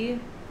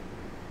see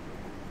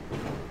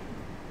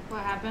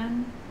what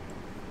happened?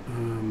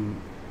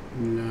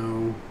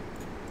 No.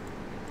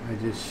 I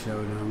just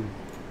showed him.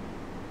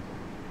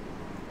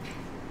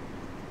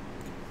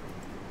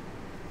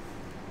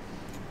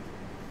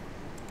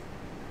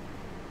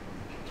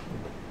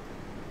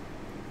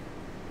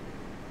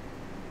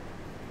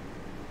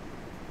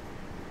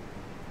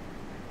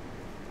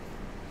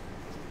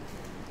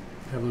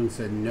 Evelyn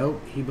said,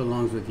 nope, he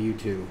belongs with you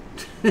two.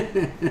 I'm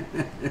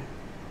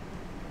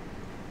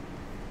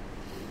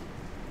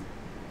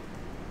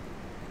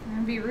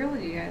gonna be real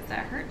with you guys,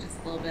 that hurt just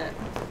a little bit.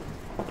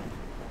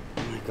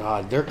 Oh my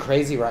God, they're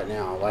crazy right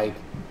now. Like,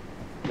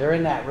 they're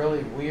in that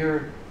really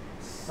weird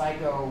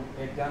psycho,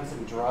 they've done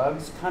some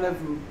drugs, kind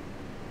of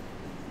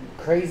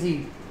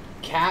crazy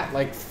cat,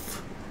 like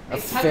They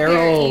a tuck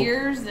feral. their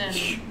ears and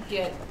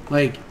get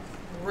Like,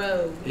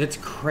 rogue. it's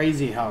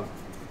crazy how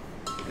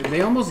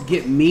they almost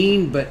get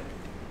mean, but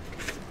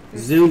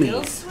Still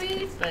zoomy.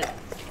 sweet, but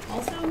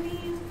also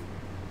mean.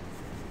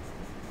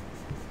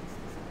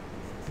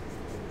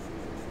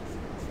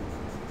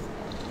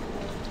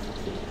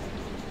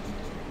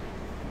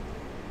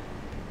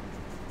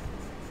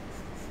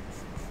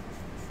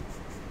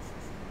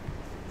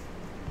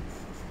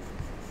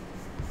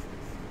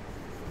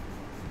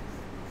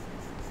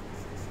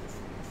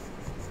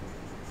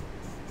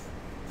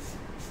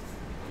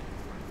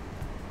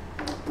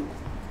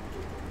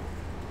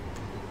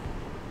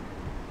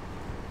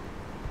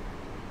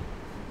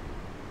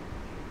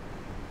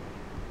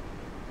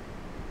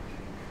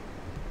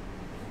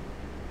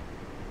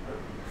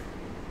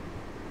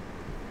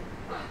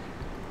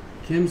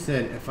 Kim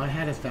said, if I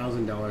had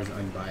 $1,000,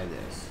 I'd buy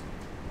this.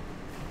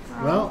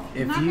 Well,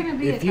 If not gonna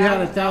be you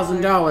had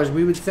 $1,000. $1,000,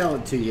 we would sell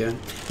it to you.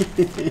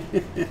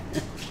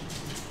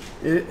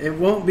 it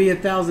won't be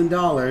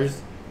 $1,000,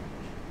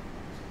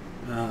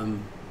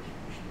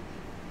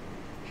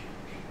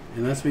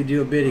 unless we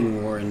do a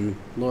bidding war and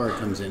Laura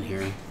comes in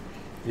here.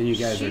 Then you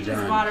guys She are just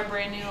done. bought a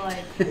brand new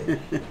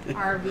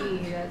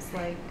RV that's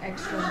like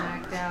extra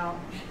macked out.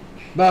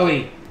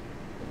 Bowie.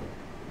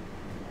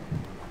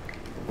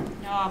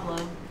 No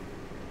hablo.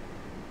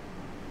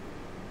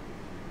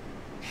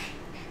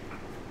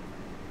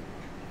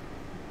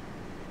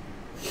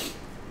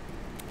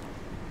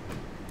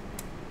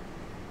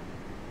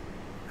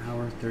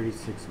 Hour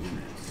 36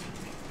 minutes.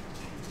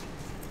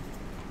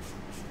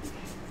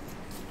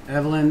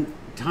 Evelyn,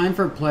 time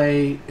for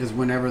play is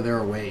whenever they're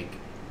awake.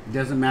 It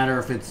doesn't matter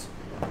if it's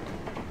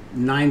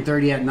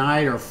 9:30 at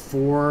night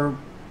or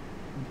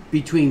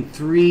between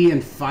 3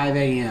 and 5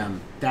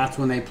 a.m. That's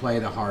when they play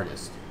the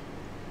hardest.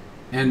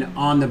 And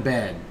on the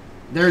bed.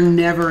 They're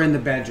never in the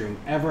bedroom.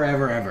 Ever,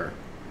 ever, ever.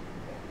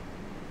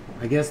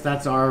 I guess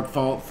that's our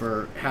fault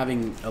for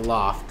having a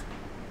loft.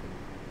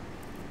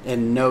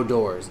 And no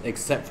doors,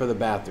 except for the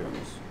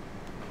bathrooms.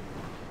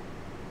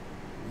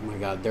 Oh my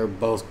God, they're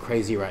both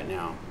crazy right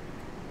now.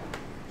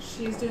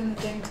 She's doing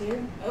the thing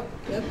too. Oh,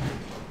 yep.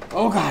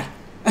 Oh God.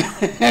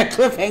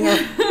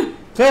 Cliffhanger.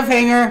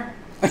 Cliffhanger.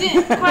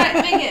 Didn't quite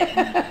make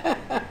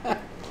it.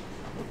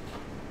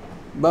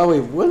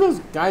 Bowie, what are those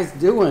guys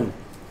doing?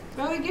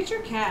 Bowie, get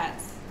your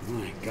cats. Oh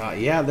my God,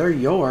 yeah, they're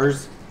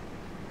yours.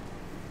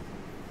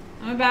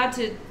 I'm about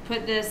to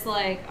put this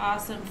like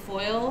awesome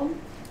foil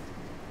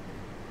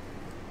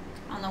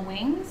on the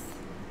wings.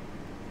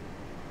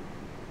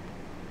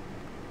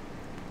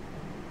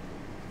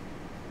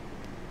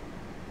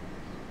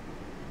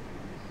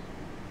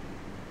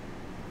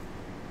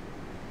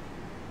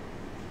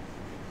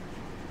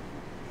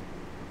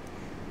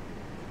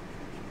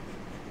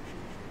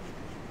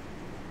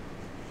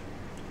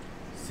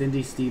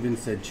 Cindy Stevens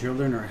said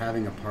children are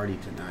having a party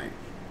tonight.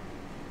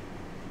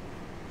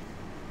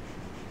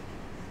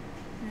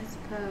 I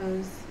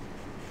suppose.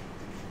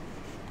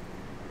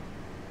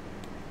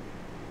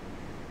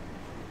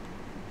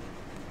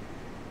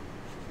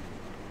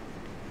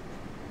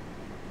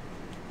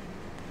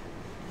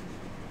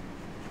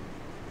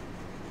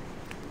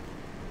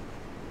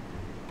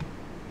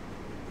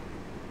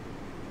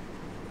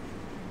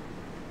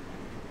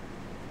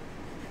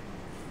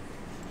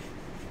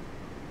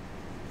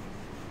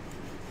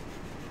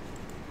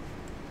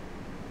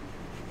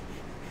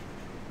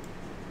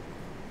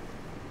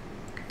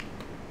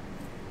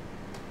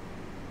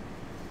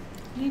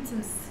 Need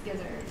some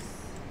scissors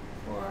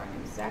for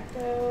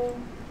X-Acto.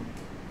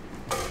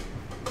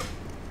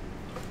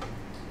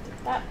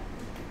 That.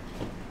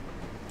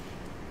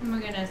 Oh my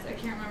goodness, I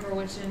can't remember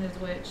which end is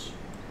which.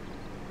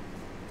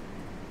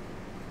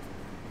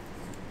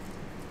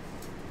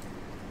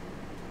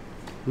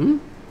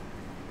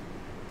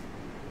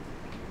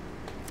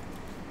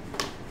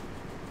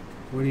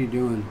 What are you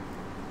doing?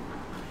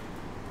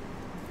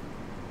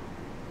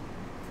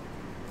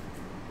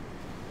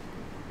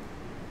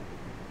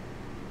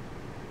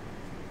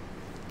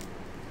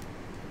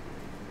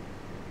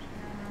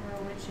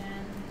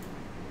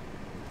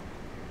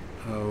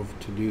 Oh,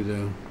 to do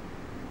the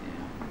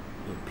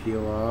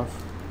peel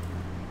off.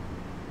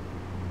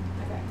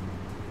 Okay.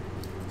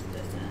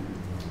 This end.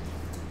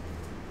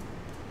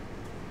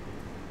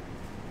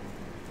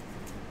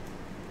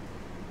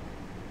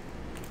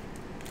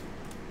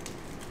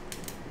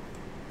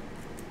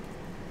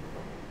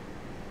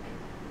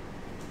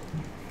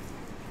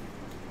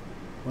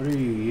 What are you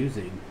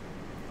using?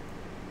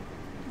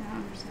 I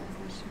don't understand the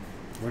question.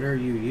 What are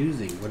you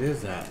using? What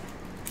is that?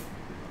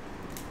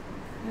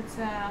 It's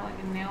like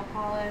a nail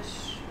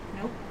polish.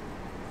 Nope.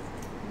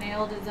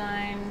 Nail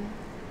design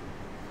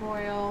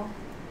foil.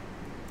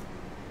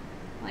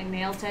 Like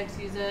nail techs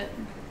use it.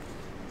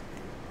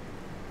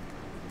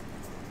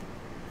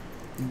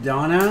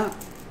 Donna,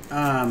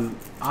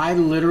 I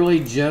literally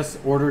just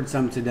ordered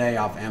some today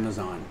off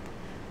Amazon.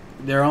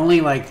 They're only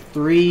like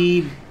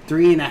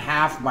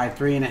 3.5 by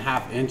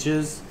 3.5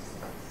 inches,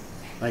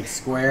 like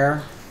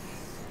square.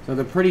 So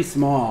they're pretty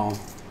small.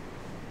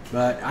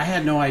 But I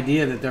had no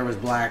idea that there was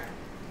black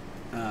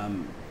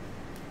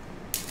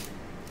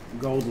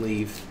gold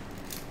leaf.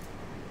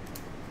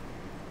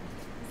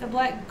 Is it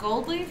black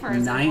gold leaf or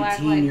is it black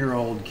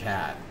 19-year-old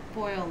cat.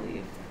 foil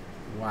leaf?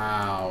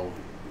 Wow.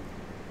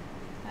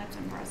 That's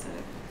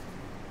impressive.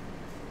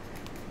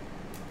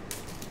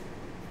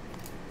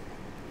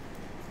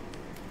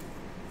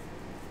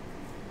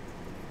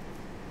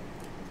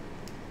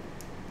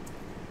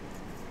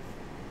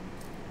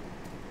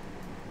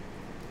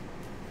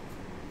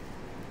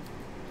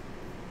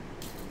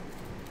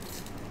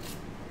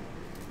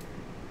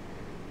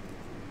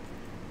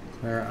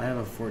 Claire, I have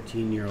a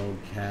 14-year-old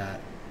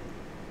cat.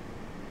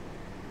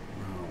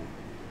 Wow.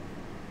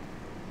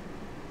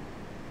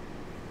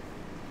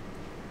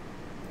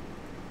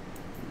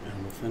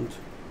 Elephant.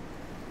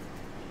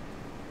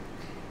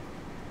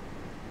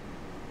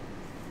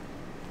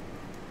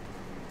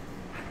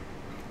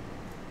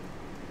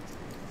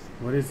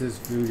 What is this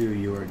voodoo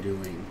you are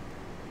doing?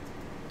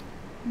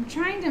 I'm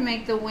trying to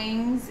make the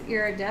wings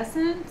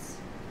iridescent.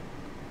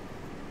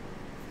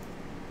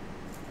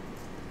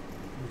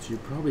 Which you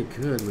probably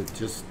could with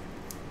just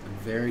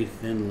a very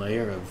thin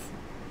layer of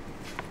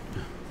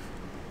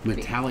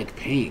metallic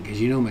paint,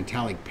 because you know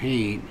metallic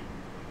paint.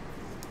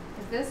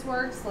 If this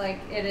works like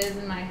it is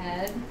in my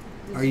head,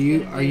 Are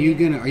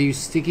you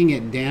sticking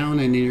it down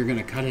and then you're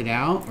gonna cut it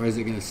out, or is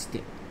it gonna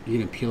you're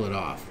gonna peel it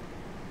off?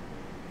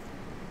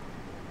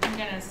 I'm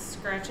gonna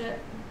scratch it.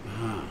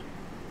 Ah.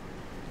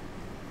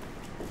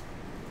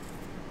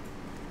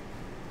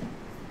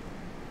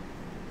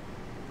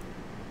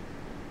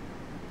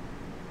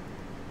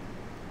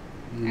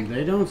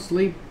 They don't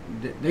sleep.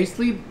 They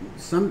sleep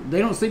some. They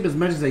don't sleep as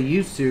much as they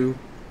used to.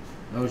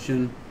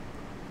 Ocean.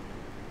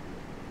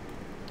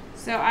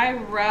 So I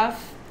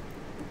rough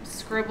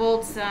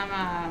scribbled some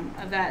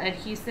of that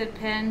adhesive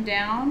pen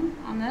down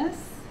on this.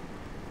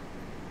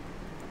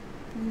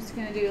 I'm just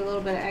gonna do a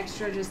little bit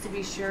extra just to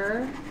be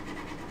sure.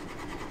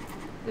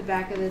 The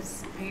back of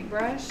this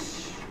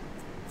paintbrush.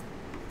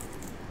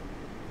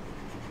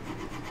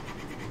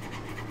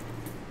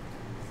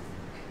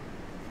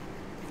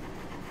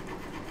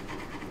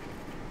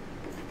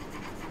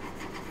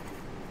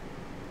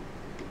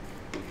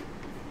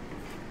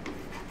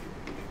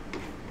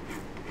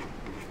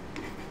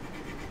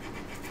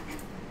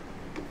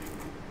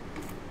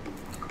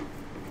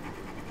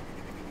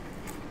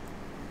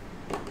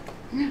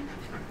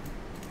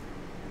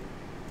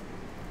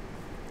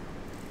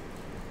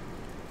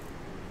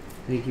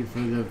 Thank you for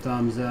the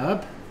thumbs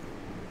up.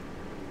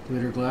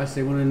 Glitter glass.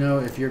 They want to know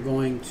if you're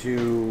going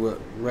to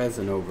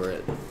resin over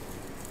it.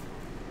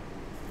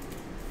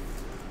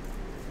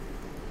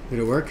 Did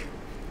it work?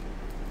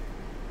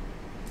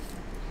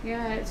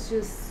 Yeah, it's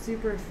just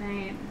super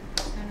faint.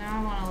 So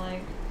now I want to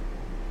like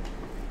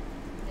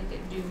make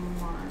it do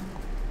more.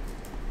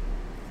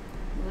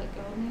 Let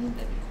go of me.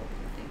 That'd be cool.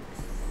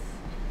 Thanks.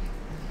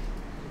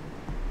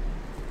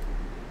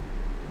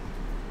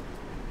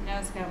 Now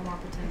it's got more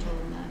potential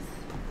than this.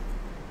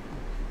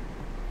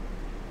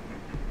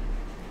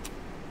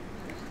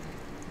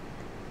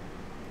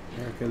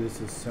 Erica, this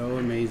is so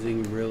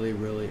amazing. Really,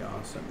 really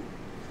awesome.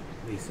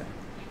 Lisa.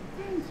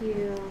 Thank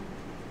you.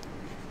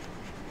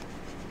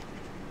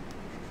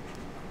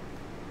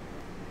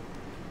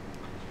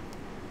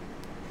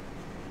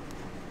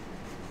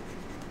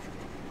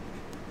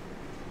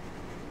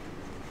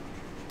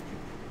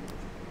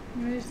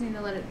 We just need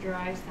to let it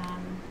dry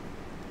some.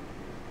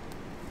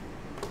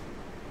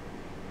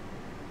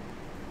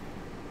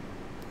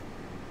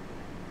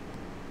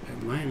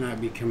 It might not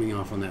be coming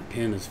off on that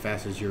pen as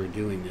fast as you were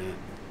doing that.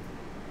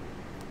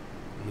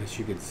 Unless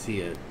you could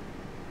see it.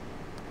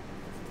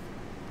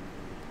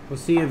 We'll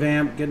see you,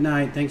 Vamp. Good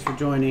night. Thanks for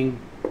joining.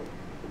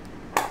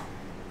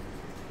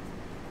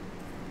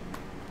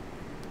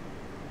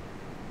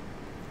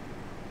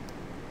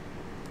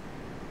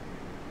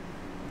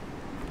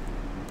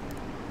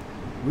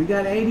 We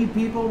got 80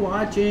 people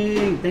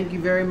watching. Thank you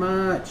very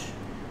much.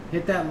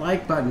 Hit that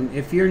like button.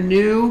 If you're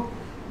new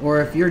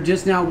or if you're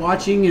just now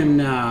watching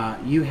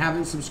and you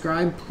haven't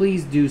subscribed,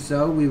 please do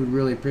so. We would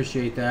really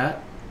appreciate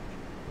that.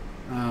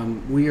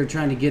 We are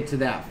trying to get to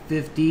that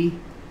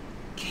 50K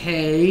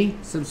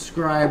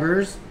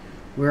subscribers.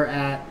 We're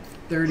at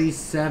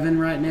 37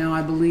 right now,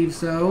 I believe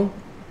so,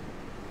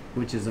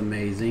 which is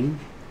amazing.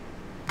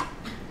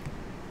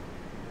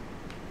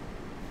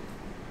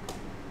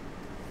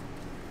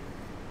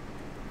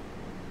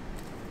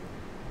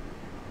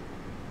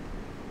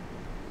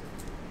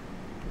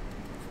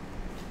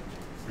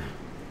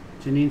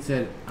 Janine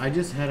said, I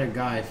just had a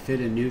guy fit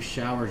a new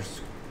shower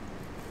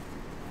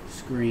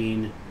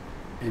screen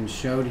and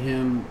showed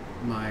him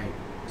my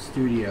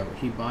studio.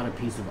 He bought a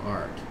piece of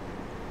art.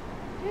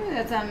 Dude,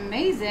 that's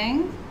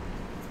amazing.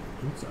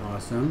 That's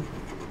awesome.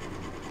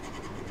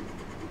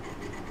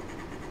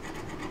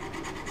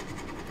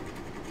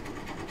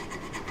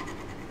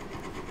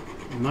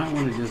 You might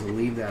want to just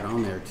leave that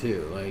on there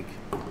too. Like,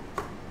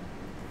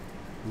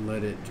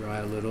 let it dry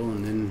a little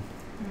and then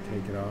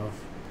take it off.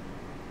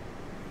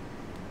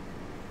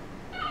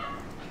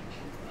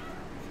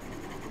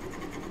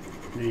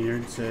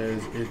 Maynard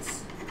says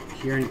it's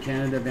here in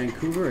Canada,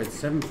 Vancouver. It's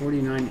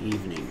 7:49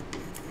 evening.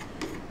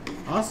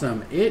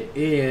 Awesome. It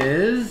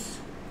is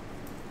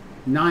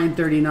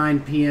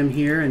 9:39 p.m.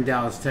 here in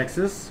Dallas,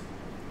 Texas.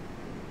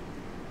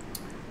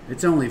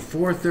 It's only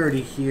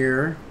 4:30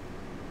 here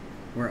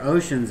where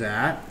Ocean's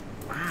at.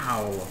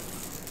 Wow.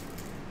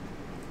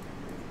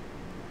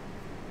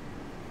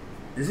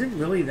 Is it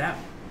really that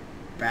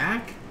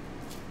back?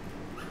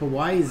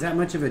 Hawaii is that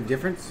much of a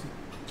difference?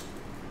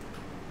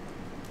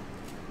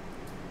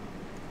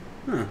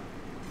 Huh.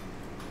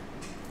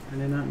 I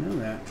did not know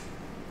that.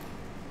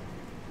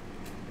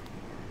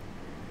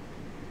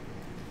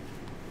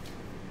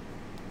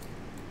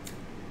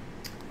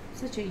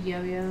 Such a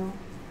yo-yo.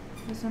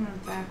 This one was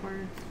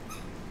backwards.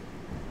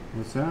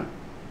 What's that?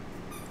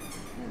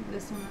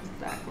 This one was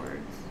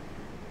backwards.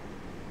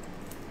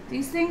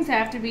 These things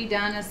have to be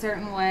done a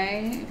certain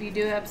way. If you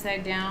do it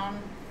upside down,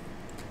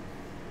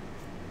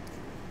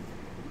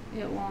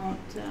 it won't,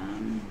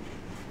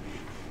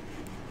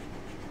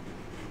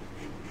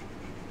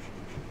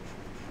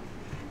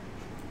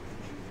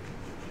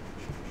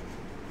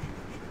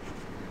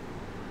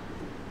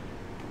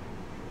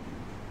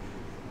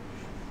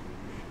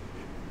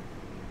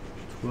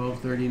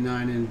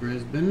 12:39 in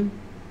Brisbane.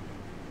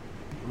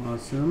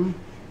 Awesome.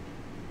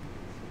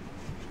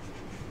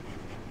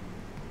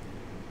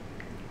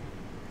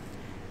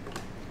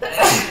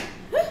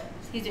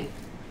 Excuse me.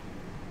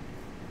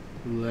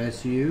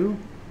 Bless you.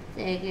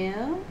 Thank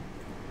you.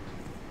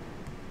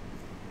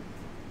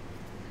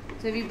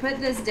 So if you put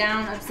this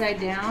down upside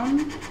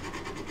down,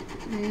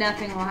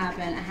 nothing will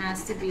happen. It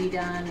has to be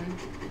done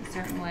a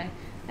certain way.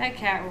 That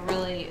cat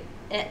really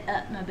ate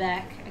up my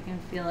back. I can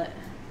feel it.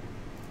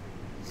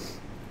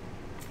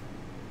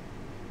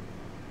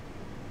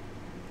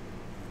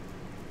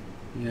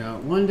 Yeah,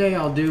 one day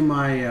I'll do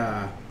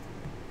my,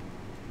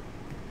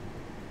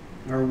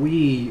 or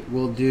we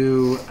will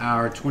do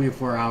our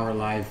 24-hour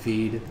live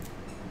feed.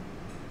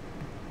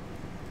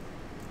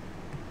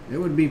 It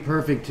would be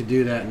perfect to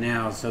do that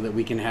now so that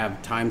we can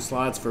have time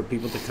slots for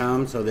people to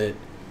come so that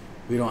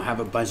we don't have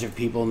a bunch of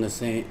people in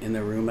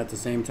the room at the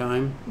same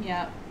time.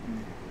 Yep.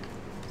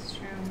 It's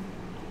true.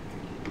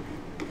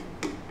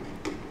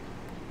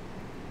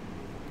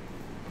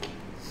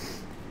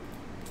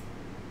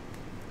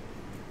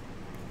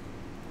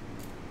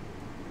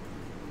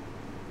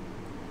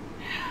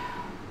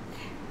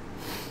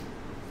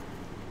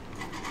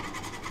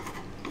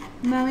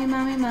 Mommy,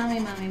 mommy, mommy,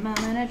 mommy,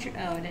 mama, and a tree.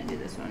 Oh, I didn't do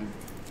this one.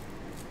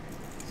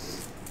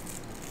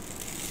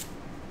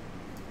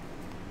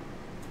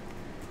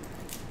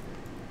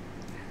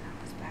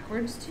 That was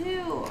backwards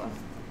too.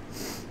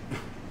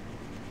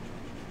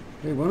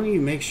 Hey, why don't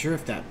you make sure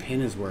if that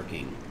pin is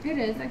working? It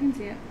is. I can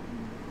see it.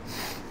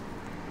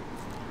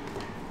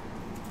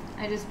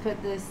 I just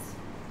put this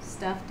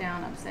stuff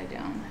down upside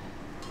down.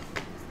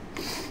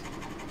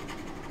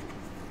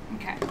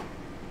 Okay.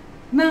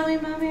 Mommy,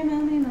 mommy,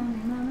 mommy, mommy,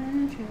 mommy,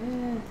 and a tree.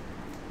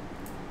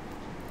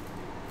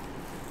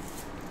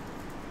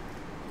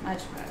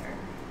 Much better.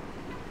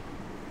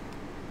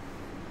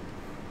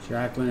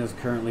 Jacqueline is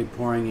currently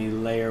pouring a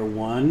layer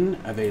 1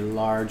 of a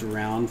large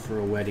round for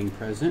a wedding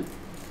present.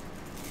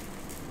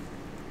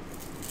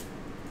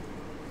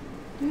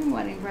 Doing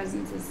wedding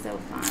presents is so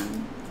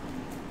fun.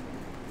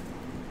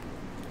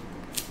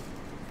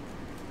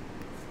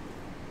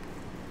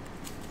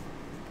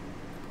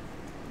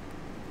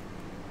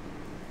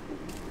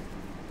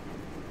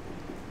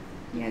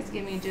 You guys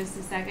give me just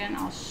a second.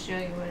 I'll show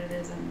you what it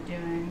is I'm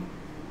doing.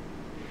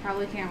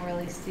 Probably can't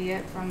really see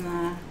it from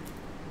the...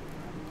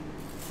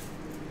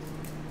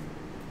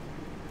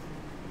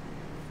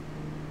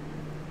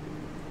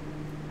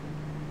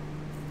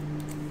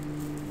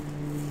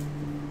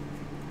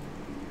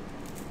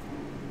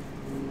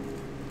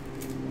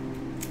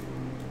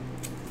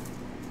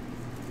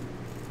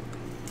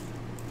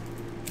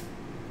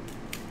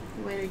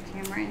 the way the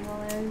camera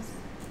angle is.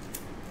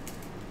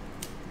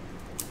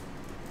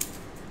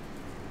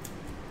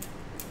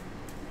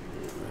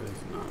 That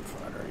is not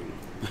flattering.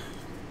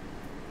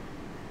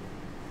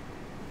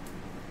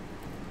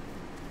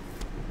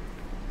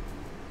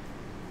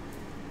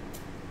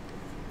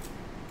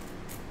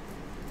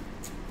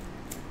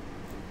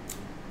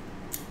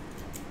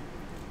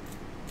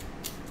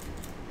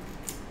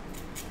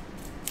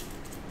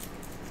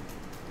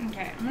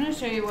 Okay, I'm going to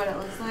show you what it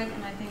looks like,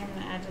 and I think I'm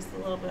going to add just a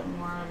little bit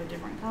more of a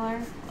different color.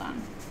 Hold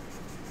on.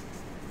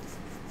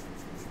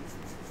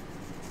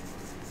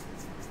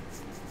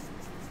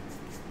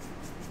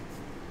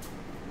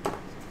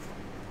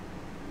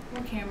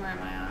 What camera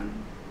am I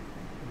on?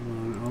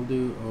 I'll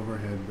do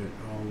overhead, but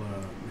I'll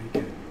make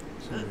it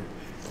so that you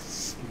can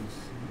see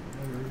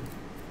better.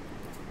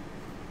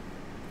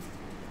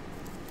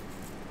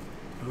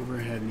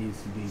 Overhead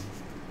needs to be...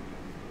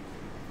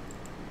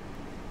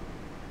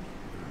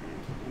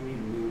 Let me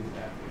move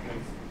that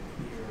because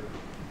here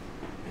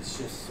it's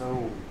just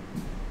so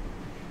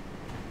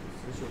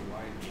such a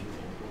wide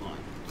angle. Hold on,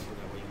 so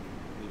that way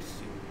we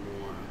see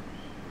more.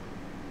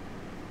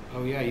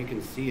 Oh yeah, you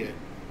can see it.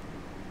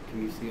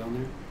 Can you see on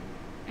there?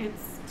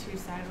 It's too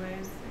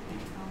sideways. I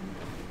can't tell.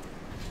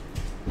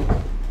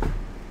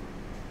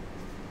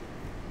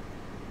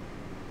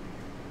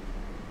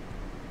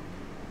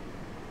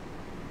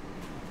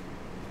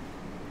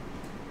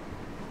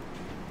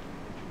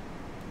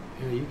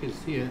 Yeah, you can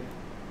see it.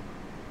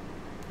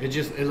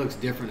 It looks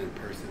different in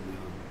person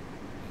though.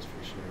 That's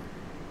for sure.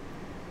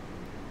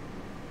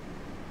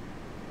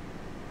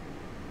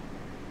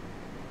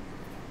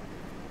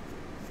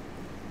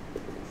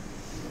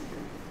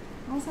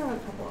 I also have a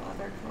couple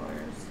other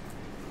colors.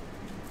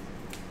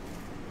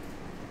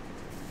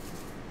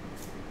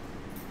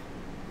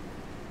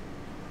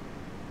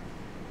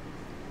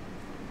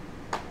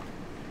 I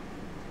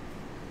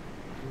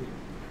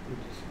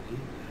would just leave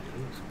that. It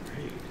looks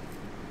great.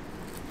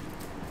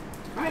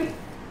 Hi.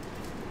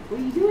 What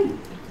are you doing?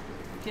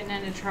 Getting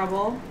into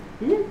trouble.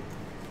 What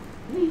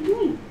are you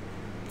doing?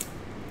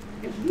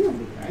 It's you over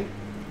there, right?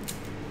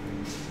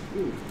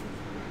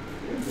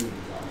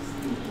 Everybody's all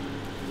stinky.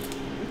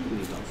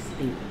 Everybody's all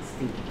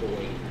stinky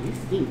boy. You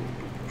stink.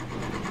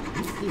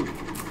 You stink.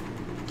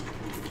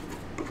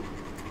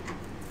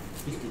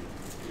 You stink.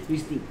 You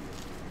stink.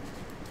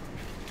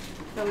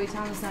 But we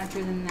tell him it's not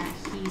true, then that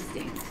he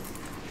stinks.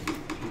 You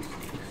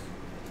stink.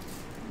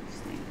 You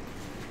stink.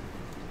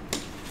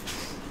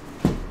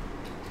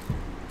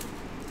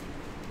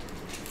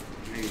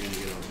 Now you're gonna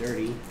get all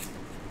dirty.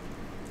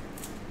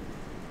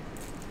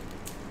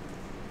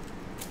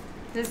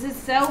 This is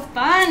so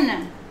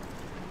fun!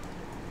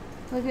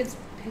 Look, it's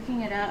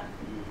picking it up.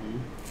 Mm-hmm.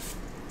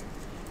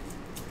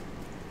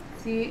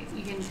 See,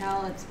 you can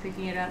tell it's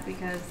picking it up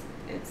because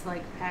it's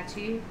like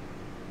patchy.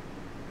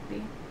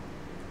 See?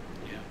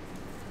 Yeah.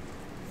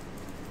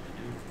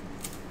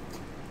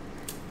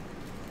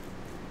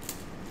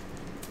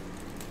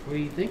 What do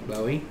you think,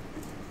 Bowie?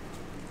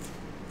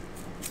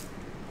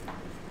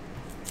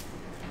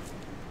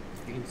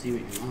 You can see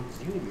what your mom's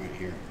doing right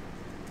here.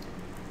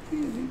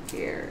 Who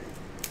cares?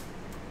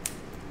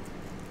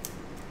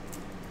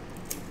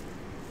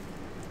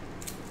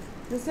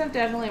 This stuff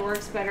definitely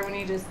works better when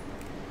you just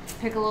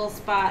pick a little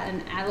spot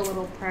and add a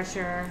little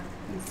pressure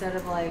instead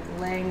of like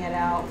laying it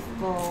out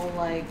full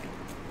like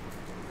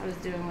I was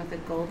doing with the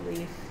gold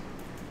leaf.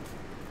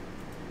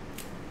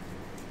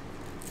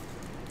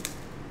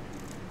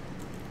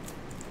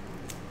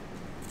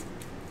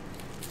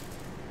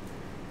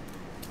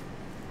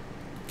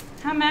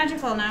 How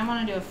magical. Now I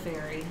want to do a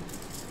fairy.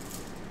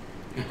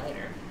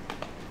 Later.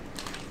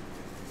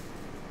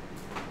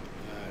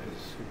 That is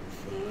super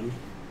fun.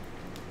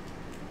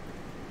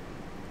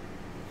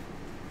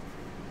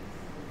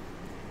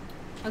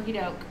 Okie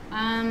doke.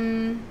 I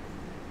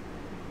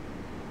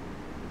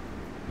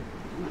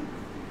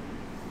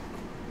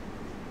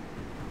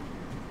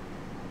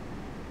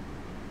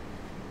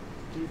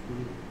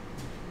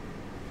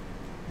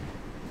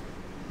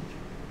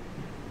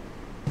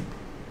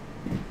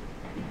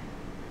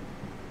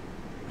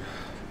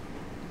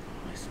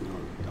smell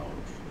the dog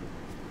food.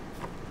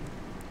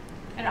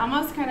 It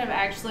almost kind of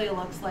actually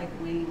looks like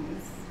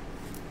wings.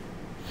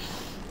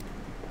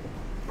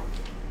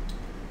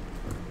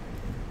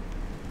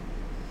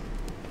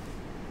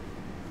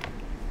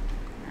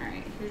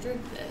 Alright, here's your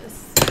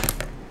this.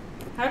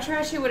 How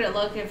trashy would it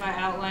look if I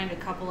outlined a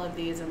couple of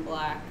these in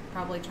black?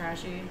 Probably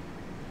trashy.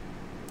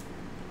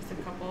 Just a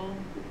couple.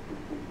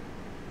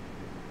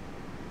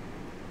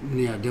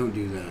 Yeah, don't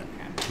do that.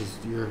 Okay. Because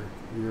your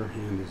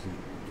hand isn't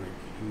like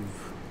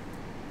you've.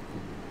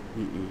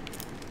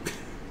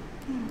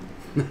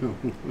 No.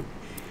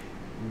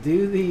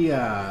 Do the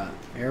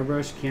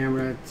airbrush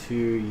camera to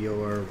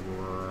your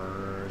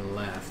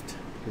left,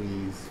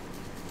 please.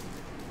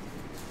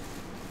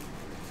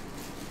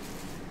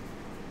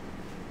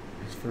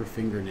 It's for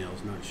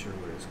fingernails, not sure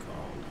what it's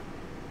called.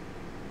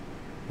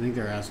 I think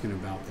they're asking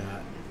about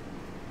that.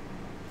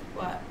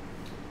 What?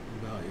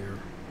 About your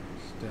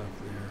stuff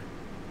there.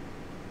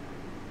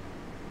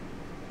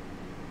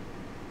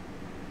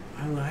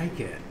 I like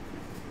it.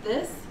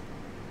 This?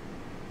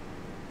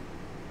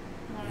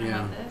 I don't know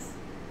about this.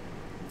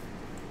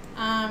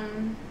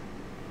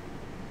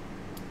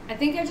 I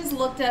think I just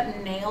looked up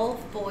nail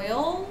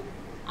foil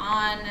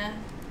on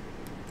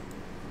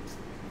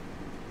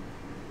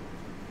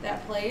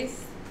that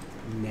place.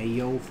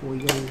 Nail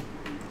foil?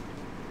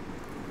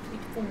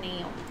 Beautiful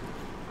nail.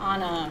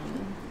 On,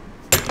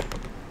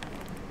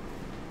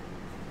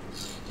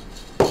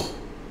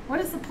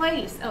 what is the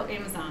place? Oh,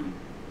 Amazon.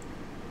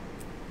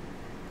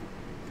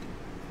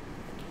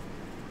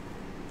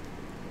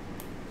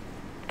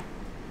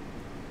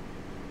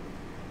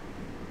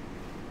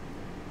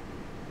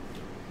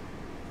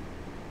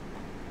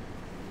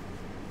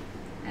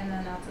 And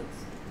then that's what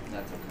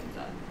comes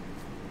up.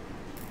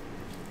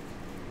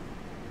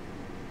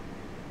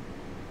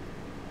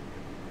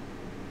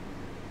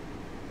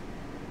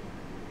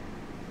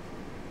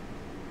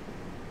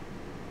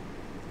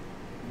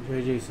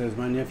 JJ says,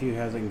 my nephew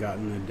hasn't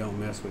gotten the Don't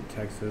Mess with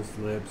Texas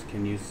lips.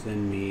 Can you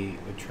send me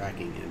the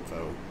tracking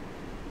info?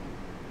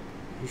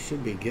 He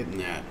should be getting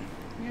that.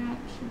 Yeah, it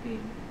should be.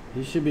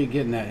 He should be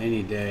getting that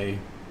any day.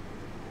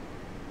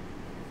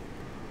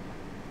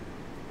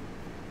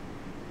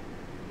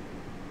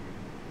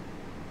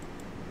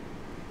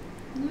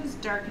 I'm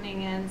just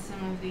darkening in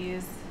some of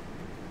these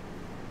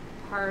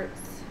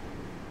parts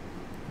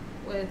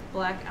with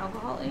black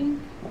alcohol ink.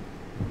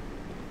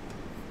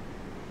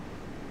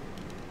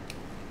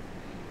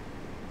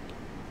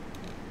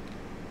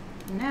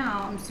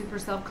 Now I'm super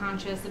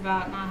self-conscious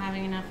about not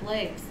having enough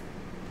legs.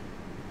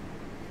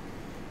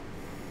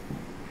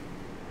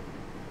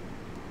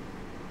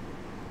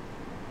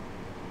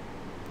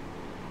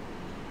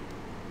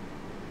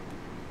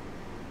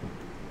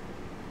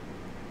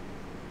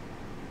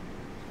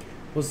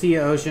 We'll see you,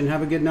 Ocean.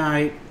 Have a good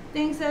night.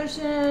 Thanks,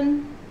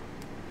 Ocean.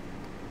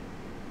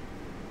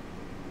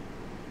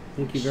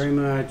 Thank you very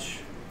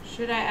much.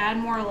 Should I add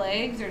more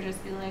legs or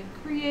just be like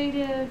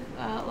creative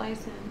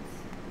license?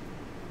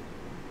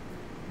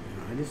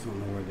 I just don't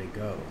know where they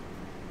go.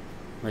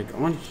 Like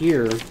on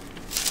here,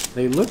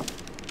 they look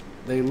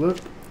a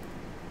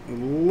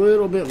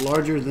little bit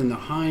larger than the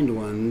hind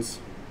ones.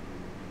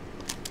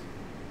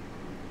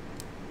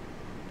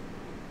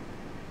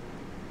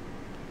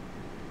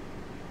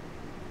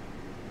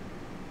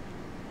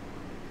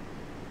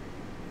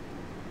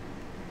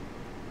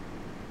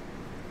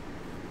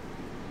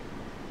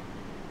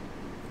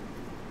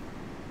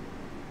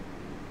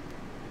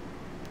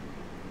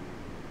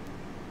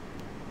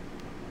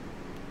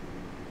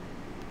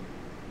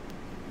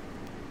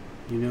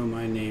 You know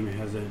my name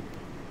hasn't.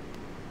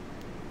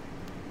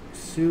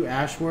 Sue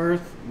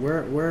Ashworth,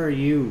 where are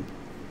you?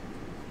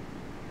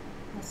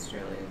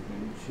 Australia.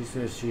 She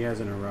says she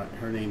hasn't arrived.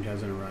 Her name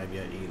hasn't arrived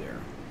yet either.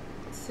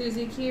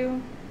 Susie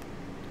Q.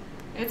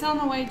 It's on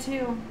the way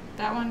too.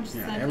 That one just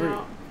sent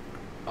out.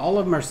 All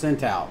of them are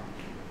sent out.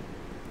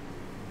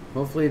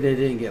 Hopefully they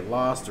didn't get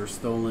lost or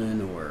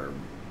stolen or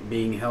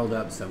being held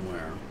up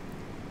somewhere.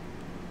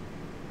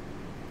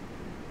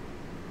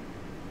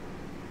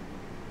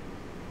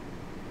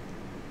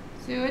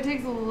 So it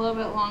takes a little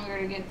bit longer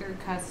to get through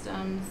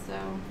customs, so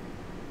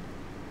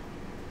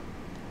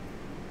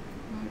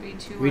won't be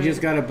too. We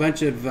just got a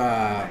bunch of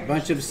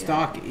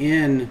stock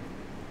in.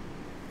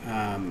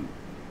 How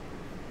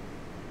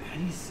do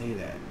you say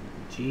that?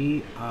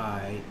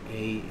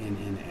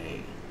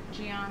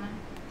 Gianna.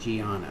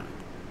 Gianna.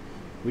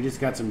 We just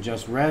got some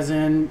just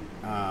resin.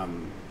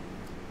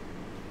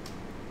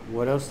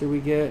 What else did we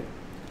get?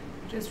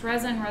 Just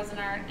resin, resin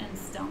art, and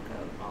stone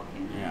coat all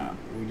came in. Yeah,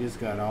 we just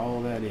got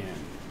all that in.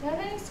 Do you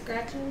have any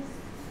scratches?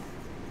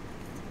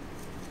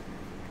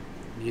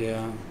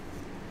 Yeah.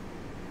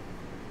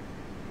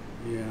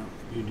 Yeah,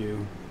 you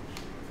do.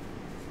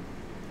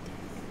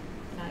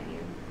 Not you.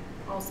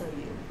 Also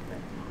you, but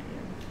not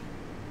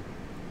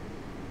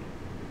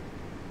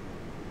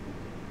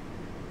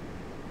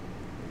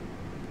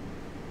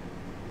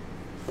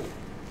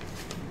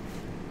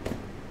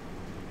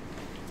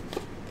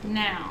you.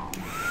 Now,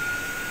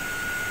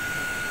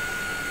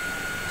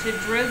 to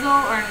drizzle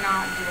or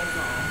not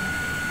drizzle?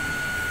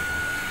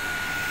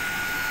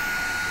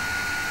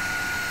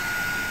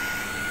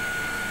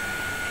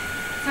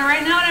 So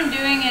right now what I'm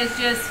doing is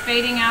just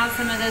fading out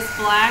some of this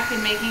black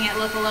and making it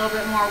look a little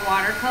bit more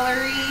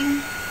watercolory.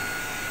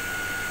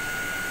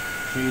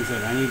 Shane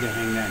said, I need to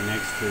hang that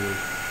next to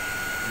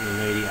the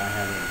lady I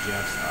have at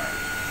Jeff's art.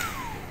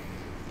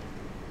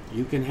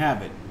 You can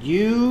have it.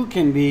 You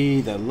can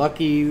be the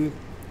lucky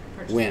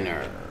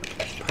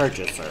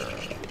purchaser.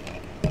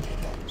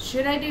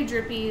 Should I do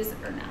drippies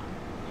or no?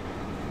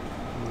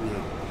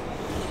 No.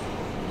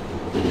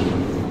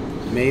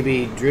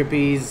 Maybe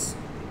drippies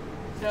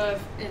So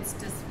if it's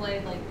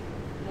displayed like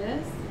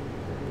this,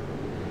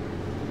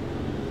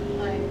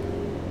 like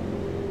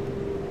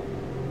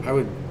I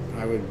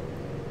would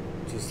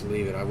just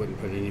leave it. I wouldn't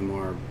put any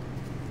more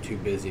too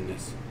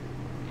busyness.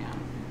 yeah.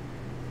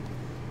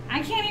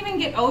 I can't even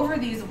get over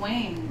these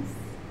wings.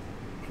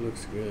 It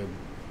looks good.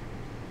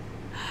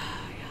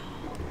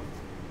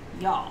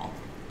 Y'all.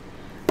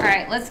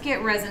 Alright, let's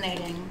get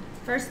resonating.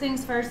 First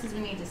things first is we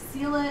need to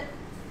seal it.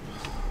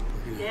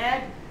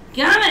 Dad,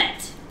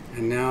 gummit!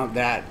 And now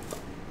that,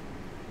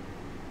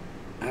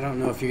 I don't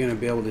know if you're going to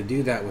be able to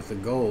do that with the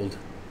gold.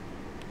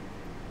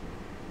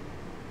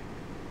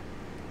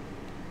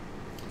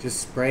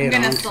 Just spray it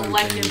on something.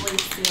 I'm going to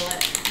selectively seal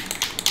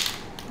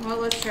it. Well,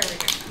 let's try it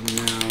again.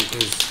 No,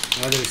 because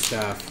other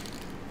stuff,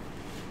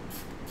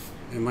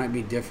 it might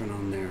be different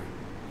on there.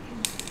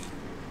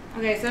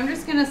 Okay, so I'm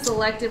just going to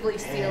selectively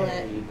seal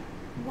it.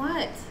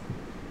 What?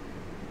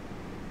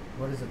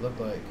 What does it look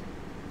like?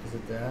 Is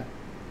it that?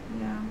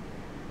 Yeah.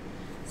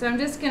 So I'm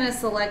just going to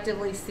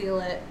selectively seal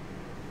it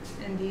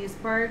in these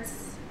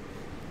parts.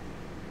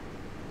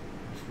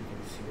 You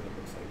can see what it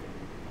looks like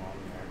on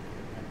there.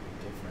 It might be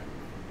different.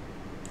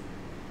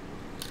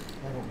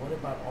 Yeah, but what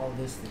about all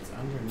this that's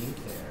underneath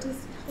there?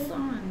 Just hold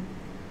on.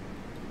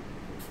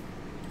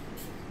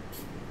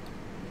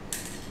 It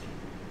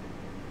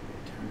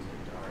turns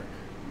it dark.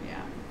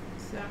 Yeah.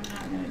 So I'm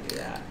not going to do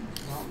that.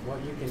 Well, what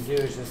you can do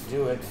is just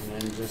do it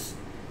and then just...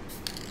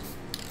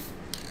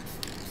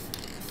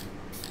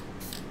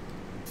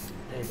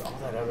 Babe, all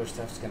that other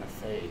stuff's going to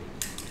fade.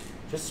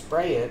 Just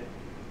spray it,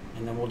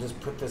 and then we'll just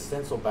put the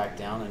stencil back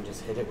down and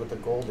just hit it with the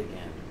gold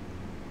again.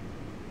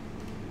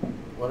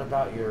 What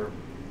about your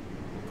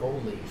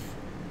gold leaf?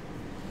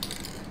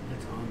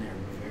 It's on there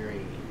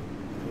very...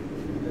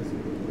 It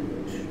doesn't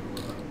really show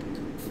up.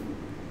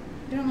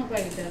 It don't look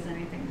like it does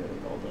anything to the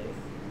gold leaf.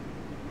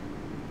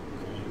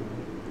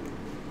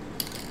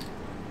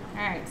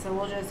 Alright, so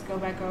we'll just go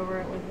back over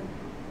it with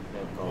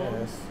the gold.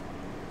 Yes.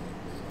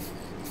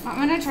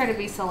 I'm going to try to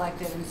be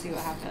selective and see what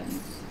happens.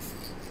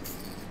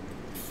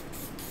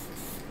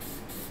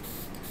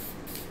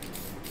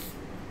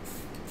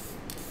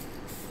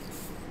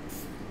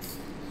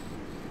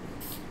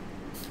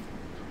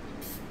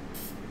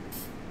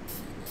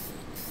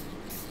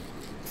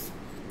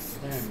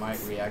 Then it might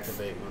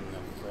reactivate when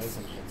the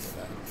resin hits it,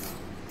 I don't know.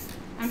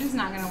 I'm just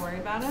not going to worry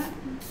about it.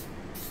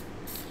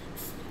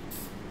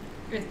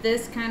 If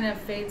this kind of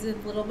fades a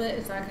little bit,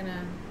 it's not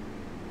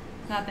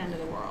the end of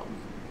the world.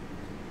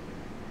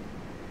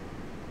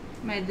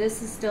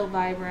 This is still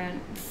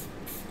vibrant.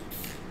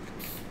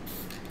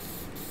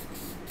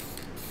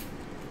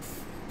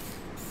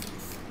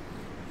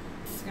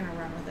 Just gonna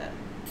run with it.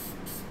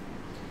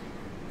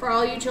 For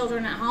all you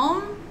children at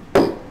home,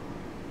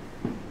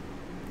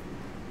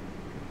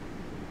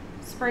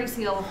 spray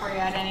seal before you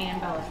add any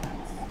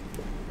embellishments.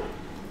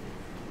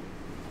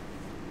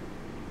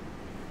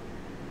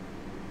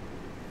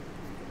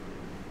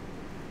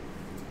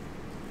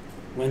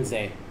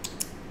 Wednesday.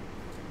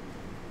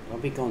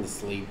 Don't be going to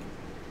sleep.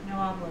 No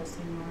oblos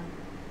anymore.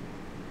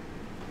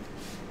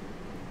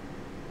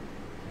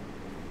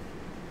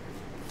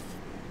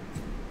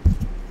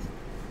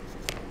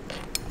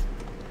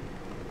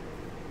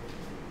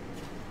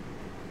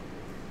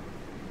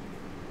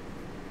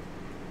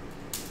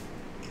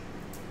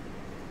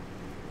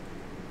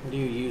 What are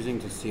you using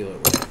to seal it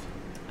with?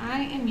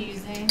 I am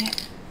using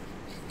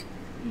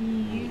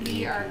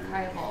UV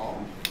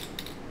Archival.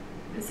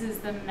 This is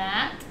the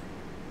matte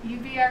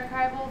UV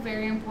Archival.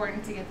 Very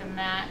important to get the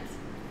matte.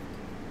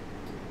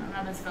 I don't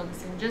know if it's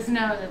focusing. Just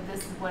know that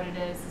this is what it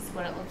is. This is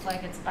what it looks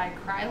like. It's by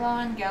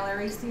Krylon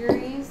Gallery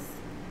Series.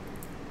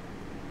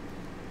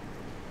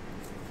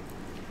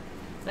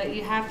 But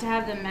you have to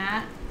have the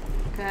matte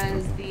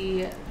because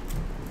the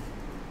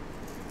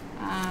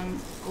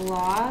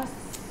gloss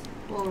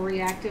will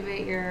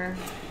reactivate your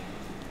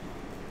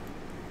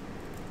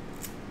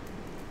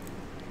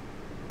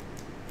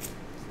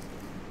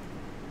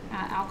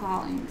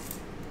alcohol inks.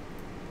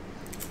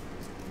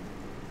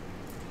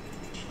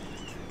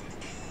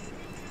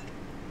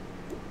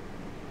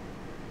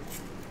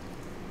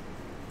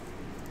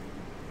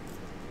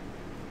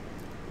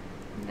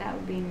 That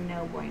would be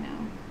no bueno.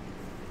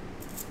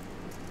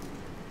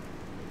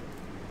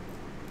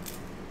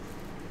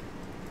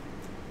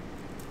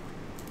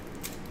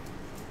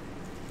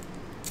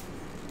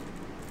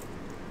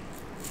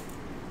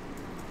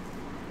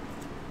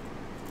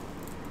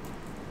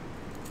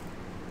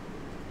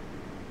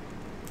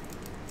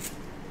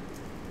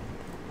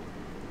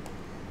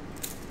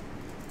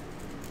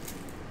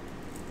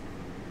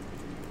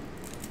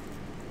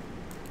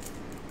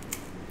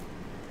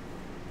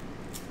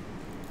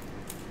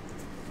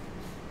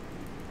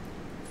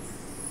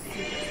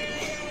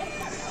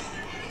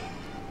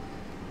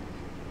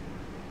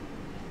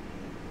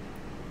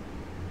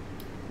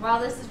 While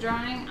this is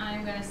drying,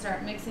 I'm going to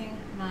start mixing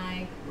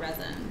my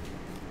resin.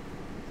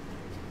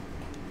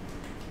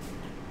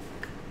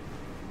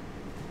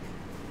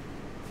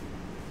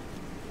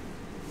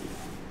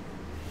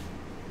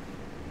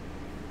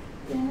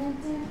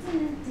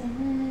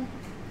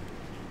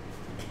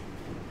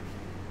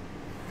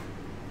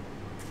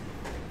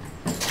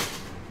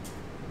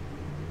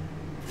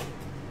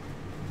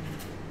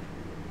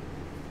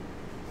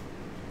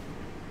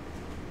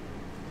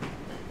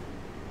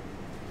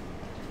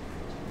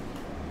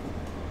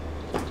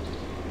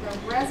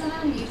 resin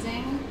I'm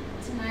using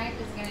tonight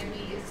is going to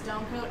be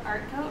Stone Coat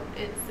Art Coat.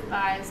 It's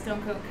by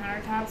Stone Coat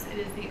Countertops. It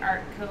is the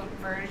Art Coat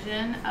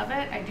version of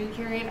it. I do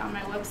carry it on my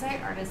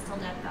website,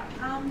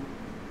 artistilldeath.com.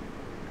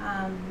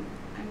 And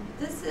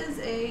this is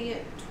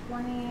a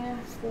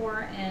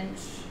 24-inch.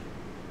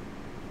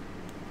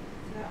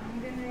 So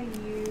I'm going to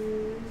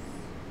use...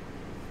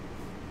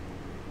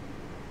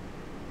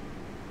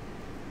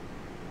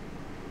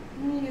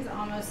 I'm going to use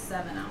almost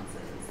 7 ounces.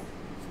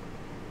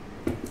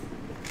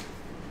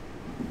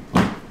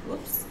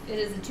 Whoops. It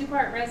is a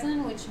 2-part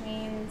resin, which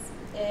means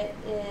it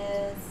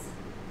is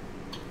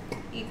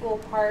equal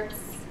parts,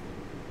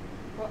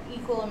 well,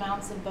 equal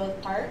amounts of both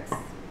parts.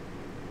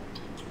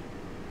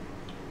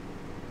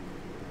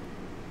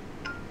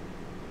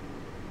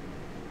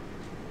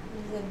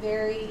 This is a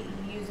very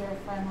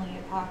user-friendly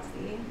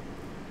epoxy.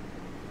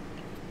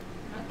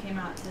 It came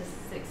out to 6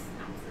 ounces,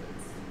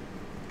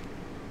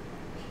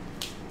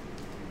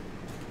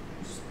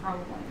 which is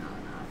probably not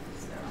enough.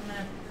 So I'm going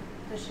to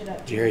push it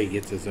up. Jerry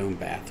gets his own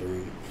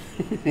bathroom.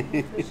 Push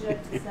it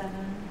up to 7.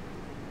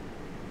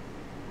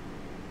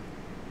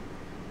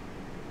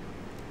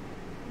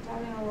 You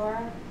talking to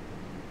Laura?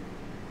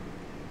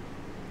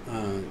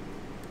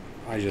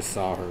 I just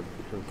saw her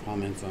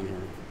comments on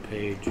her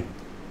page.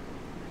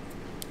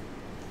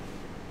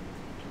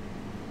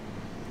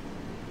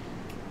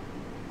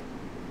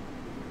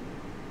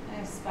 I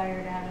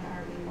aspire to have an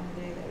RV one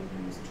day that we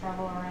can just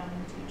travel around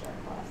and teach our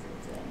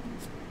classes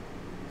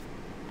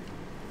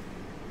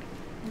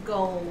in.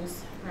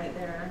 Goals right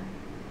there.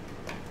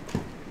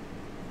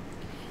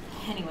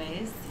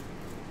 Anyways,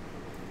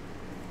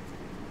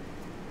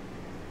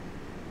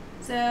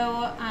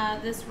 so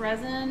this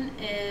resin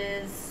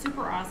is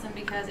super awesome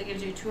because it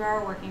gives you a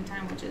 2-hour working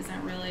time, which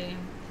isn't really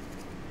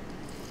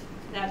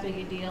that big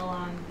a deal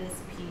on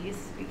this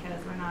piece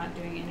because we're not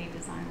doing any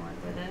design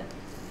work with it.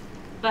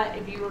 But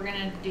if you were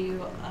going to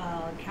do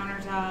a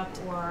countertop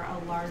or a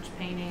large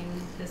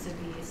painting, this would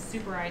be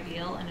super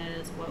ideal, and it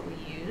is what we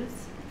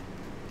use.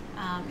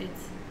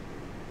 It's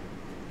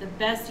the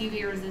best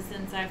UV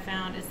resistance I've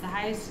found. It's the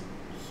highest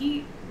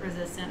heat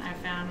resistant I've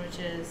found, which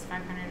is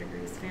 500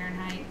 degrees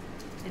Fahrenheit.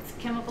 It's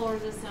chemical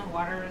resistant,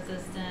 water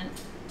resistant,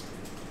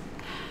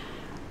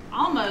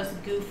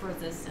 almost goof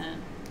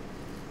resistant,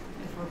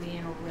 if we're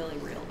being really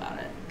real about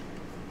it.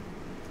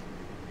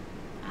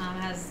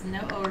 It has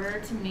no odor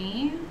to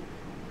me.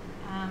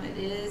 It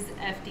is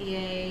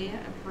FDA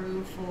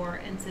approved for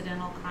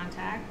incidental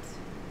contact,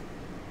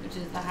 which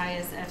is the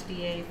highest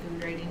FDA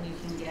food rating you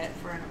can get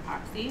for an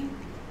epoxy.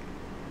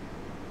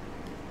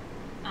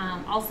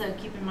 Also,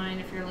 keep in mind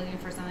if you're looking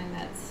for something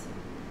that's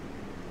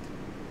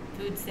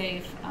food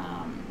safe,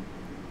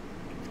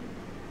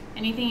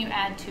 anything you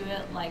add to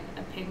it, like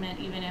a pigment,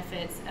 even if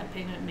it's a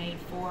pigment made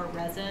for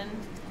resin,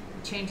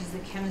 changes the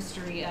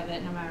chemistry of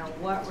it no matter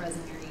what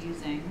resin you're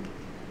using.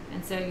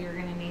 And so you're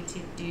going to need to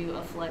do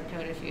a flood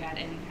coat if you add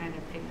any kind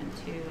of pigment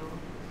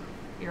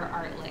to your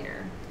art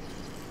layer.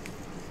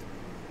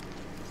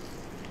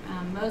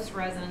 Most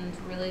resins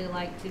really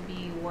like to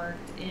be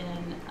worked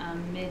in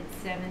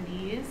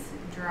mid-70s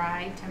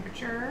dry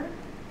temperature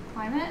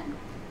climate.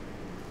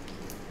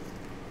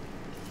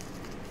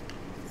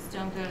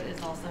 Stone Coat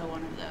is also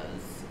one of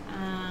those.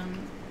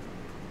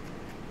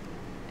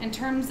 In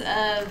terms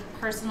of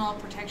personal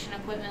protection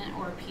equipment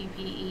or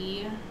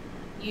PPE,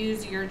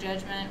 use your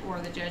judgment or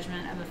the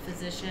judgment of a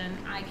physician.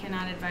 I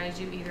cannot advise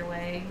you either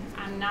way.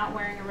 I'm not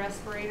wearing a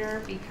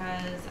respirator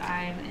because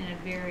I'm in a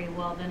very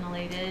well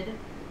ventilated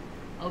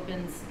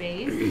open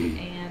space,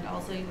 and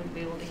also you wouldn't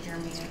be able to hear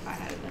me if I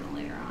had a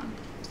ventilator on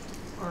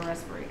or a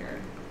respirator.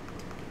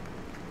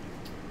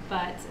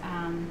 But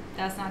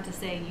that's not to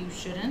say you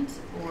shouldn't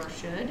or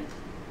should.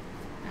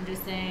 I'm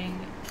just saying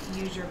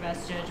use your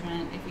best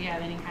judgment. If you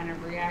have any kind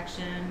of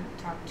reaction,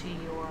 talk to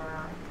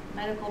your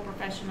medical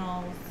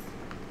professionals.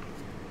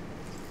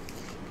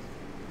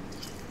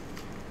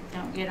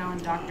 Don't get on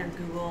Dr.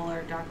 Google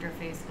or Dr.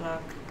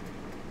 Facebook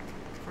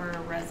for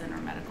resin or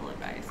medical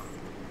advice.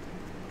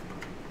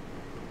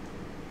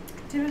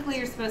 Typically,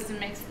 you're supposed to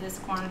mix this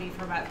quantity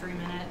for about 3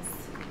 minutes.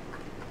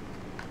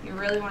 You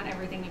really want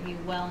everything to be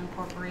well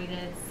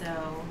incorporated,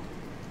 so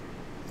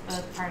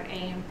both part A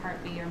and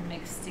part B are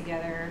mixed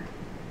together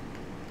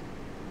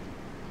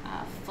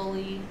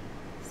fully.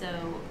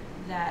 So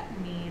that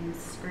means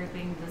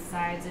scraping the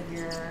sides of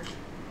your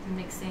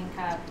mixing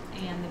cup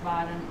and the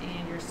bottom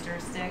and your stir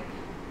stick.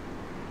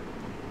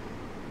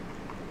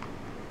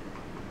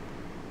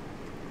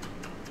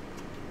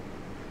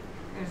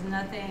 There's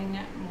nothing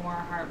more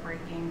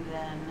heartbreaking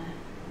than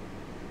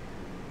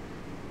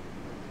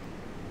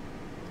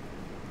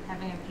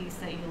having a piece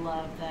that you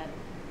love that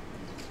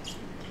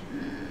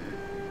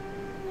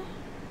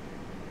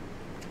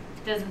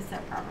doesn't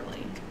set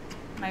properly.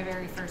 My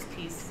very first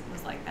piece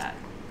was like that.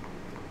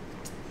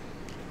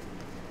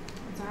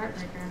 It's a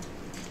heartbreaker.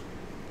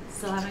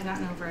 Still haven't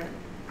gotten over it,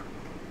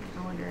 if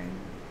you're wondering.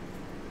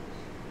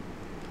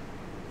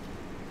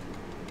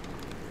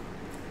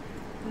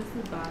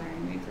 This is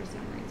bothering me for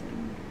some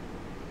reason.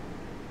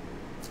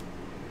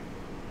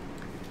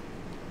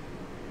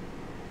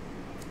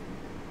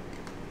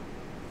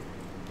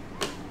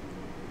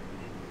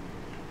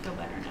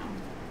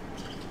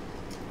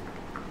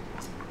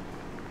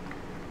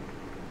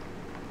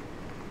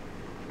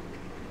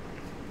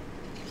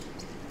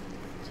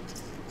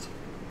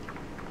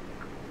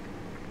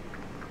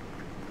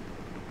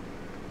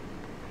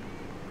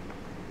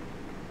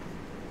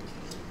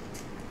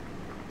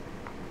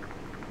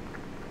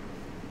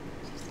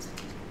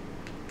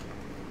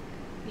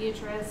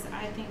 Beatrice,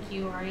 I think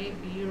you are a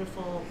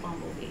beautiful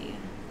bumblebee.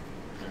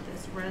 But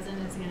this resin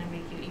is going to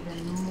make you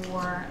even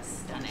more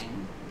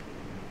stunning.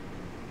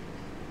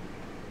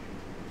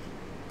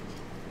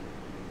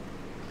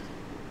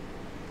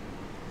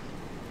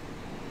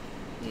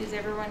 Is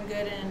everyone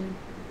good in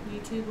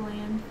YouTube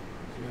land?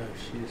 Yeah,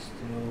 she's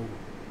still...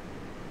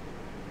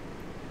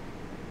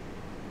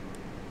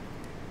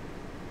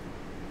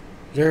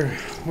 They're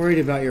worried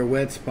about your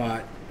wet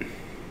spot.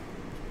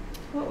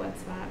 What wet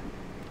spot?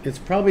 It's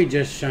probably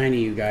just shiny,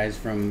 you guys,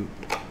 from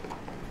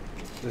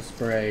the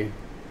spray.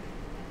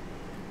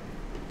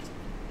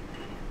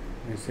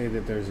 They say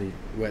that there's a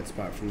wet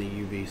spot from the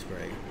UV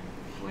spray.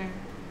 Where?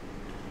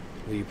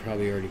 Well, you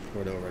probably already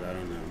poured over it. I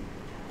don't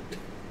know.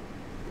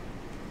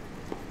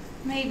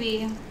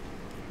 Maybe.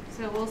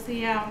 So we'll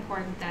see how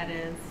important that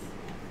is.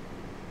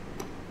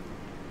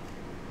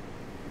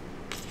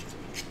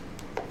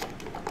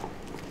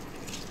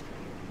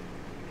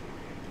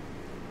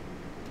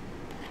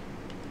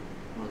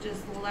 We'll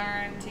just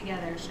learn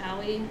together, shall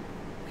we?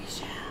 We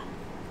shall.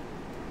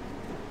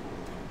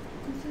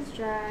 This is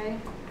dry.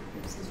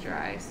 This is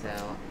dry, so,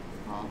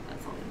 well,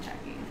 that's all the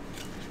tacky.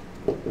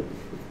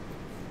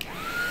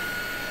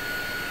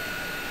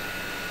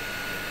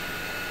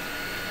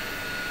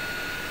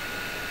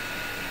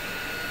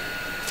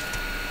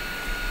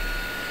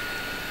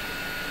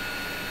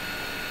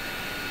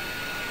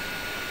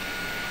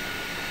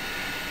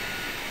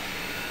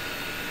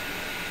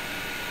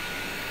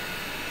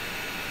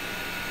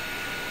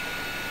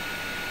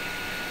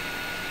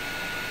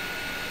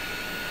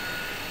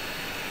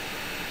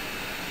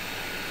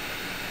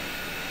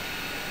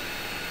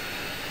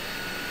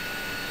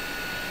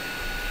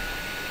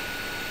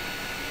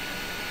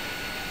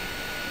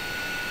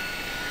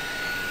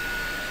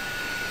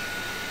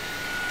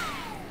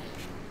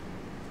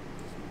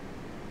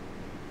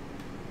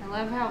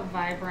 I love how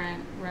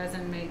vibrant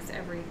resin makes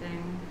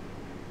everything.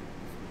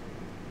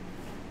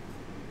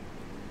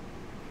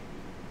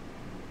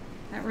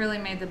 That really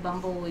made the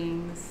bumble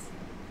wings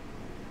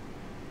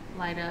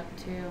light up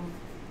too.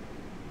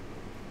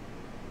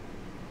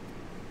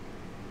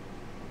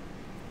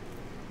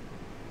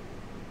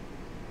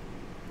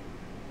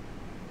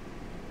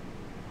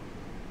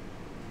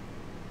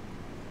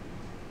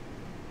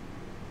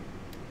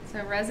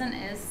 So resin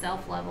is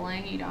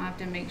self-leveling. You don't have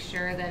to make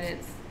sure that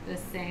it's the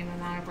same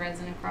amount of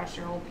resin across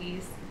your whole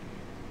piece.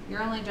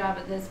 Your only job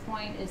at this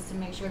point is to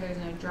make sure there's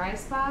no dry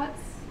spots,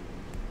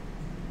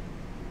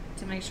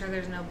 to make sure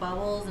there's no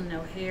bubbles and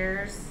no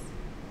hairs,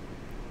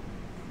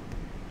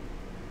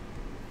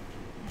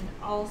 and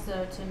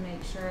also to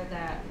make sure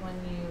that when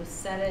you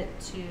set it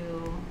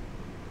to,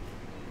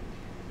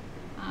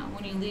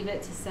 when you leave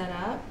it to set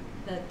up,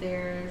 that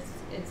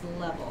it's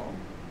level.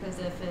 Because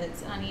if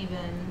it's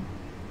uneven,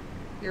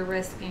 you're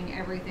risking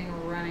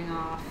everything running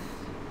off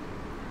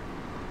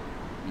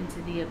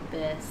into the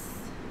abyss.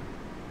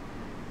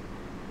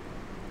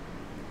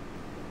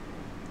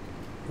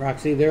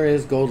 Roxy, there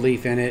is gold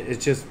leaf in it.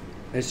 It's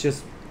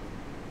just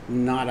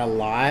not a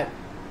lot.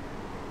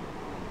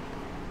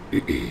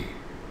 Let me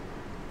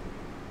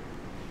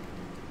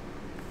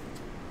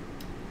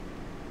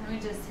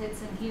just hit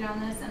some heat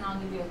on this and I'll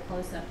give you a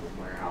close-up of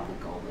where all the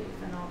gold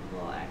leaf and all the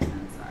little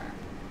accents are.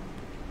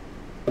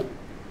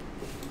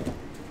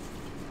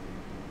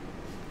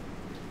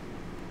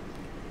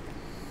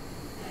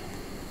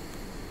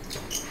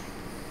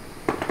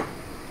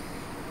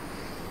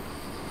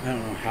 I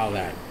don't know how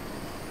that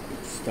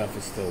stuff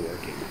is still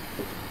working.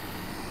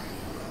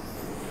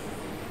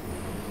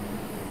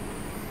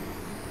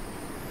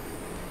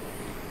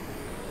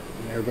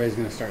 Everybody's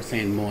gonna start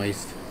saying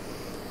moist.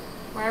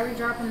 Why are we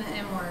dropping the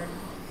M word?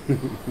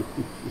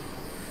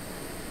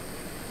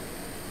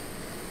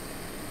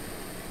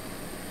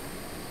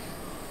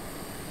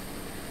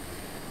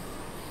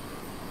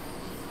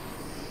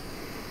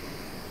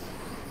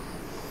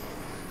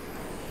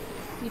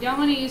 You don't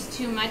want to use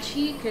too much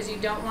heat because you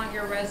don't want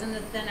your resin to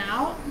thin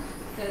out,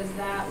 because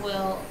that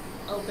will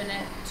open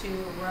it to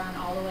run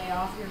all the way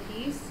off your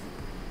piece.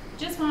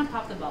 Just want to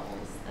pop the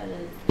bubbles. That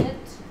is it.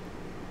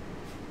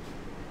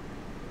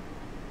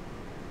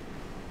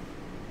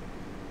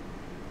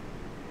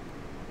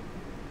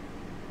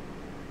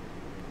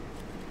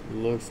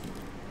 Looks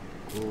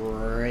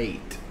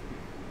great.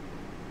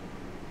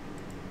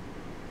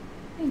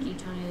 Thank you,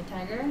 Tony the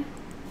Tiger.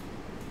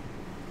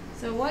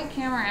 So what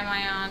camera am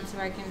I on so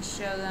I can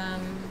show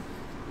them?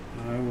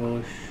 I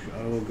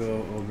will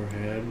go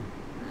overhead.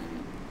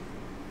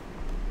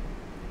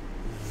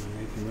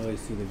 You can really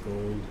see the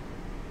gold.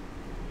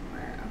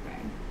 Where?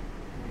 Okay.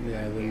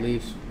 Yeah, the Here.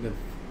 leaves.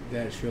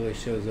 That really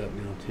shows up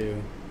now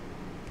too.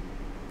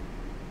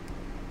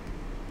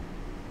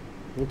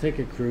 We'll take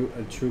a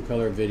true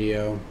color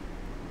video.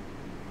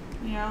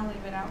 Yeah, I'll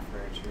leave it out for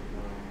a true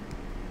color.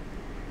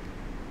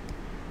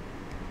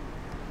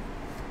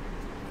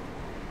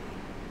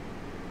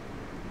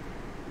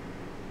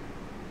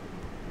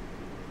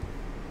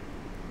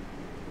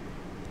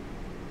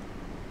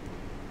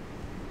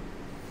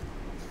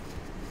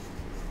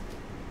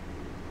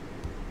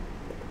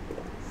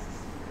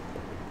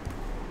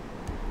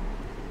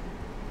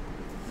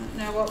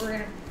 know what we're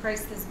gonna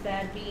price this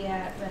bad bee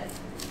at, but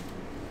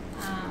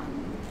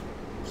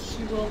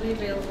she will be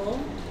available.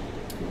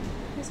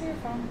 Can I see your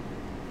phone?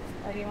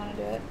 Or do you want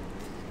to do it?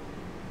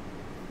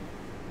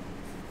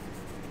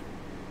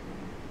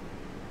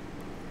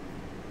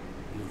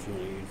 If you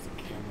want to use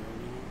the camera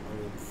or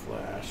the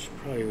flash,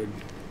 probably would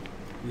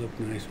look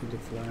nice with the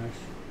flash.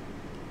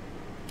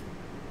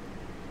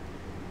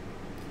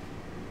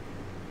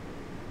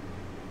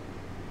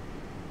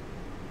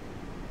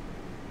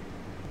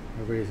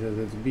 Everybody says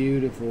it's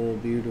beautiful,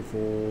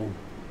 beautiful.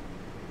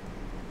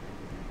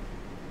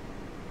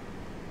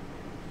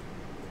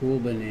 Cool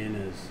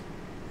bananas.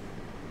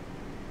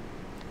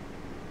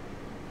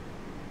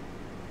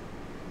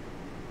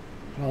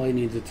 Holly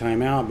needs a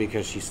timeout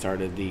because she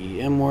started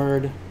the M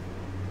word.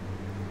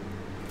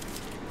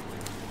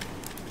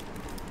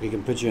 We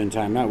can put you in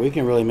timeout. We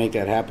can really make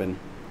that happen.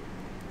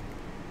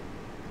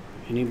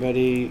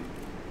 Anybody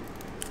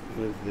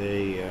with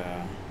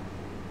a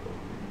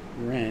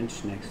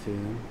wrench next to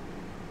them?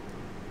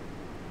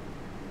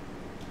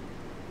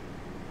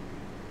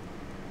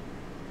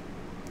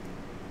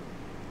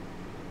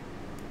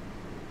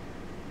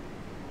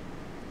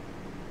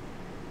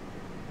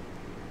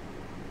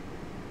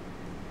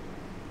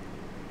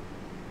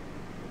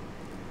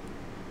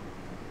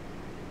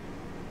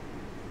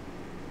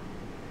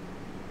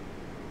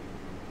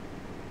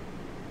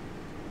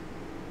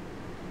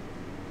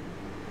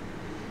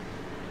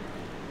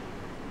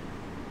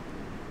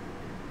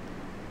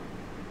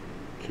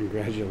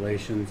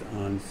 Congratulations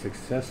on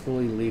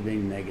successfully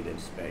leaving negative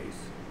space.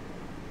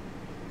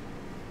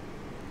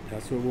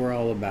 That's what we're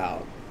all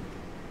about.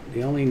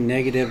 The only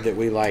negative that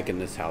we like in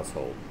this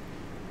household.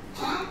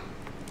 I'm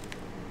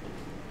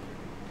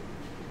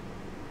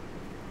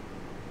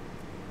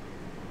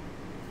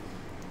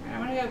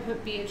gonna go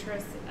put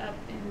Beatrice up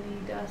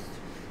in the dust.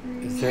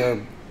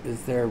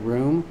 Is there a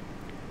room?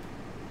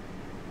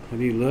 Have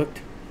you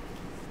looked?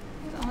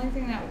 The only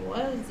thing that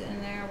was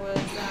in there was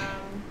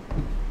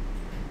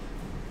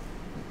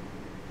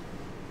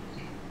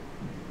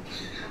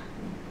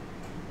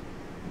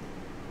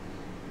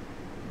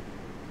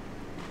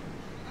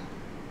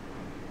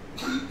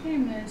okay,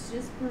 Miss,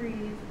 just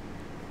breathe.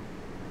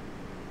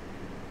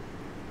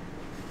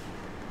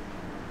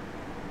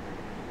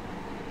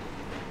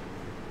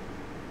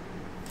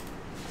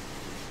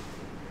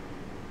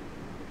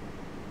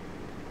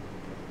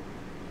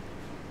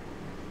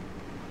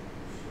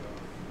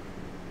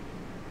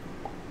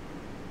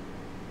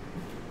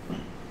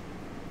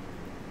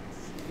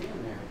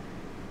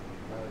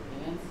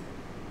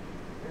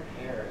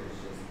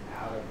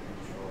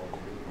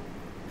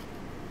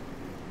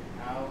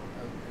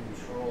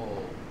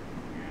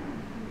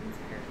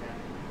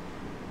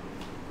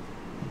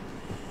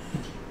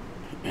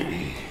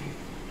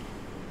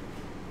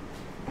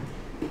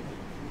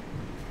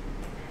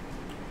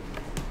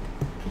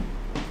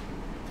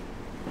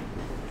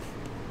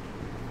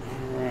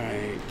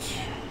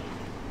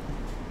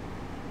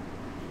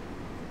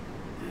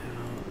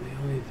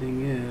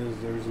 Thing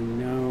is, there's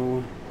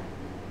no.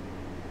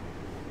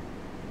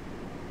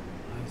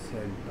 I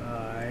said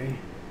bye.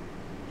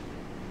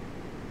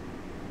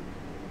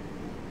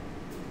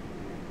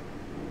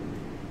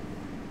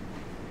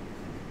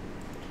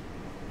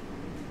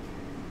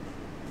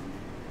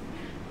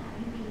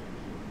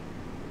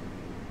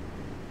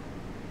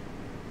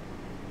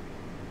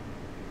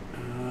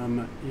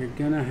 You're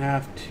gonna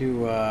have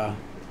to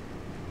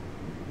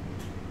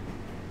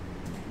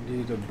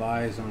do the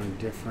buys on a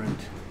different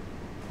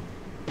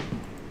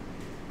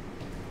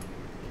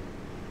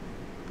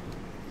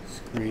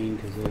screen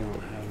because they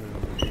don't have it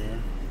over here.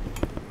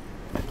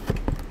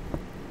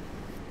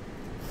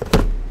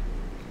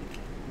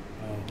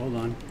 Oh, hold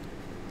on.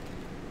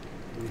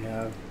 We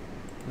have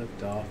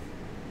lift off.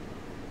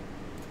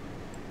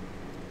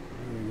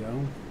 There we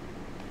go.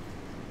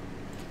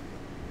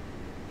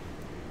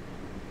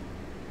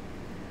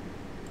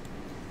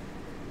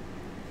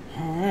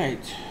 All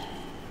right.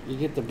 You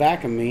get the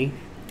back of me,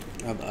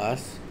 of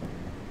us.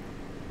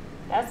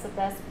 That's the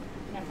best.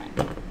 Never mind.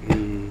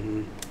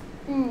 Mm-hmm.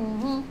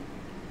 Mm-hmm.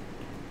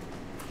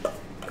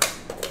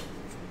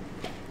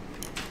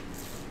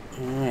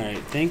 Alright,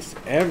 thanks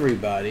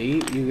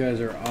everybody. You guys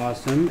are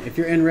awesome. If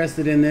you're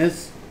interested in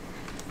this,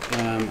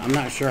 I'm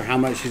not sure how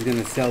much she's going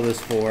to sell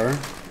this for.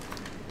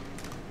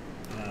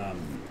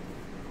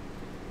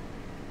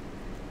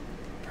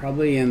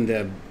 Probably in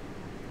the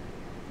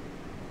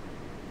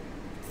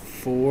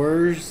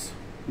 4s,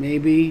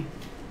 maybe.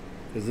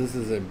 Because this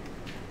is a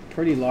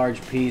pretty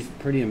large piece,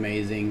 pretty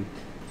amazing.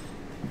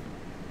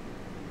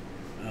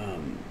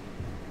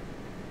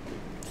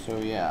 So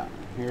yeah.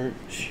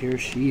 Here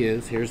she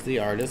is. Here's the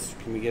artist.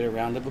 Can we get a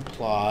round of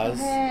applause?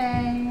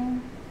 Hey.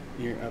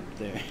 You're up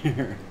there.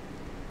 I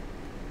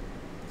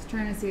was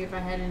trying to see if I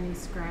had any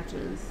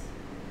scratches.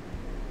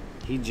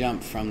 He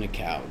jumped from the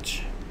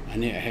couch. I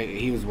knew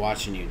he was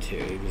watching you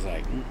too. He was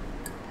like,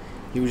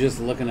 he was just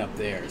looking up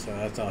there. So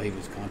that's all he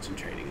was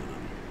concentrating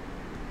on.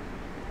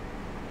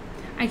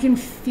 I can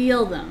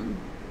feel them.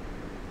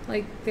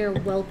 Like they're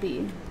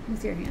whelpy. Let me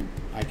see your hand.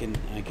 I can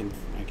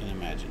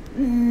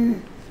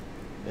imagine.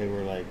 They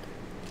were like,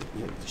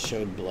 it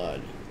showed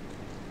blood.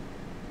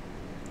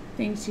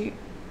 Thanks you.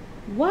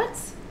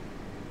 What?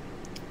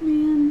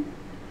 Man.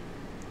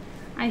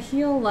 I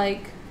heal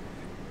like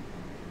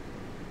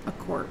a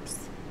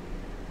corpse.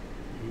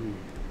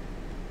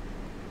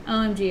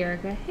 OMG,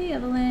 Erica. Hey,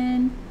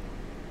 Evelyn.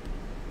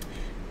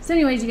 So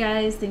anyways, you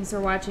guys, thanks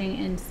for watching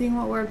and seeing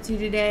what we're up to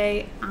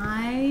today.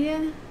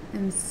 I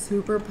am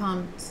super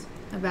pumped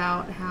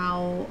about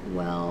how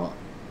well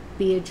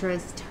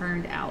Beatrice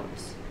turned out.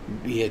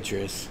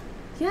 Beatrice.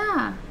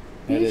 Yeah,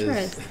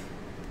 Beatrice.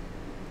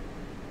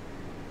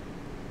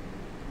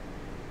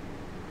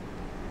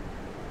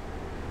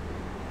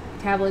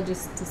 Tablet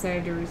just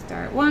decided to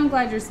restart. Well, I'm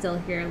glad you're still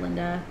here,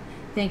 Linda.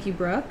 Thank you,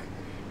 Brooke,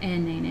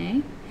 and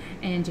Nene,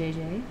 and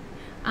JJ.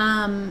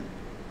 I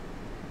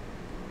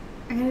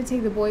gotta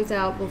take the boys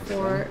out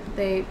before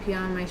they pee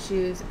on my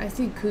shoes. I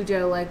see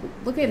Cujo, like,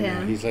 look at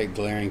him. He's like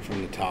glaring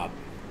from the top.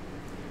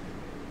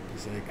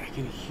 He's like, I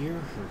can hear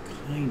her,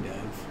 kind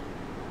of.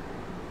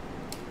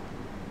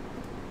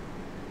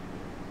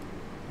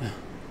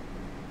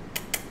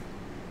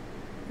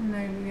 I don't know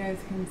if you guys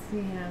can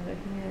see him, but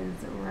he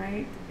is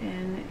right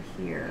in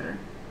here.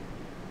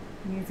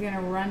 And he's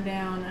gonna run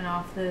down and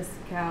off this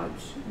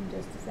couch in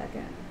just a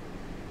second.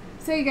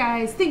 So you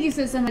guys, thank you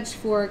so much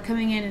for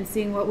coming in and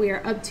seeing what we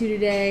are up to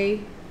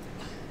today.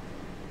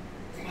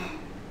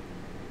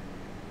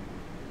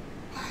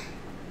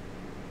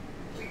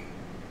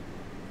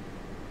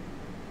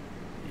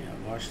 Yeah,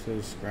 wash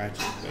those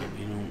scratches, babe.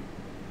 You know,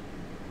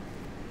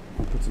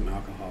 I'll put some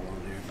alcohol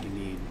on there if you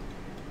need.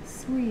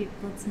 Sweet,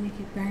 let's make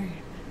it burn.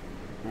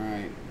 All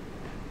right,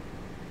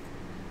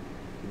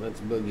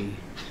 let's boogie.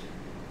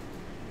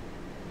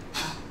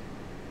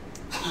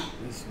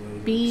 This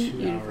was Be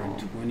 2 hours evil.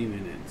 and 20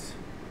 minutes.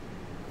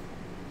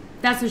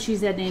 That's what she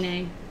said,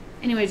 Nene.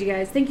 Anyways, you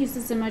guys, thank you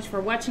so much for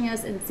watching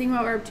us and seeing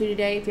what we're up to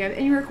today. If you have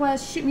any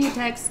requests, shoot me a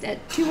text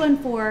at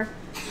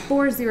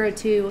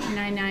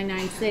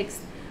 214-402-9996.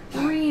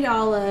 Read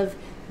all of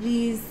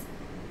these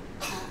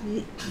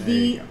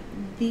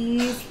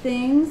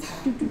things.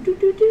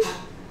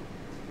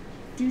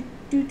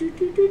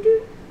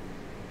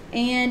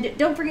 And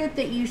don't forget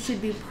that you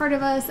should be part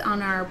of us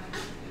on our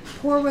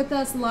Pour With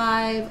Us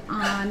Live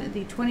on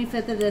the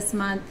 25th of this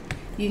month.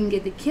 You can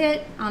get the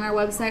kit on our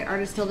website,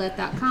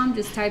 artisttilldeath.com.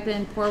 Just type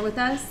in Pour With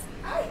Us,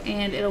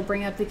 and it'll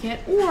bring up the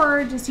kit.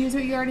 Or just use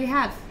what you already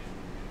have.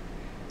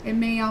 It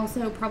may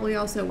probably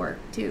also work,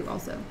 too,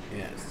 also.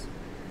 Yes.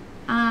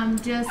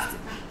 Just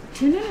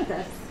tune in with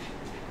us.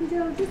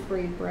 Just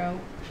breathe, bro.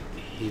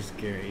 He's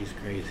scary. He's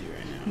crazy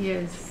right now. He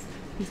is.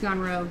 He's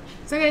gone rogue.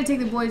 So I gotta take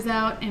the boys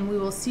out, and we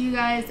will see you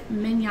guys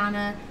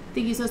mañana.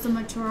 Thank you so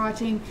much for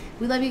watching.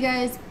 We love you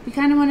guys. Be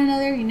kind to one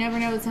another. You never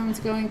know what someone's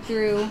going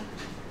through.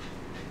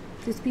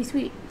 Just be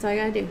sweet. That's all I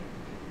gotta do.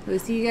 We'll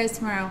see you guys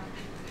tomorrow.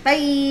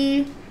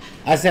 Bye.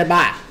 I said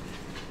bye.